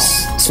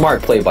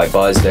smart play by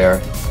Buzz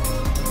there.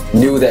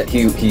 Knew that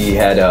he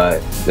had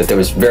that there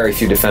was very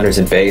few defenders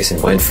in base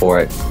and went for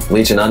it.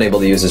 Legion unable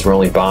to use his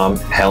Rolling Bomb.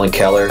 Helen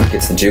Keller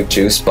gets the juke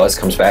juice. Buzz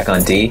comes back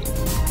on D.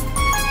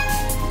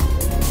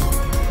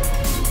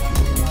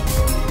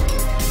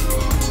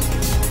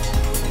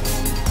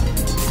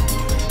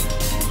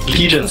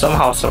 Legion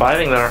somehow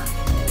surviving there.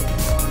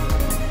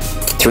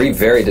 3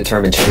 very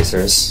determined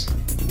chasers.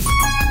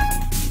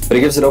 But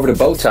he gives it over to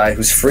Bowtie,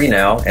 who's free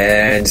now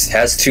and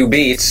has 2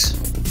 beats.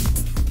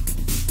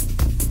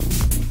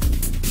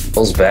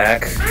 Pulls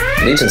back.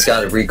 Legion's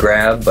got a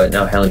re-grab, but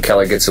now Helen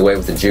Keller gets away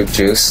with the juke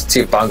juice. Let's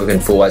see if Bongo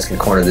and Foolwise can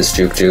corner this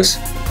juke juice.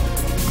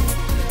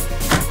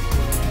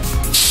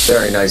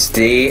 Very nice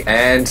D,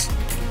 and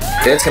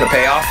it's going to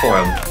pay off for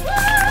him.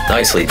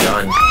 Nicely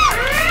done.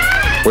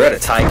 We're at a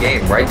tie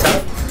game, right,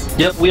 Tom?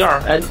 Yep, we are.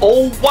 And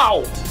oh,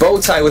 wow!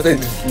 Bowtie with a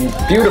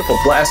beautiful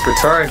blast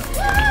return.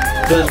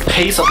 The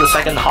pace of the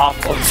second half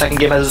of the second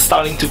game is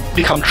starting to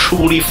become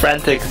truly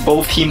frantic.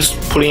 Both teams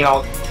pulling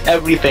out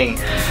everything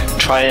to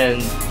try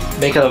and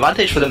make an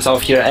advantage for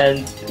themselves here.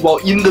 And well,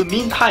 in the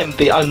meantime,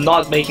 they are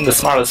not making the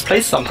smartest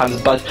plays sometimes,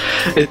 but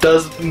it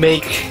does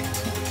make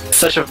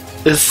such a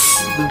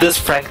this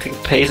frantic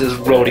pace is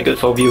really good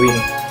for viewing.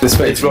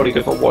 It's really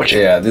good for watching.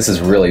 Yeah, this is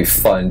really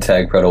fun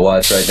Tag Pro to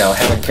watch right now.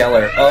 Helen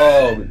Keller.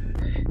 Oh,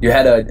 you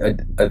had a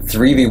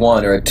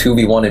 3v1 or a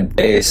 2v1 in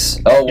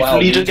base. Oh wow,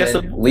 Legion gets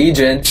the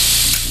Legion.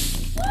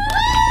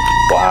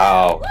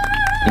 Wow,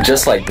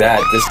 just like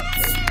that.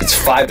 It's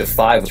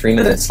 5-5 with 3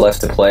 minutes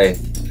left to play.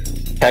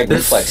 Tag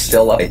Reflex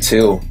still up by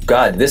 2.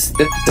 God, this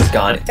has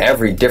gone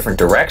every different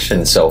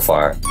direction so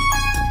far.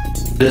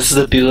 This is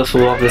the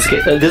beautiful of this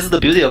game. This is the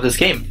beauty of this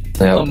game.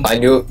 Yeah, I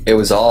knew it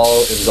was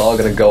all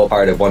going to go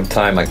apart at one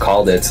time. I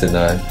called it in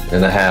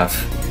the half.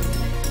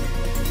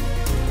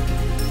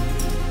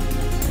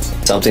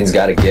 Something's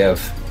got to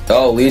give.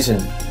 Oh,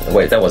 Legion.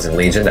 Wait, that wasn't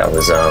Legion. That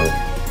was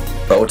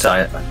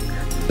Bowtie.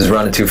 Was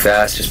running too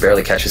fast. Just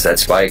barely catches that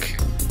spike.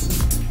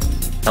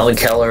 Helen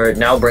Keller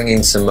now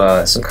bringing some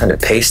kind of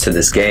pace to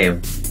this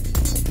game.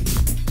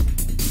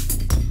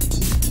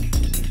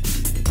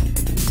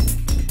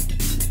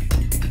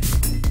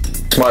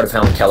 Smart of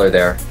Helen Keller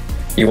there.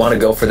 You want to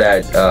go for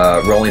that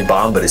rolling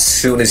bomb, but as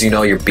soon as you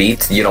know you're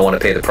beat, you don't want to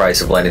pay the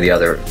price of letting the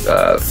other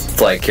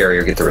flag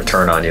carrier get the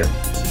return on you.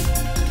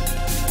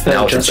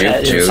 Now just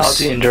add insult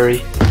to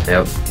injury.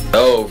 Yep.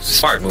 Oh,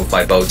 smart move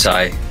by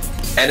Bowtie.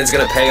 And it's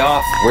going to pay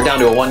off. We're down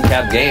to a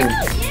 1-cap game.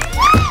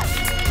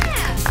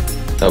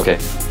 Okay.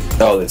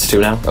 Oh, it's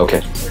 2 now?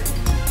 Okay.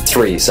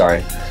 3,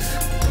 sorry.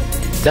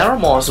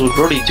 Nevermores would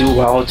really do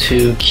well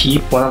to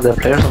keep one of the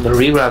players on the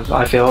re-grab.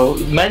 I feel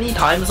many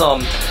times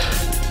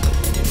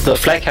the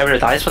flag carrier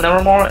dies for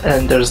Nevermore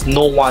and there's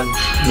no one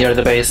near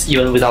the base,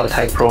 even without a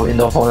Tag Pro in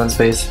the opponent's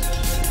base.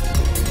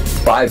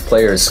 5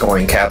 players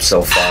scoring caps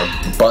so far.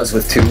 Buzz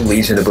with 2,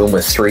 Legion to Boom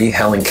with 3,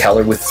 Helen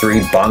Keller with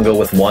 3, Bongo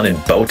with 1, and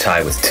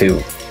Bowtie with 2.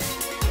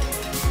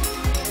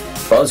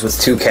 Buzz with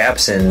 2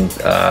 caps and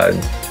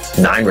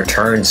 9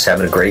 returns,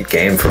 having a great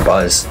game for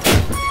Buzz.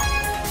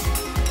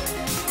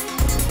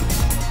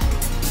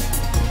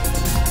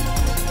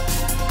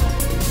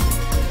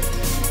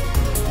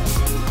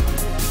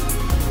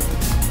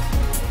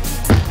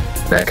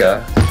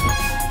 Mecha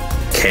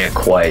can't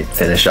quite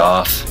finish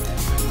off.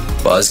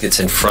 Buzz gets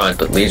in front,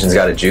 but Legion's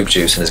got a juke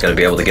juice and is going to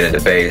be able to get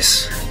into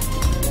base.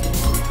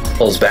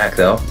 Pulls back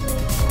though.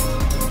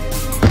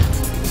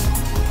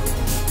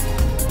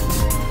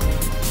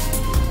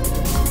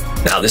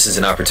 Now this is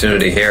an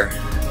opportunity here.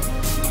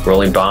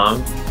 Rolling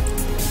bomb.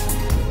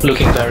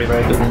 Looking very,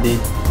 very good indeed.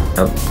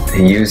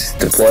 He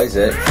deploys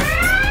it.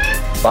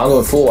 Bongo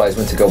and Foolwise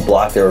went to go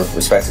block their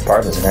respective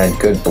partners and had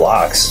good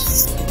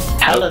blocks.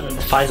 Helen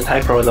finds a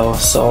Tag Pro though,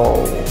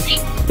 so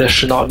there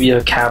should not be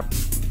a cap.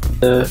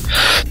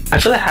 I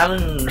feel like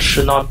Helen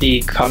should not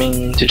be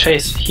coming to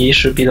chase. He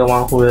should be the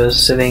one who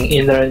is sitting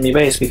in their enemy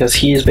base because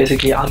he is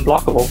basically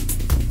unblockable.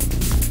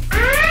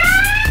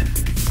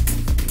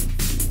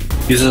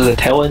 Uses the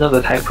tail end of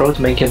the Tag Pro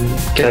to make him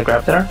get a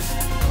grab there.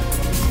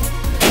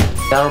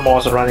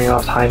 Nevermores are running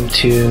out of time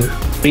to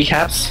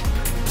recaps.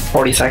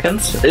 40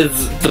 seconds.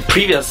 Is the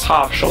previous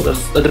half showed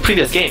us, the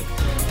previous game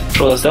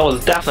showed us that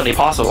was definitely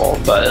possible,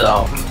 but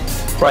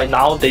right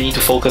now they need to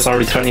focus on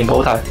returning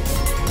Bowtie.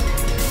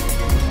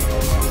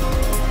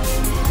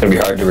 It's gonna be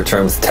hard to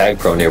return with Tag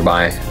Pro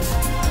nearby.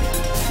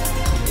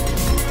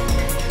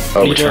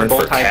 Oh, return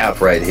for cap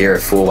right here.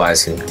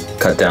 Foolwise can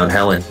cut down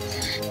Helen.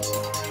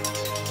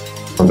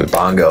 But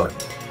Bongo,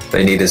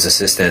 they need his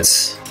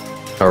assistance.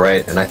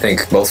 Alright, and I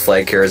think both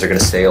flag carriers are going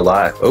to stay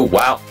alive. Oh,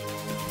 wow.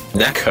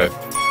 Neca.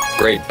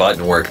 Great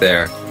button work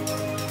there.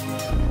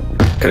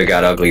 Could have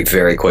got ugly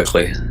very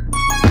quickly.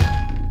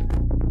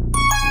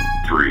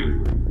 3,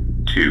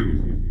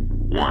 2,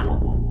 1.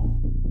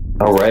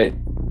 Alright.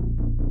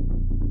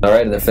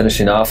 Alright, and they're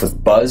finishing off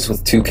with Buzz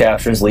with 2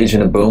 captures,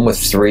 Legion and Boom with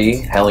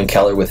 3, Helen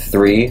Keller with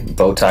 3,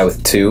 Bowtie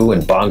with 2,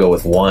 and Bongo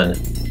with 1.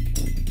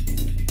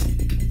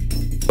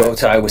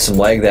 Bowtie with some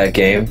leg that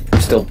game.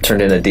 Still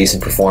turned in a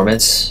decent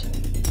performance.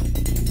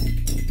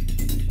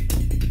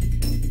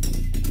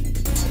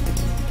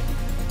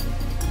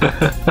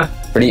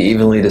 Pretty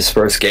evenly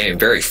dispersed game.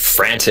 Very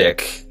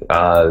frantic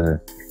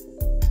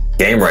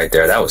game right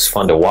there. That was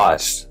fun to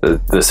watch.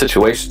 The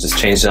situation just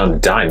changed on a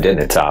dime,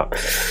 didn't it, Top?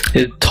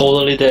 It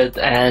totally did,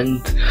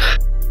 and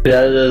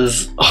that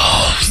is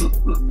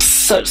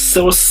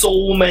there were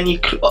so many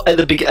in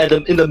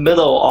the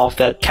middle of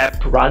that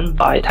cap run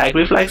by Tag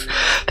Reflex.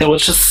 There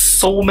was just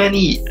so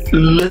many.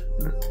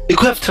 It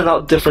could have turned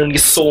out differently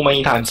so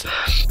many times.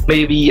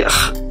 Maybe a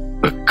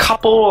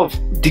couple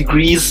of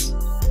degrees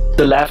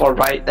the left or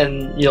right,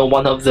 and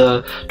one of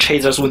the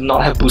chasers would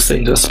not have boosted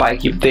into a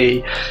spike if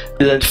they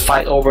didn't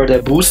fight over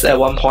their boost at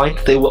one point.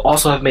 They would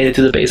also have made it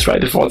to the base right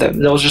before them.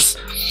 That was just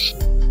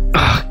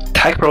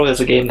Tag Pro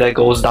is a game that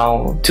goes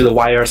down to the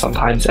wire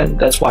sometimes, and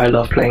that's why I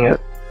love playing it.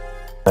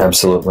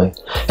 Absolutely.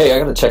 Hey, I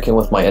gotta check in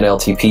with my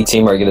NLTP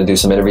team. Are you gonna do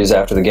some interviews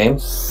after the game?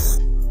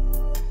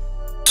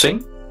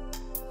 Sing?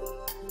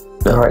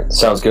 Alright,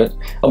 sounds good.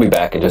 I'll be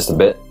back in just a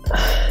bit.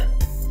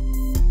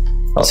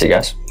 I'll see you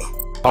guys.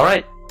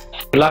 Alright.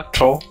 Good luck,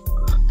 Troll.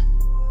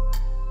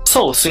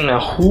 So, Singna,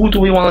 who do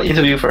we want to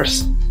interview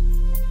first?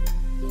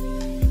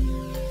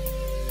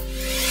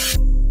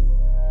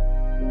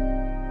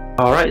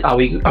 Alright, are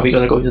we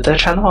gonna go to their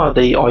channel, or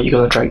are you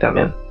gonna drag them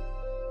in?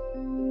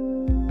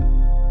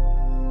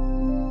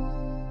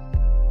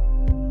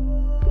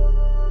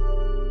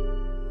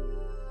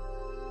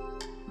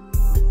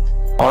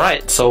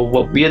 Alright, so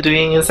what we are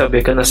doing is that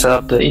we're gonna set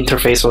up the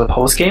interface for the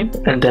post game,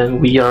 and then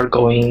we are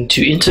going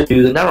to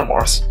interview the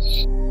Nevermores.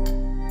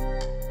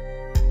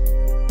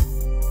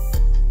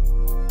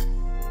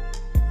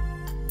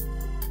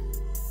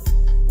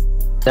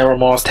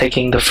 Nevermores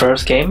taking the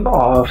first game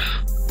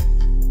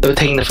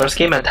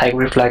and Tag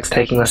Reflex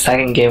taking the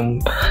second game.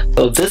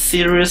 So this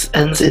series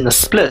ends in a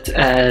split,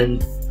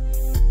 and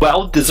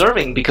well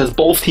deserving, because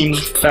both teams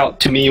felt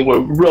to me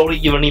were really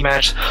evenly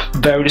matched,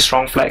 very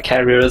strong flag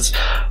carriers,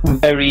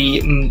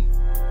 very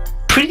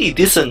pretty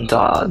decent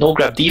no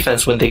grab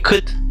defense when they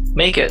could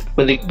make it,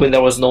 when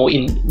there was no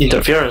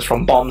interference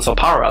from bombs or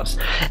power-ups,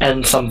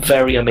 and some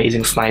very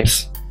amazing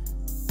snipes.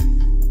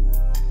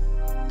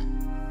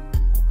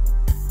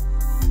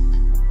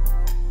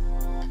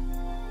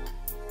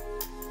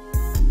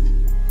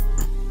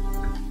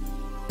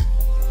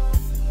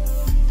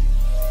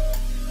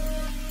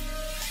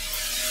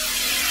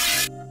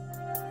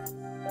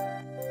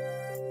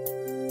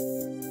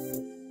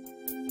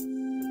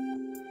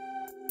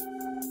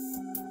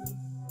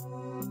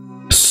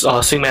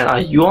 Singman, are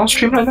you on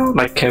stream right now?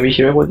 Like, can we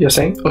hear what you're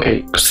saying?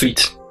 Okay,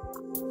 sweet.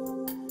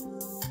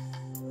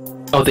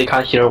 Oh, they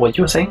can't hear what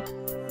you're saying?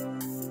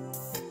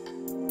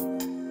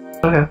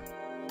 Okay.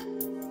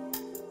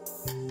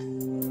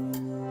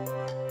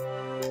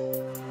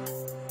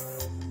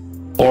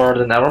 Or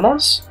the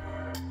Nevermores?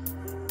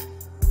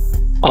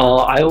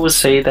 I would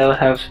say that would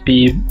have to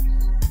be,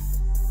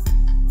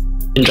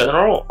 in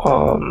general,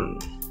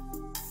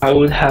 I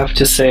would have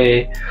to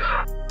say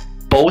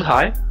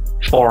Bowtie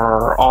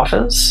for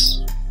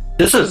offense.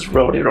 This is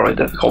really, really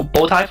difficult.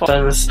 Bowtie for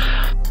offense,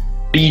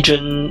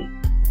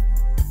 Legion,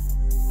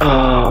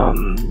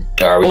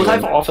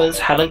 Bowtie for offense,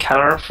 Helen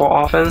Keller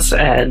for offense,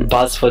 and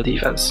Buzz for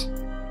defense.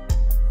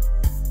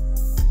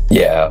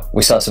 Yeah,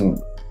 we saw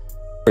some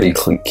pretty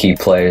key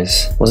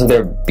plays. Wasn't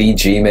there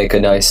BG make a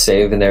nice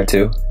save in there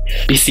too?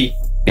 BC.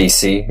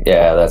 BC?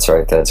 Yeah, that's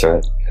right, that's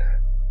right.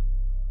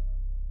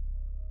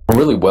 A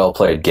really well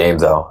played game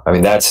though. I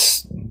mean,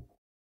 that's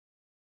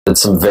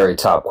some very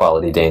top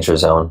quality danger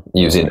zone.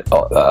 Using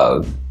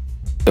the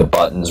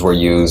buttons were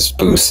used,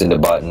 boosts into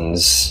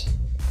buttons,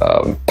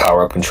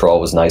 power up control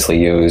was nicely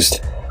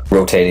used,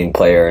 rotating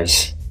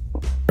players.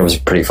 It was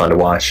pretty fun to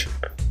watch.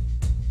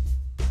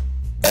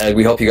 And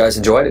we hope you guys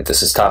enjoyed it.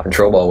 This is Top and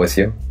Trollball with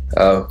you.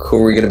 Who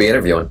are we going to be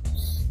interviewing?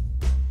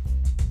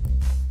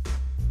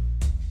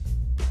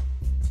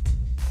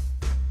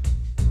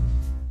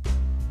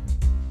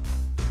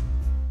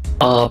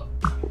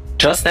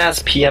 Just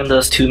as PM'd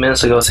us 2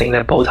 minutes ago saying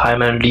that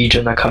Bowtime and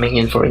Legion are coming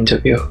in for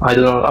interview. I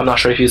don't know, I'm not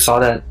sure if you saw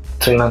that,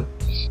 Twingman.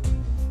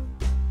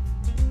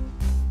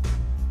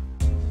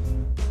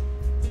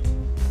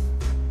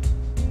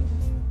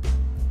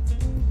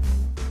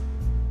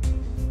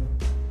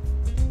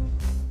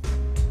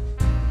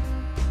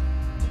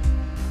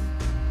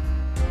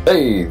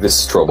 Hey,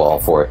 this is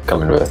Trollball for it,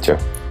 coming with you.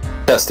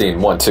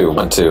 Testing, 1 2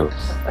 1 2.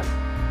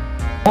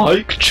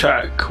 Mic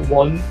check,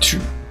 1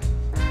 2.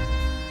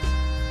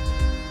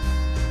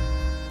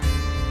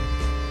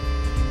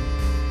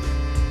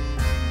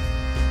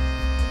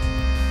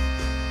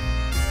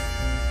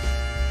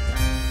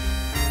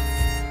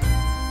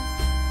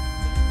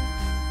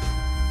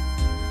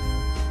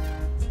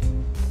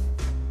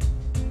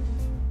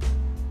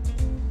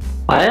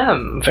 I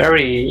am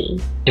very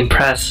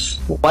impressed.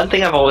 One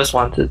thing I've always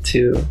wanted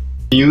to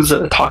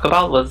talk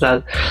about was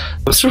that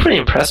I'm super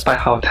impressed by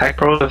how Tag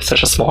Pro, with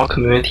such a small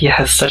community,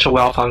 has such a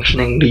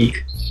well-functioning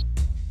league.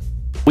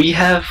 We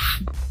have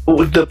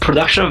the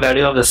production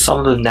value of some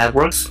of the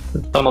networks,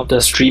 some of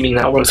the streaming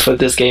networks for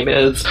this game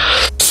is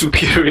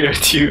superior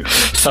to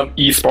some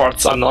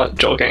esports. I'm not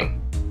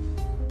joking.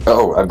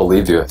 Oh, I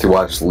believe you. If you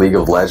watch League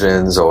of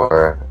Legends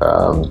or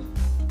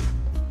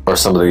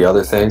some of the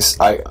other things,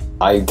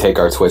 I take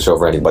our Twitch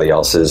over anybody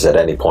else's at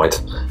any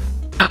point.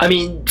 I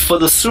mean, for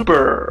the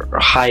super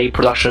high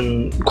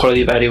production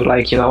quality value,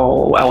 like, you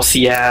know,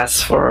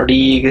 LCS for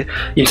League,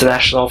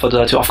 International for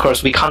Dota 2, of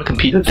course, we can't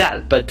compete with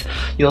that. But,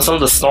 you know, some of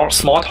the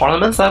small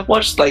tournaments I've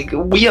watched, like,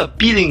 we are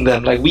beating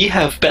them. Like, we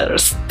have better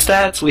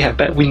stats,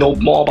 we know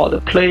more about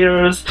the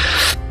players,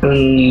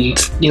 and,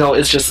 you know,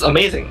 it's just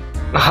amazing.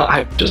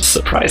 I'm just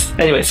surprised.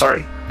 Anyway,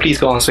 sorry. Please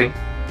go on, Swing.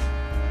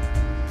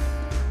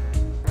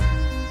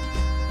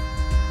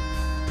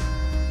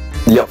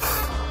 Yep.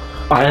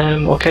 I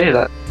am okay with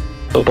that.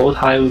 So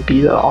Bowtie would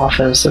be the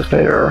offensive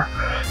player,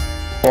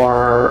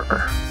 or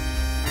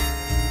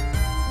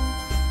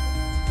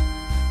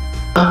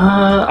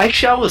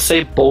actually I would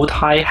say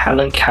Bowtie,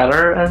 Helen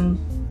Keller, and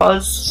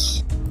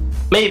Buzz.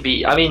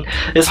 Maybe. I mean,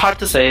 it's hard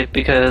to say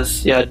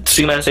because yeah,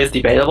 Streamman says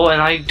debatable,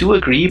 and I do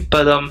agree.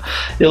 But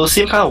it will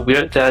seem kind of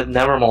weird that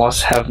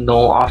Nevermores have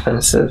no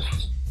offensive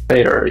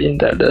player in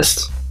that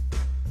list.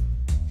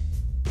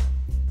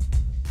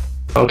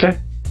 Okay.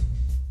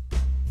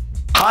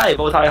 Hi,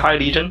 Bowtie. Hi,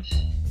 Legion.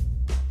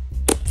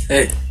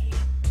 Hey.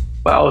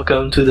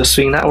 Welcome to the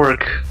Swing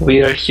Network.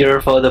 We are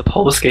here for the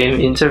post-game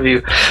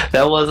interview.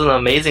 That was an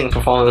amazing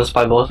performance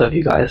by both of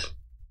you guys.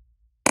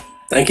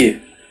 Thank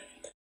you.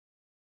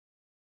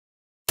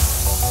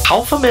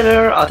 How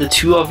familiar are the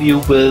two of you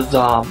with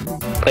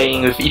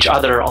playing with each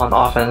other on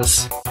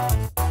offense?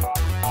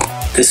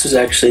 This was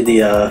actually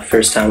the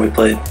first time we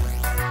played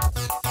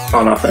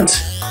on offense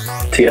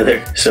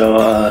together. So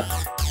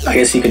I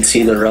guess you could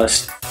see the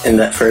rust in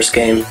that first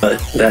game, but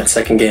that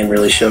second game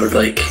really showed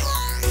like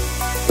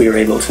we were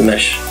able to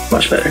mesh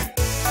much better.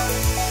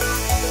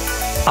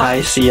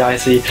 I see.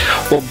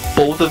 Well,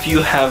 both of you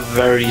have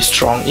very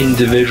strong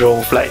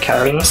individual flag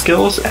carrying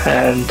skills,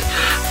 and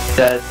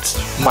that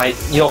might,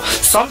 you know,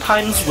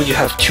 sometimes when you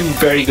have two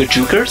very good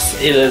jukers,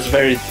 it is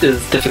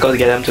difficult to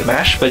get them to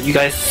mesh, but you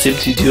guys seem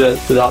to do it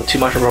without too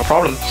much of a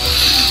problem.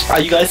 Are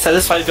you guys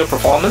satisfied with your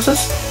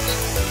performances?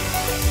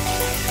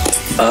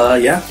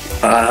 Yeah.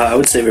 I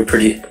would say we're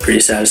pretty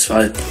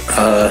satisfied.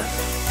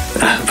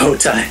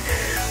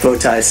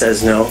 Bowtie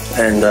says no,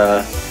 and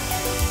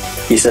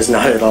he says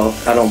not at all.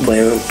 I don't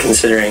blame him,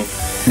 considering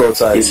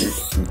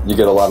Bowtie, you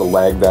get a lot of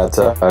lag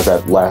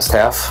that last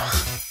half.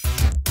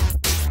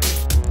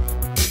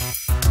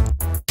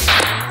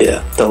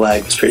 Yeah, the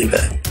lag was pretty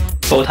bad.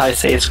 Bowtie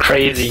says it's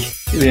crazy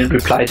in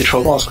reply to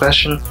Trollball's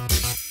question.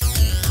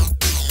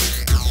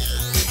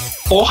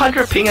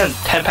 400 ping and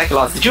 10 packet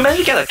loss. Did you manage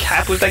to get a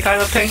cap with that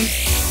kind of ping?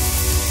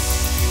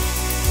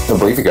 I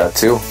believe you got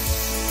 2.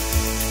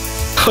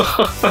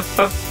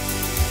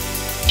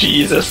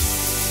 Jesus.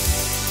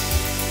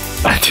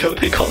 Until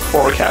they got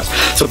 4 caps.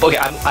 So okay,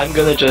 I'm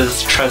gonna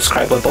just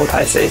transcribe what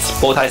Bowtie says.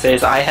 Bowtie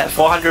says I had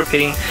 400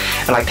 ping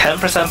and like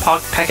 10%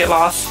 packet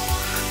loss,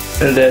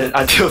 and then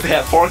until they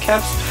had 4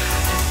 caps.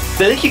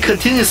 Then he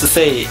continues to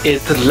say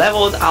it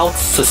leveled out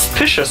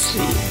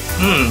suspiciously.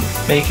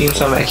 Making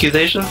some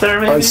accusations there,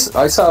 maybe?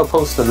 I saw a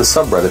post on the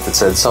subreddit that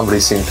said somebody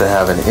seemed to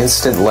have an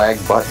instant lag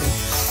button.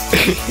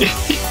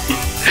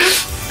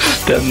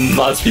 That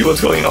must be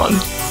what's going on.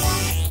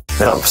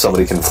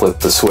 Somebody can flip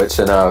the switch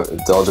and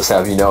they'll just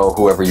have you know,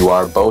 whoever you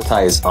are,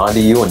 Bowtie is onto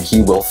you and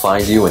he will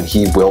find you and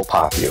he will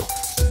pop you.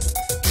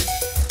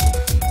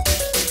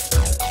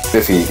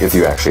 If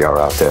you actually are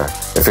out there.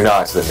 If you're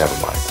not, then never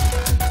mind.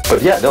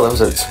 But yeah, no, that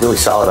was a really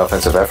solid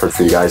offensive effort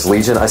for you guys.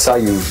 Legion, I saw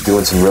you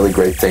doing some really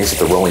great things with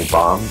the rolling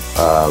bomb.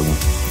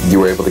 You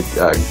were able to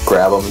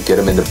grab them, get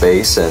them into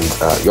base, and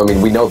I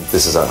mean, we know that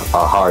this is a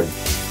hard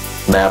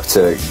map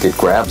to get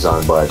grabs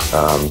on, but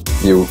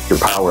your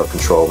power-up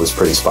control was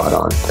pretty spot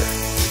on.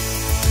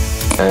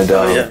 And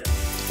yeah,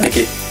 thank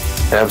you.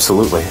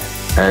 Absolutely.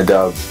 And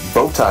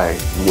Bowtie,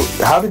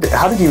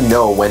 how did you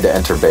know when to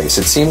enter base?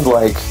 It seemed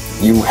like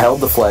you held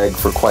the flag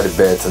for quite a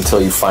bit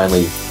until you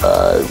finally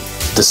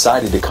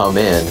decided to come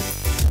in,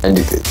 and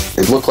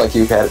it looked like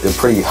you had a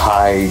pretty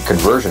high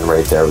conversion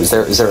rate there. Is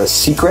there a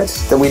secret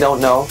that we don't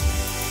know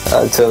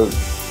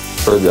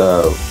for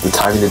the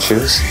timing to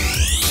choose?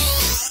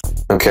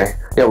 Okay.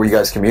 Yeah, were you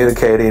guys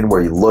communicating?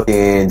 Were you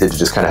looking? Did you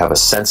just kind of have a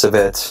sense of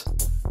it?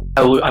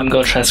 I'm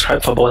going to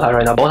transcribe for Bowtie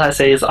right now. Bowtie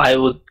says I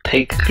would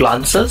take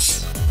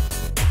glances.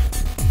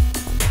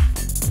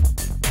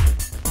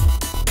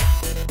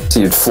 So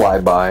you'd fly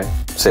by,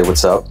 say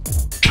what's up.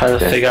 Try to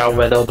figure out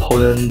where the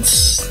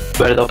opponents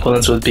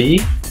would be.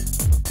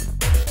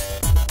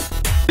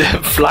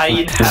 Fly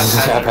in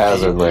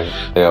haphazardly.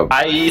 Yeah.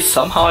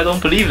 I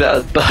don't believe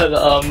that, but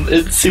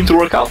it seemed to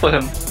work out for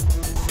him.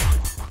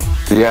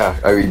 Yeah,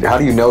 I mean, how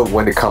do you know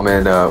when to come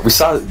in? We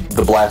saw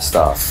the blast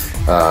off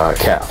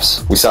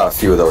caps. We saw a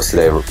few of those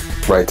today,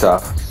 right,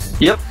 Top?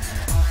 Yep.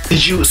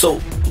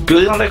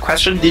 Building on that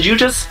question, did you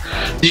just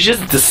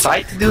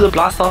decide to do the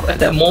blast off at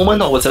that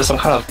moment, or was there some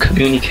kind of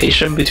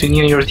communication between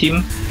you and your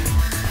team?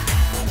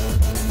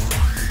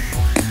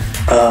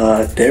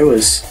 There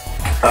was,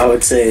 I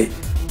would say,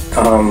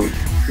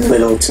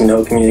 little to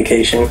no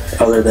communication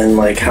other than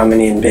like how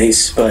many in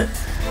base, but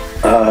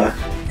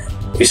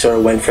we sort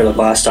of went for the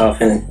blast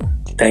off and it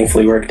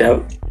thankfully worked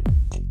out.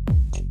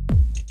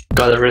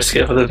 Gotta risk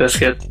it for the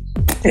biscuit.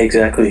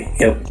 Exactly,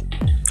 yep.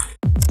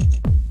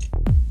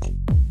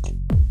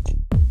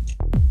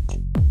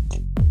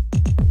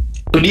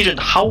 So Legion,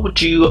 how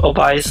would you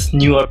advise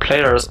newer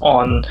players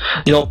on,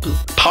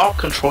 power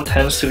control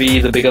tends to be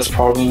the biggest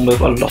problem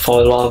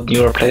for a lot of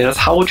newer players.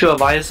 How would you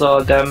advise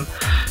them?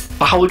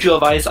 How would you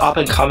advise up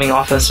and coming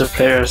offensive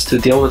players to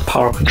deal with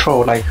power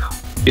control? Like,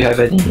 do you have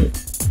any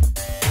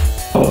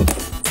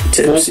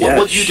tips?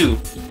 What do you do?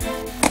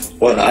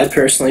 What I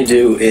personally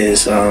do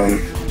is,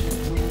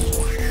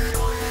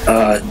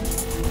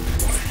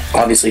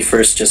 obviously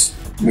first just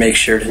make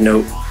sure to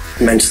note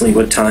mentally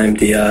what time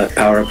the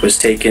power-up was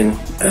taken,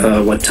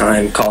 what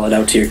time, call it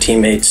out to your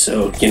teammates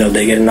so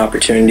they get an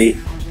opportunity.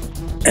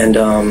 And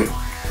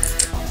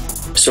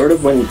sort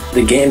of when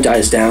the game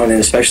dies down, and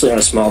especially on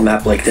a small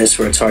map like this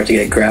where it's hard to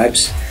get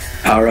grabs,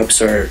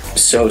 power-ups are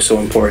so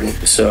important.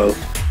 So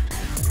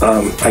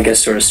I guess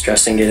sort of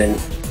stressing it and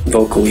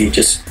vocally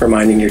just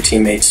reminding your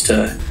teammates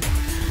to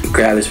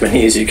grab as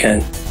many as you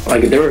can.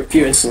 Like, there were a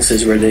few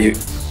instances where they,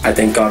 I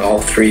think, got all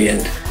three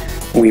and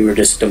we were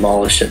just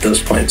demolished at those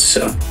points.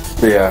 So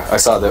yeah, I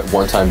saw that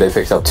one time they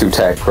picked up 2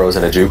 tag pros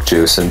and a juke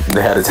juice, and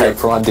they had a tag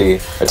pro on D,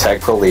 a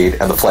tag pro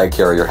lead, and the flag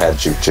carrier had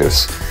juke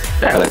juice.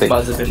 That and I think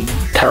must have been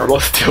terrible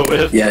to deal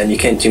with. Yeah, and you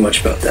can't do much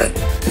about that.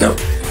 No.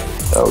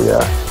 Oh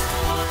yeah.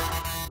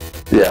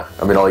 Yeah,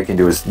 I mean, all you can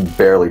do is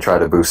barely try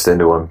to boost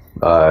into him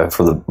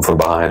from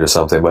behind or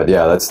something. But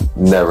yeah, that's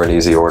never an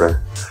easy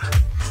order.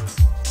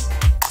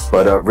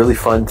 But really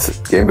fun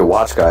game to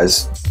watch,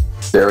 guys.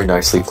 Very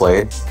nicely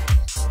played,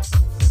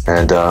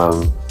 and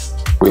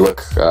we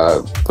look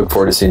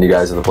forward to seeing you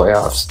guys in the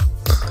playoffs.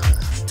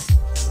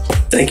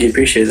 Thank you,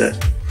 appreciate that.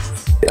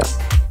 Yeah.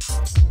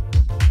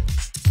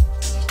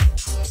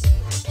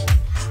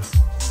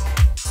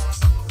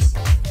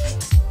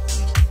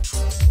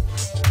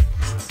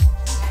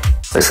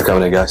 Thanks for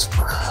coming in, guys.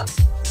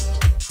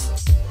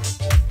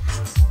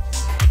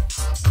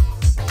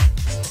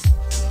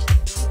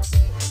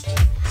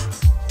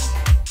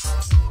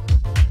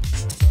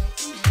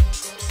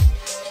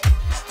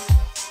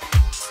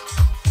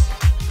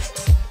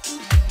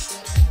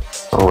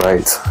 All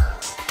right.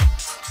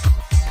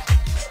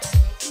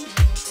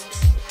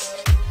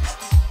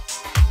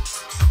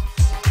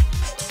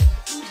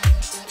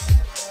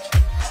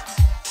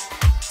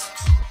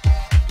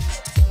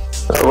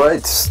 All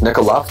right,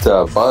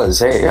 Nikolofta, Buzz,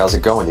 hey, how's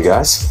it going, you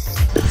guys?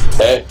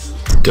 Hey.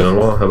 Doing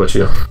well, how about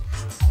you?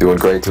 Doing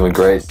great, doing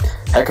great.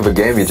 Heck of a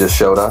game you just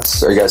showed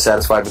us. Are you guys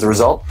satisfied with the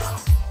result?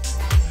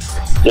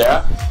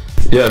 Yeah.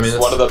 Yeah, I mean, it's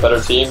one of the better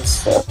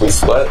teams. We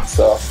split,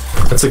 so.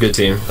 That's a good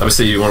team.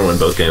 Obviously, you want to win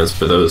both games,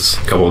 but those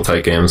couple of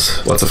tight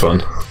games, lots of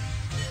fun.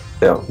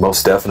 Yeah,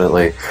 most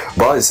definitely.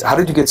 Buzz, how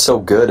did you get so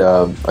good?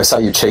 I saw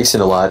you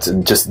chasing a lot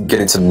and just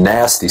getting some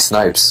nasty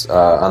snipes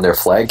on their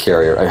flag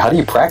carrier. How do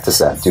you practice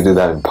that? Do you do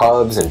that in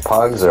pubs, and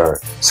pugs, or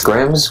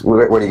scrims?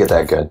 Where do you get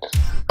that good?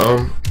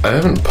 I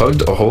haven't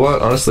pugged a whole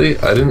lot, honestly.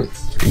 I didn't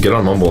get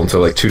on Mumble until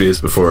like 2 days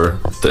before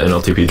the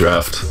NLTP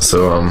draft,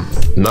 so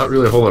not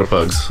really a whole lot of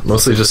pugs.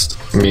 Mostly just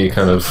me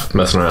kind of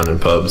messing around in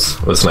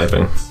pubs with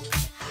sniping.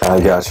 I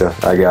gotcha.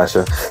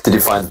 Did you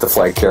find that the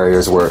flag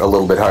carriers were a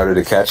little bit harder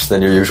to catch than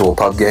your usual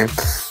pub game?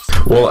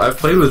 Well, I've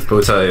played with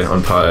Bowtie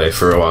on Pi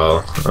for a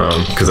while,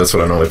 because that's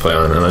what I normally play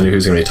on, and I knew he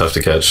was going to be tough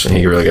to catch, and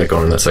he really got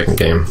going in that second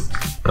game.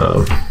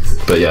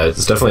 But yeah,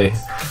 it's definitely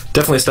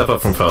a step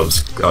up from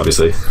pubs,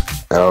 obviously.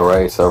 All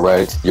right.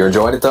 You're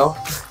enjoying it, though?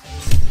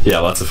 Yeah,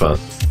 lots of fun.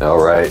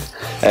 All right.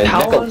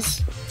 And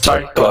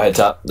Sorry. Go ahead,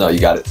 Top. No, you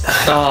got it.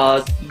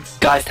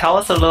 Guys, tell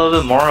us a little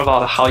bit more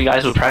about how you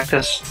guys would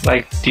practice.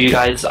 Like,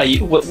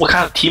 what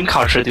kind of team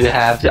culture do you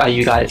have? Are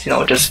you guys,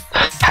 just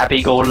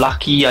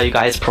happy-go-lucky? Are you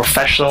guys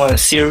professional and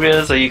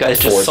serious? Are you guys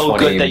just so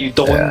good that you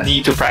don't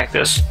need to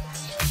practice?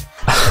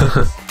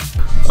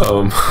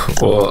 Well,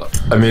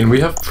 I mean,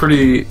 we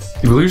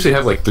usually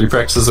have like 3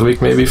 practices a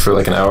week, maybe for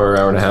like an hour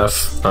and a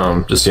half.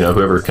 Just,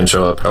 whoever can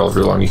show up,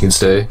 however long you can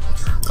stay.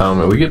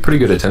 And we get pretty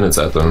good attendance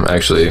at them,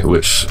 actually,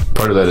 which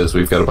part of that is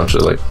we've got a bunch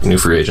of like new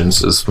free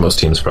agents, as most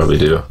teams probably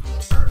do.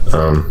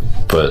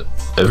 But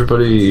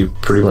everybody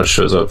pretty much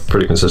shows up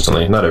pretty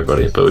consistently. Not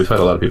everybody, but we've had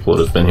a lot of people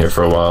that have been here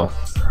for a while.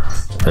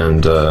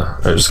 And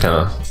I just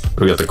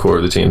we got the core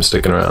of the team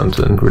sticking around,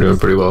 and we're doing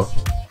pretty well.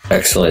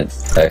 Excellent.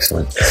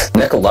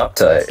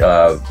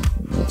 Nekalopta,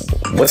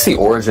 what's the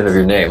origin of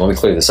your name? Let me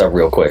clear this up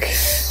real quick.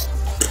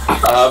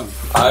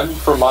 I'm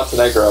from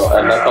Montenegro,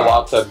 and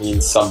Nekalopta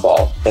means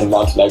sunball in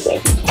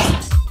Montenegrin.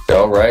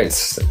 All right,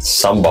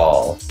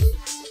 sunball.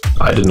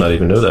 I did not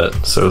even know that,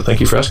 so thank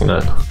you for asking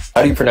that.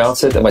 How do you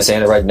pronounce it? Am I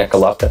saying it right?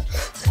 Nekalopta?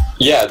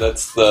 Yeah,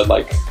 that's the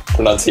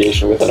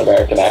pronunciation with an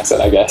American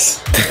accent, I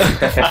guess.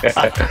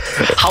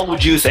 How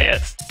would you say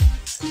it?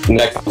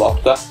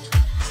 Nekalopta.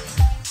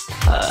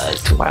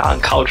 To my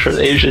uncultured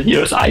Asian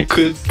ears, I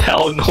could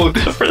tell no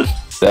difference.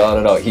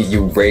 No.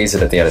 You raise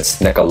it at the end. It's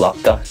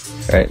Nekalopta,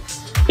 right?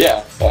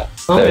 Yeah.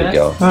 There you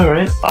go. All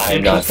right.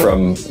 I'm not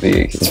from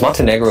Is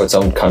Montenegro its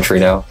own country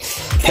now?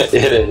 It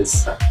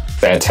is.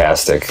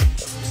 Fantastic.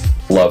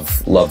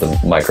 Love the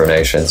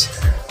micronations.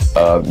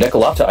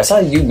 Nekalopta, I saw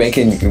you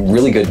making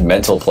really good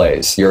mental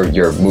plays.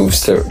 Your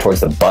moves towards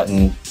the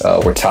button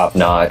were top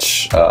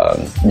notch.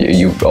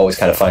 You always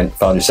kind of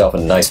found yourself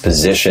in a nice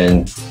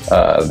position,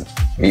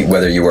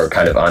 whether you were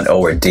kind of on O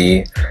or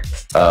D.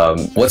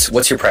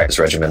 What's your practice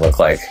regimen look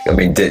like? I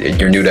mean,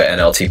 you're new to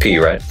NLTP,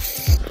 right?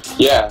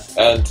 Yeah,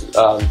 and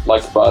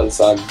like Buzz,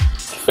 I'm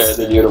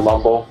fairly new to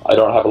Mumble. I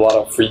don't have a lot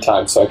of free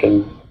time, so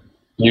I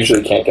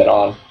usually can't get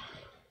on.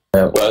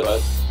 Yeah.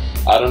 But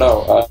I don't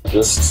know,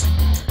 just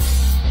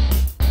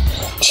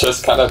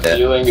kind of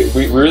feeling,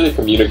 we really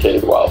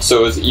communicated well,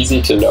 so it was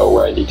easy to know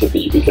where I need to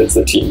be because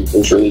the team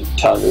was really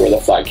telling me where the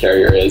flag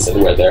carrier is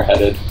and where they're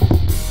headed.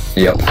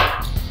 Yep.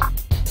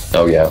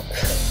 Oh yeah.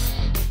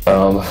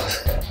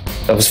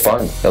 That was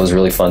fun. That was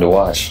really fun to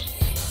watch.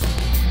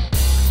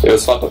 It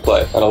was fun to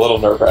play and a little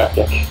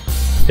nerve-wracking.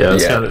 Yeah,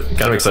 it's kind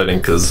of exciting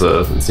because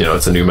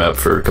it's a new map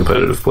for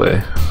competitive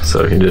play,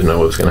 so you didn't know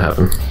what was going to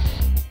happen.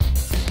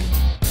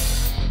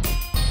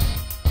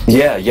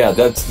 Yeah,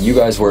 you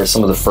guys were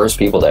some of the first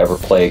people to ever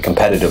play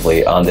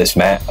competitively on this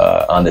map.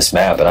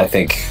 And I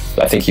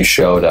think you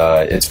showed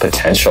its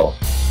potential.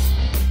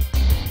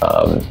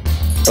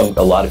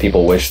 A lot of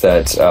people wish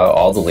that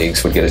all the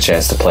leagues would get a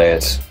chance to play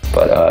it,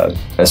 but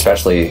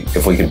especially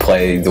if we could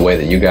play the way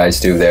that you guys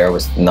do there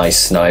with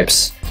nice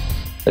snipes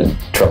and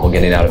trouble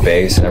getting out of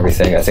base and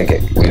everything. I think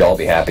we'd all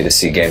be happy to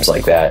see games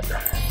like that.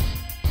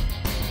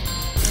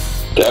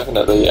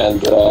 Definitely,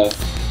 and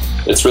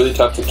it's really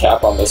tough to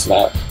cap on this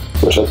map,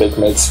 which I think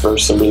makes for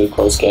some really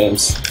close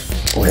games.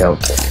 Yeah.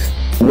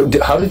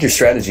 How did your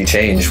strategy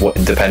change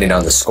depending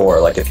on the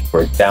score? Like if you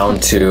were down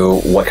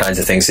to, what kinds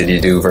of things did you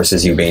do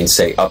versus you being,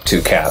 say, up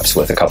 2 caps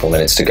with a couple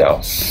minutes to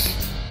go?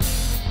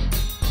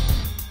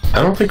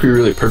 I don't think we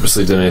really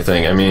purposely did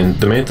anything. I mean,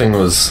 the main thing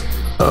was,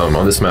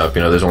 on this map,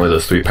 there's only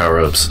those 3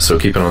 power-ups, so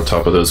keeping on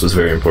top of those was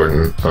very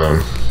important.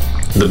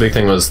 The big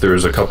thing was there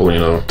was a couple,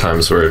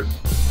 times where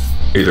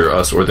either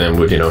us or them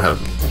would, have,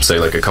 say,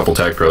 like a couple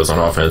tag pros on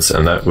offense,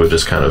 and that would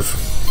just kind of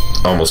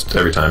almost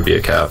every time be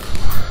a cap.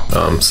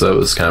 So that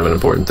was kind of an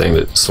important thing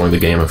that swung the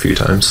game a few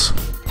times.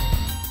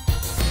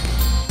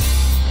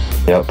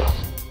 Yep.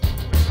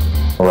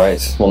 All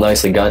right. Well,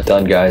 nicely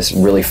done, guys.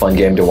 Really fun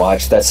game to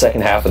watch. That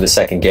second half of the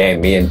second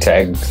game, me and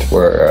Top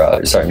were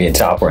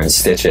in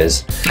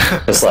stitches.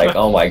 It's like,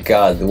 oh my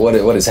God, what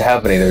is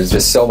happening? There's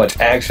just so much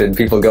action,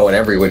 people going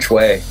every which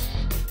way.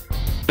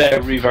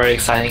 Very, very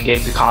exciting game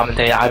to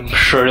commentate. I'm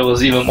sure it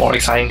was even more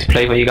exciting to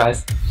play with you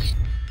guys.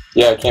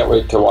 Yeah, I can't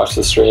wait to watch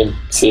the stream,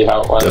 see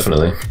how it went.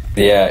 Definitely.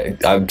 Yeah,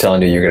 I'm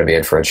telling you, you're going to be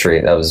in for a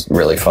treat. That was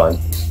really fun.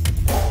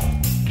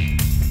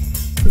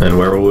 And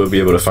where will we be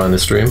able to find the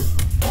stream?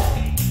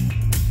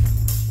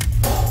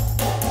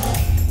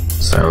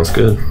 Sounds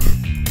good.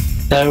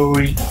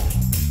 Sorry.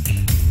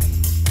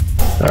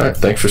 Alright,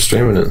 thanks for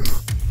streaming it.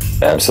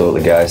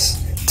 Absolutely, guys.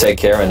 Take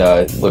care, and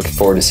looking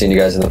forward to seeing you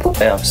guys in the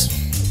playoffs.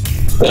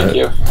 Thank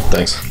you.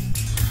 Thanks.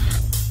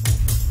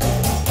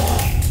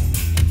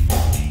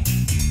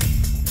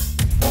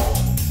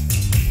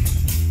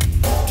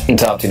 And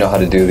Top, do you know how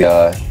to do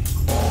the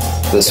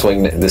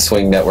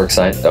swing network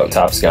sign? Oh,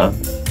 Top's gone.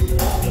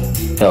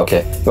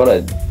 Okay. You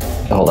wanna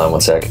hold on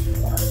one sec?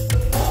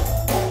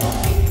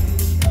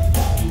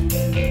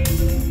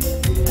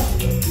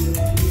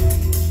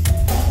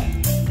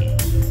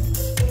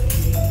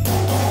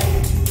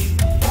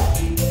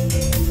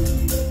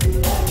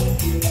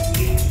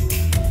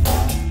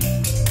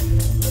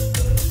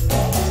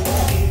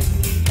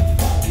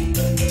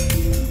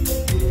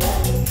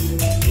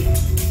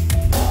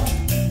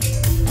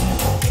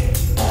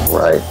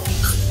 Right.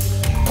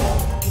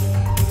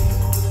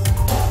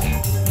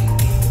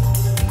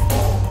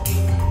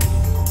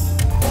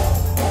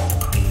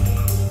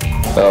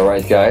 All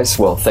right, guys.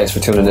 Well, thanks for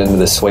tuning into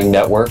the Swing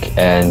Network,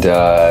 and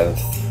I'm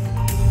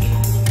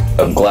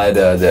glad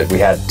that we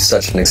had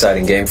such an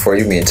exciting game for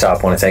you. Me and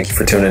Top want to thank you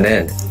for tuning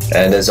in.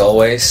 And as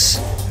always,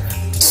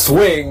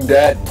 swing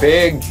that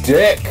big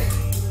dick.